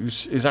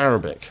choose is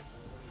Arabic.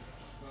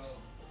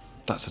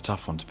 That's a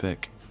tough one to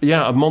pick.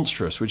 Yeah,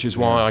 monstrous, which is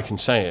why I can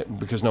say it,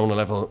 because no one will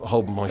ever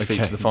hold my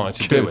feet to the fire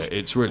to do it.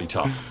 It's really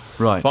tough.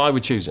 Right. But I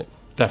would choose it,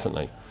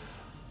 definitely.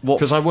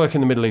 Because I work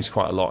in the Middle East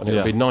quite a lot, and it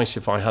would be nice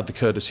if I had the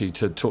courtesy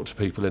to talk to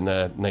people in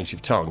their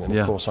native tongue, and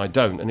of course I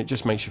don't, and it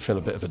just makes you feel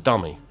a bit of a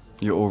dummy.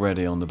 You're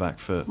already on the back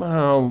foot.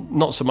 Well,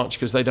 not so much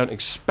because they don't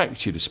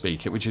expect you to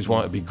speak it, which is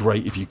why it would be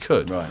great if you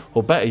could. Right.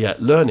 Or better yet,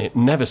 learn it,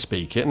 never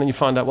speak it, and then you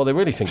find out what they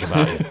really think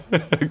about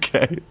it.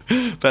 Okay.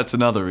 That's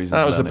another reason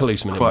That to was learn the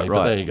policeman it. in Quite me, right.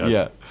 but there you go.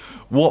 Yeah.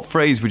 What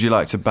phrase would you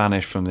like to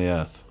banish from the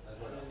earth?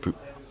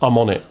 I'm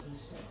on it.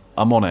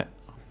 I'm on it.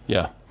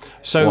 Yeah.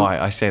 So why?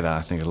 I say that,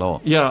 I think, a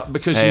lot. Yeah,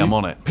 because I'm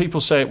on it.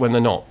 People say it when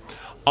they're not.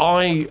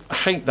 I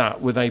hate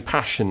that with a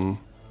passion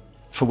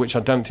for which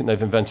I don't think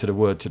they've invented a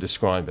word to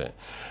describe it.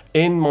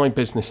 In my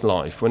business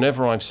life,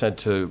 whenever I've said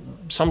to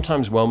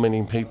sometimes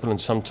well-meaning people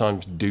and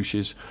sometimes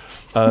douches,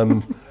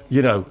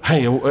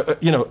 hey,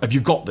 have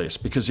you got this?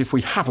 Because if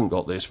we haven't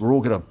got this, we're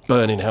all going to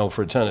burn in hell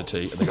for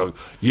eternity. And they go,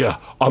 yeah,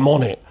 I'm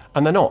on it.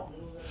 And they're not.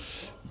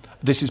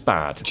 This is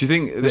bad. Do you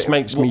think... This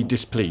makes me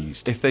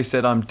displeased. If they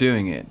said, I'm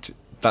doing it...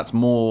 That's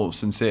more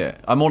sincere.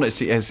 I'm on it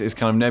is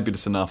kind of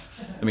nebulous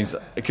enough. It means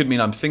it could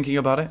mean I'm thinking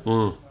about it.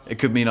 It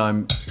could mean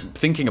I'm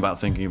thinking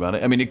about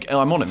it. I mean,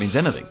 I'm on it means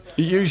anything.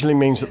 It usually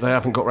means that they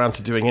haven't got around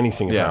to doing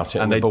anything about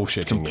it, and they're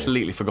bullshitting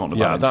completely forgotten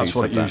about it. Yeah, that's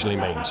what it usually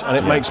means, and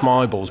it makes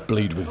my eyeballs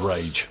bleed with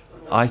rage.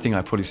 I think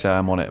I probably say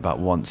I'm on it about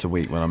once a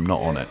week when I'm not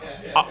on it.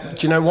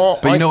 Do you know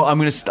what? But I'm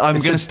going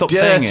to stop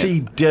saying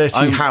it.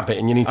 Dirty habit,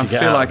 and you need to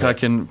get out of it. I feel like I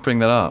can bring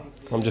that up.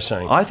 I'm just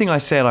saying. I think I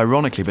say it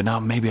ironically, but now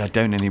maybe I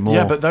don't anymore.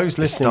 Yeah, but those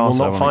listening will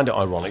not find it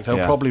ironic.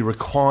 They'll probably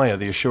require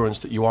the assurance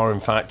that you are, in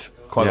fact,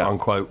 quote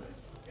unquote,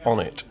 on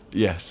it.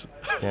 Yes.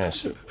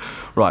 Yes.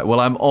 Right, well,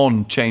 I'm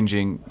on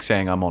saying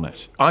I'm on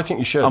it. I think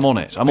you should. I'm on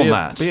it. I'm on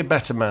that. Be a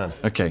better man.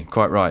 Okay,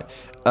 quite right.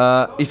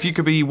 If you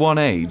could be one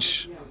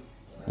age,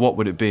 what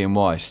would it be and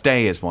why?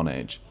 Stay as one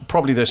age.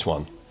 Probably this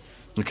one.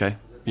 Okay.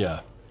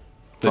 Yeah,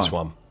 this Fine.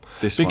 one.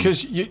 This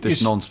because one,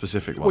 this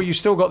non-specific one. Well, you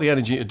still got the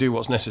energy to do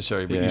what's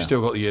necessary, but Yeah. you've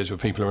still got the ears where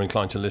people are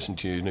inclined to listen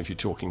to you, even if you're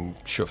talking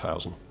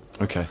Schaffhausen.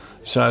 Okay.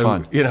 So,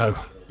 Fine.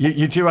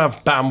 You do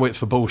have bandwidth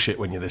for bullshit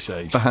when you're this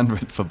age.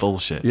 Bandwidth for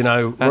bullshit.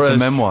 whereas, That's a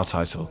memoir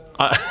title.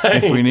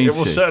 If we need it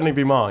will to. certainly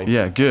be mine.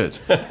 Yeah, good.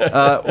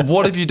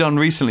 What have you done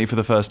recently for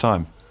the first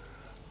time?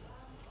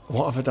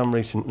 What have I done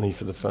recently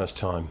for the first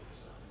time?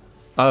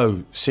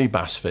 Oh, sea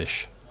bass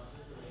fish.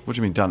 What do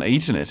you mean done?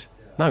 Eaten it?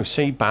 No,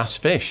 sea bass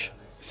fish.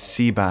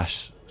 Sea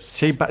bash.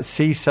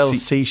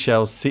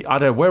 Seashells. I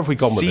don't know. Where have we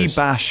gone with Sea this?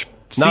 bash.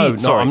 No,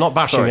 sorry, I'm not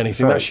bashing sorry,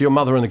 anything. sorry. That's your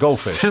mother and the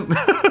goldfish.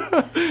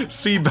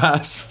 Sea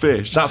bass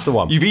fish. That's the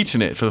one. You've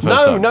eaten it for the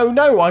first time?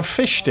 No. I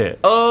fished it.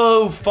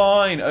 Oh,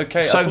 fine.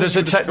 Okay. So I thought there's you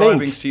a were describing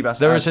technique. sea bass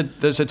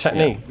There's a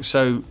technique. Yeah.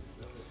 So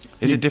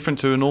is it different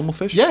to a normal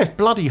fish? yeah, it's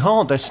bloody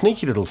hard. They're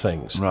sneaky little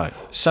things. Right.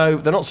 So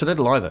they're not so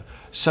little either.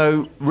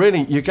 So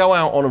really, you go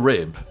out on a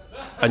rib,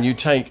 and you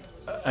take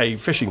a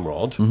fishing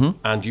rod,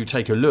 and you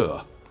take a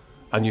lure,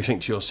 and you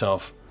think to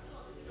yourself,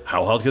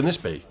 how hard can this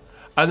be?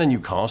 And then you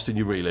cast and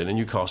you reel in, and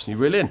you cast and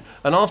you reel in.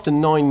 And after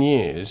 9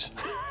 years,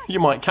 you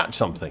might catch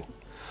something.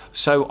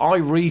 So I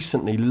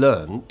recently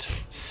learnt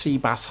sea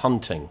bass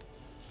hunting.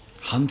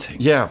 Hunting?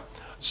 Yeah.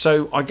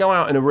 So I go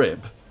out in a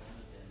rib.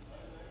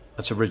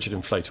 That's a rigid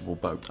inflatable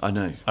boat. I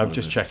know. I'm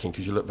just checking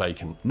because you look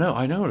vacant. No,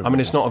 I know. I mean,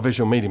 it's not a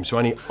visual medium, so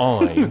only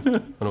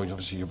and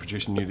obviously your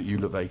producer knew that you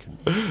look vacant.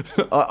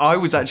 I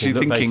was actually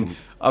look thinking. vacant.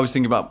 I was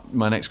thinking about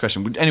my next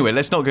question. Anyway,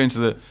 let's not go into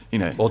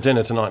the. Or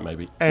dinner tonight,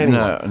 maybe. Anyway,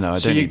 No, I don't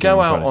so you eat go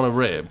dinner out Fridays. on a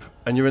rib,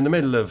 and you're in the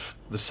middle of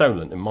the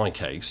Solent, in my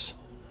case,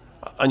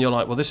 and you're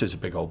like, well, this is a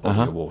big old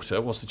body of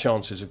water. What's the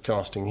chances of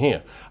casting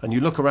here? And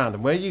you look around,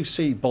 and where you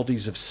see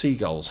bodies of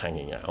seagulls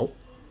hanging out,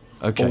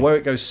 Okay. or where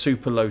it goes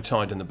super low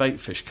tide and the bait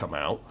fish come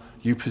out,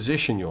 you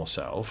position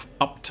yourself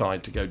up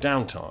tide to go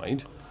down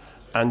tide,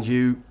 and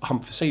you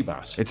hunt for sea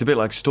bass. It's a bit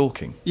like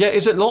stalking. Yeah,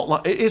 it's a lot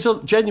like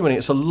genuinely.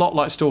 It's a lot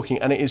like stalking,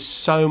 and it is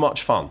so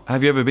much fun.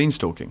 Have you ever been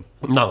stalking?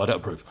 No, I don't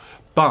approve.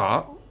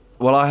 But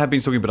Well, I have been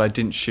stalking, but I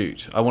didn't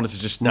shoot. I wanted to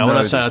just no, know when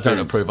I the say I don't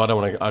experience. approve, I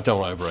don't want to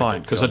overrate Fine,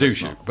 it because God, I do that's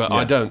shoot, not- but yeah.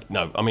 I don't.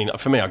 No, I mean,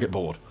 for me, I get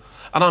bored.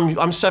 And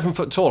I'm 7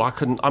 foot tall. I'd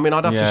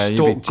have Yeah, to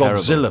you'd be stalk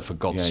terrible. Godzilla for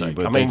God's Yeah, you sake.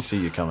 would. I mean, They'd see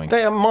you coming.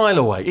 They're a mile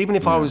away. Even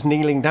if I was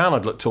kneeling down,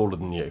 I'd look taller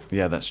than you.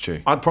 Yeah, that's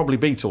true. I'd probably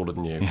be taller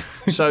than you.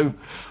 So,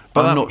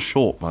 But I'm that- not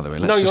short, by the way.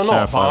 Let's No, just you're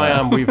not. But clarify I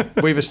that.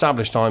 am. We've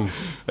established I'm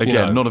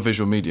Again, not a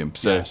visual medium.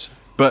 So, Yes.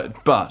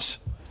 But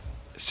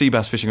sea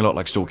bass fishing a lot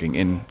like stalking.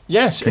 In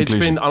Yes, conclusion.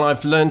 it's been, and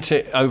I've learnt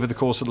it over the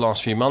course of the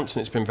last few months,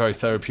 and it's been very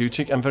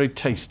therapeutic and very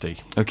tasty.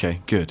 Okay,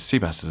 good. Sea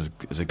bass is a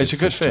good It's a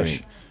good to fish,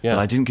 eat. yeah.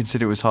 But I didn't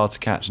consider it was hard to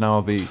catch. Now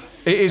I'll be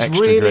It is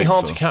extra really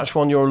hard to grateful. catch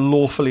one you're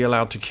lawfully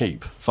allowed to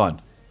keep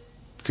Fine.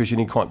 because you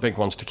need quite big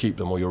ones to keep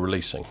them, or you're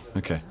releasing.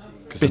 Okay.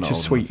 'Cause they're not old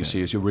Bittersweet, enough you yet.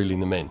 see, as you're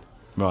reeling them in.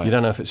 Right. You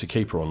don't know if it's a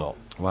keeper or not.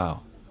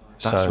 Wow.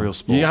 That's So real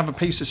sport. You have a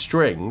piece of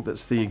string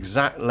that's the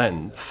exact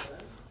length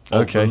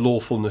of Okay. the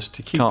lawfulness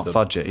to keep Can't them.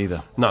 fudge it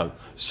either. No.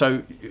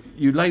 So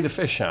you lay the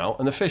fish out,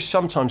 and the fish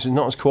sometimes is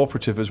not as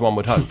cooperative as one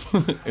would hope. In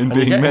and being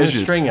you're getting measured. the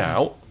string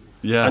out,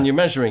 Yeah. and you're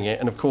measuring it,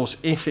 and of course,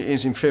 if it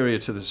is inferior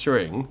to the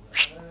string,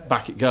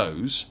 back it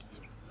goes,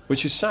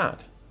 which is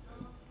sad.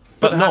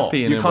 But not.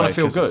 happy in You a kind way, of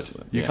feel 'cause good. it's-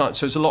 You yeah. can't.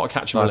 So it's a lot of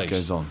catch and Life release.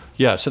 goes on.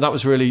 Yeah. So that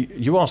was really.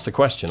 You asked the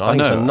question. I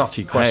think it's a know.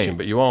 nutty question, Hey.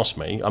 but you asked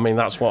me. I mean,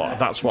 that's what.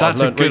 That's what. That's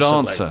I've a learnt good recently.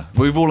 answer.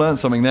 We've all learned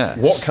something there.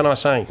 What can I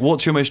say?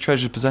 What's your most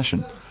treasured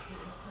possession?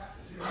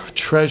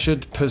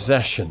 Treasured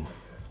possession.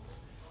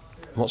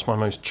 What's my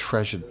most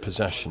treasured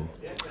possession?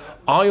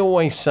 I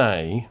always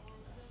say,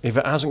 if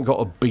it hasn't got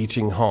a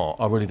beating heart,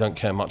 I really don't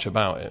care much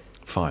about it.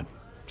 Fine.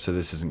 So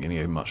this isn't going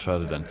to go much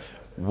further then.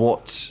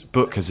 What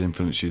book has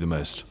influenced you the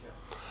most?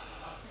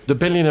 The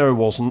Billionaire Who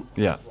Wasn't,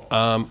 Yeah.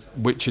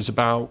 which is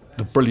about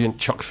the brilliant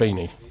Chuck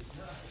Feeney.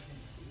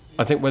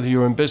 I think whether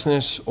you're in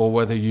business or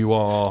whether you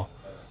are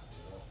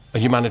a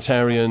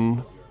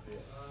humanitarian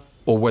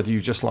or whether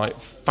you just like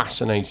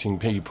fascinating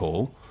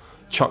people,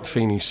 Chuck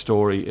Feeney's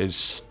story is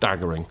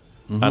staggering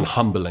and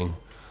humbling.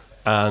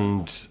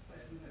 And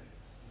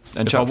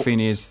And If Chuck I-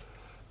 Feeney is...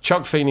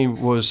 Chuck Feeney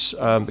was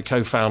the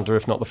co-founder,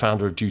 if not the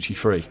founder, of Duty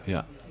Free.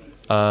 Yeah.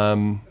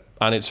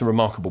 And it's a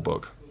remarkable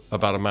book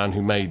about a man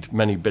who made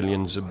many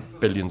billions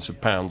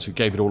of pounds, who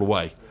gave it all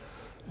away.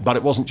 But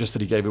it wasn't just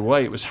that he gave it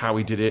away, it was how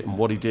he did it and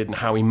what he did and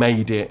how he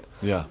made it.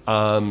 Yeah.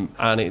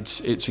 And it's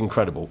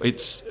incredible.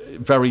 It's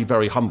very,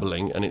 very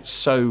humbling, and it's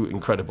so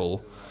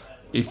incredible.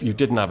 If you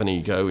didn't have an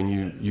ego and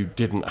you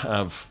didn't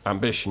have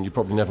ambition, you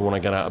probably never want to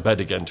get out of bed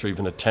again to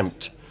even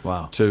attempt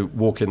Wow. to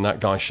walk in that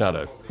guy's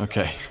shadow.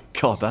 Okay.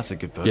 God, that's a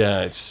good book.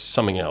 Yeah, it's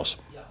something else.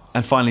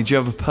 And finally, do you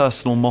have a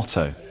personal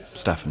motto,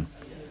 Stefan?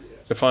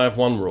 If I have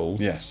one rule,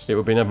 Yes. it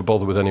would be never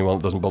bother with anyone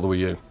that doesn't bother with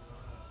you.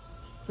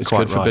 It's Quite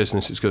good for right.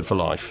 business, it's good for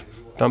life.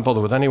 Don't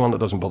bother with anyone that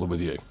doesn't bother with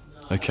you.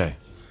 Okay.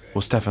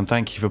 Well, Stefan,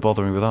 thank you for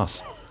bothering with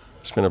us.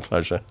 It's been a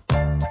pleasure.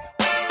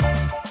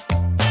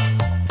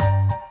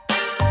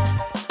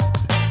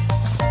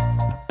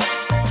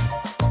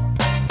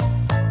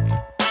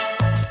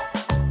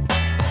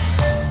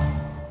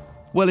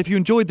 Well, if you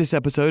enjoyed this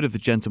episode of the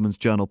Gentleman's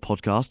Journal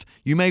podcast,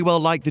 you may well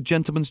like the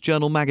Gentleman's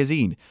Journal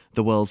magazine,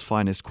 the world's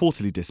finest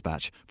quarterly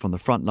dispatch from the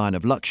front line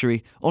of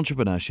luxury,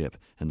 entrepreneurship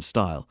and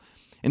style.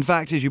 In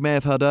fact, as you may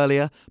have heard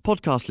earlier,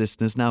 podcast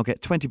listeners now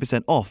get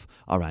 20% off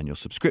our annual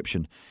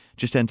subscription.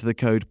 Just enter the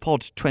code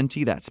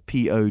POD20, that's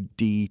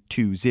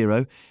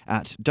POD20,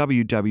 at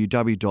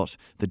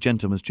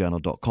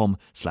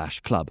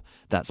www.thegentleman'sjournal.com/club.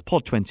 That's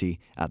POD20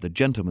 at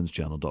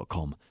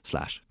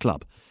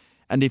thegentleman'sjournal.com/club.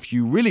 And if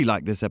you really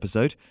like this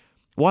episode,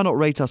 why not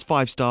rate us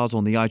 5 stars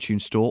on the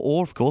iTunes store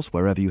or, of course,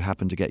 wherever you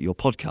happen to get your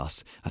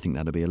podcasts? I think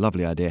that'd be a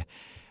lovely idea.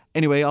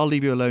 Anyway, I'll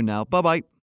leave you alone now. Bye-bye.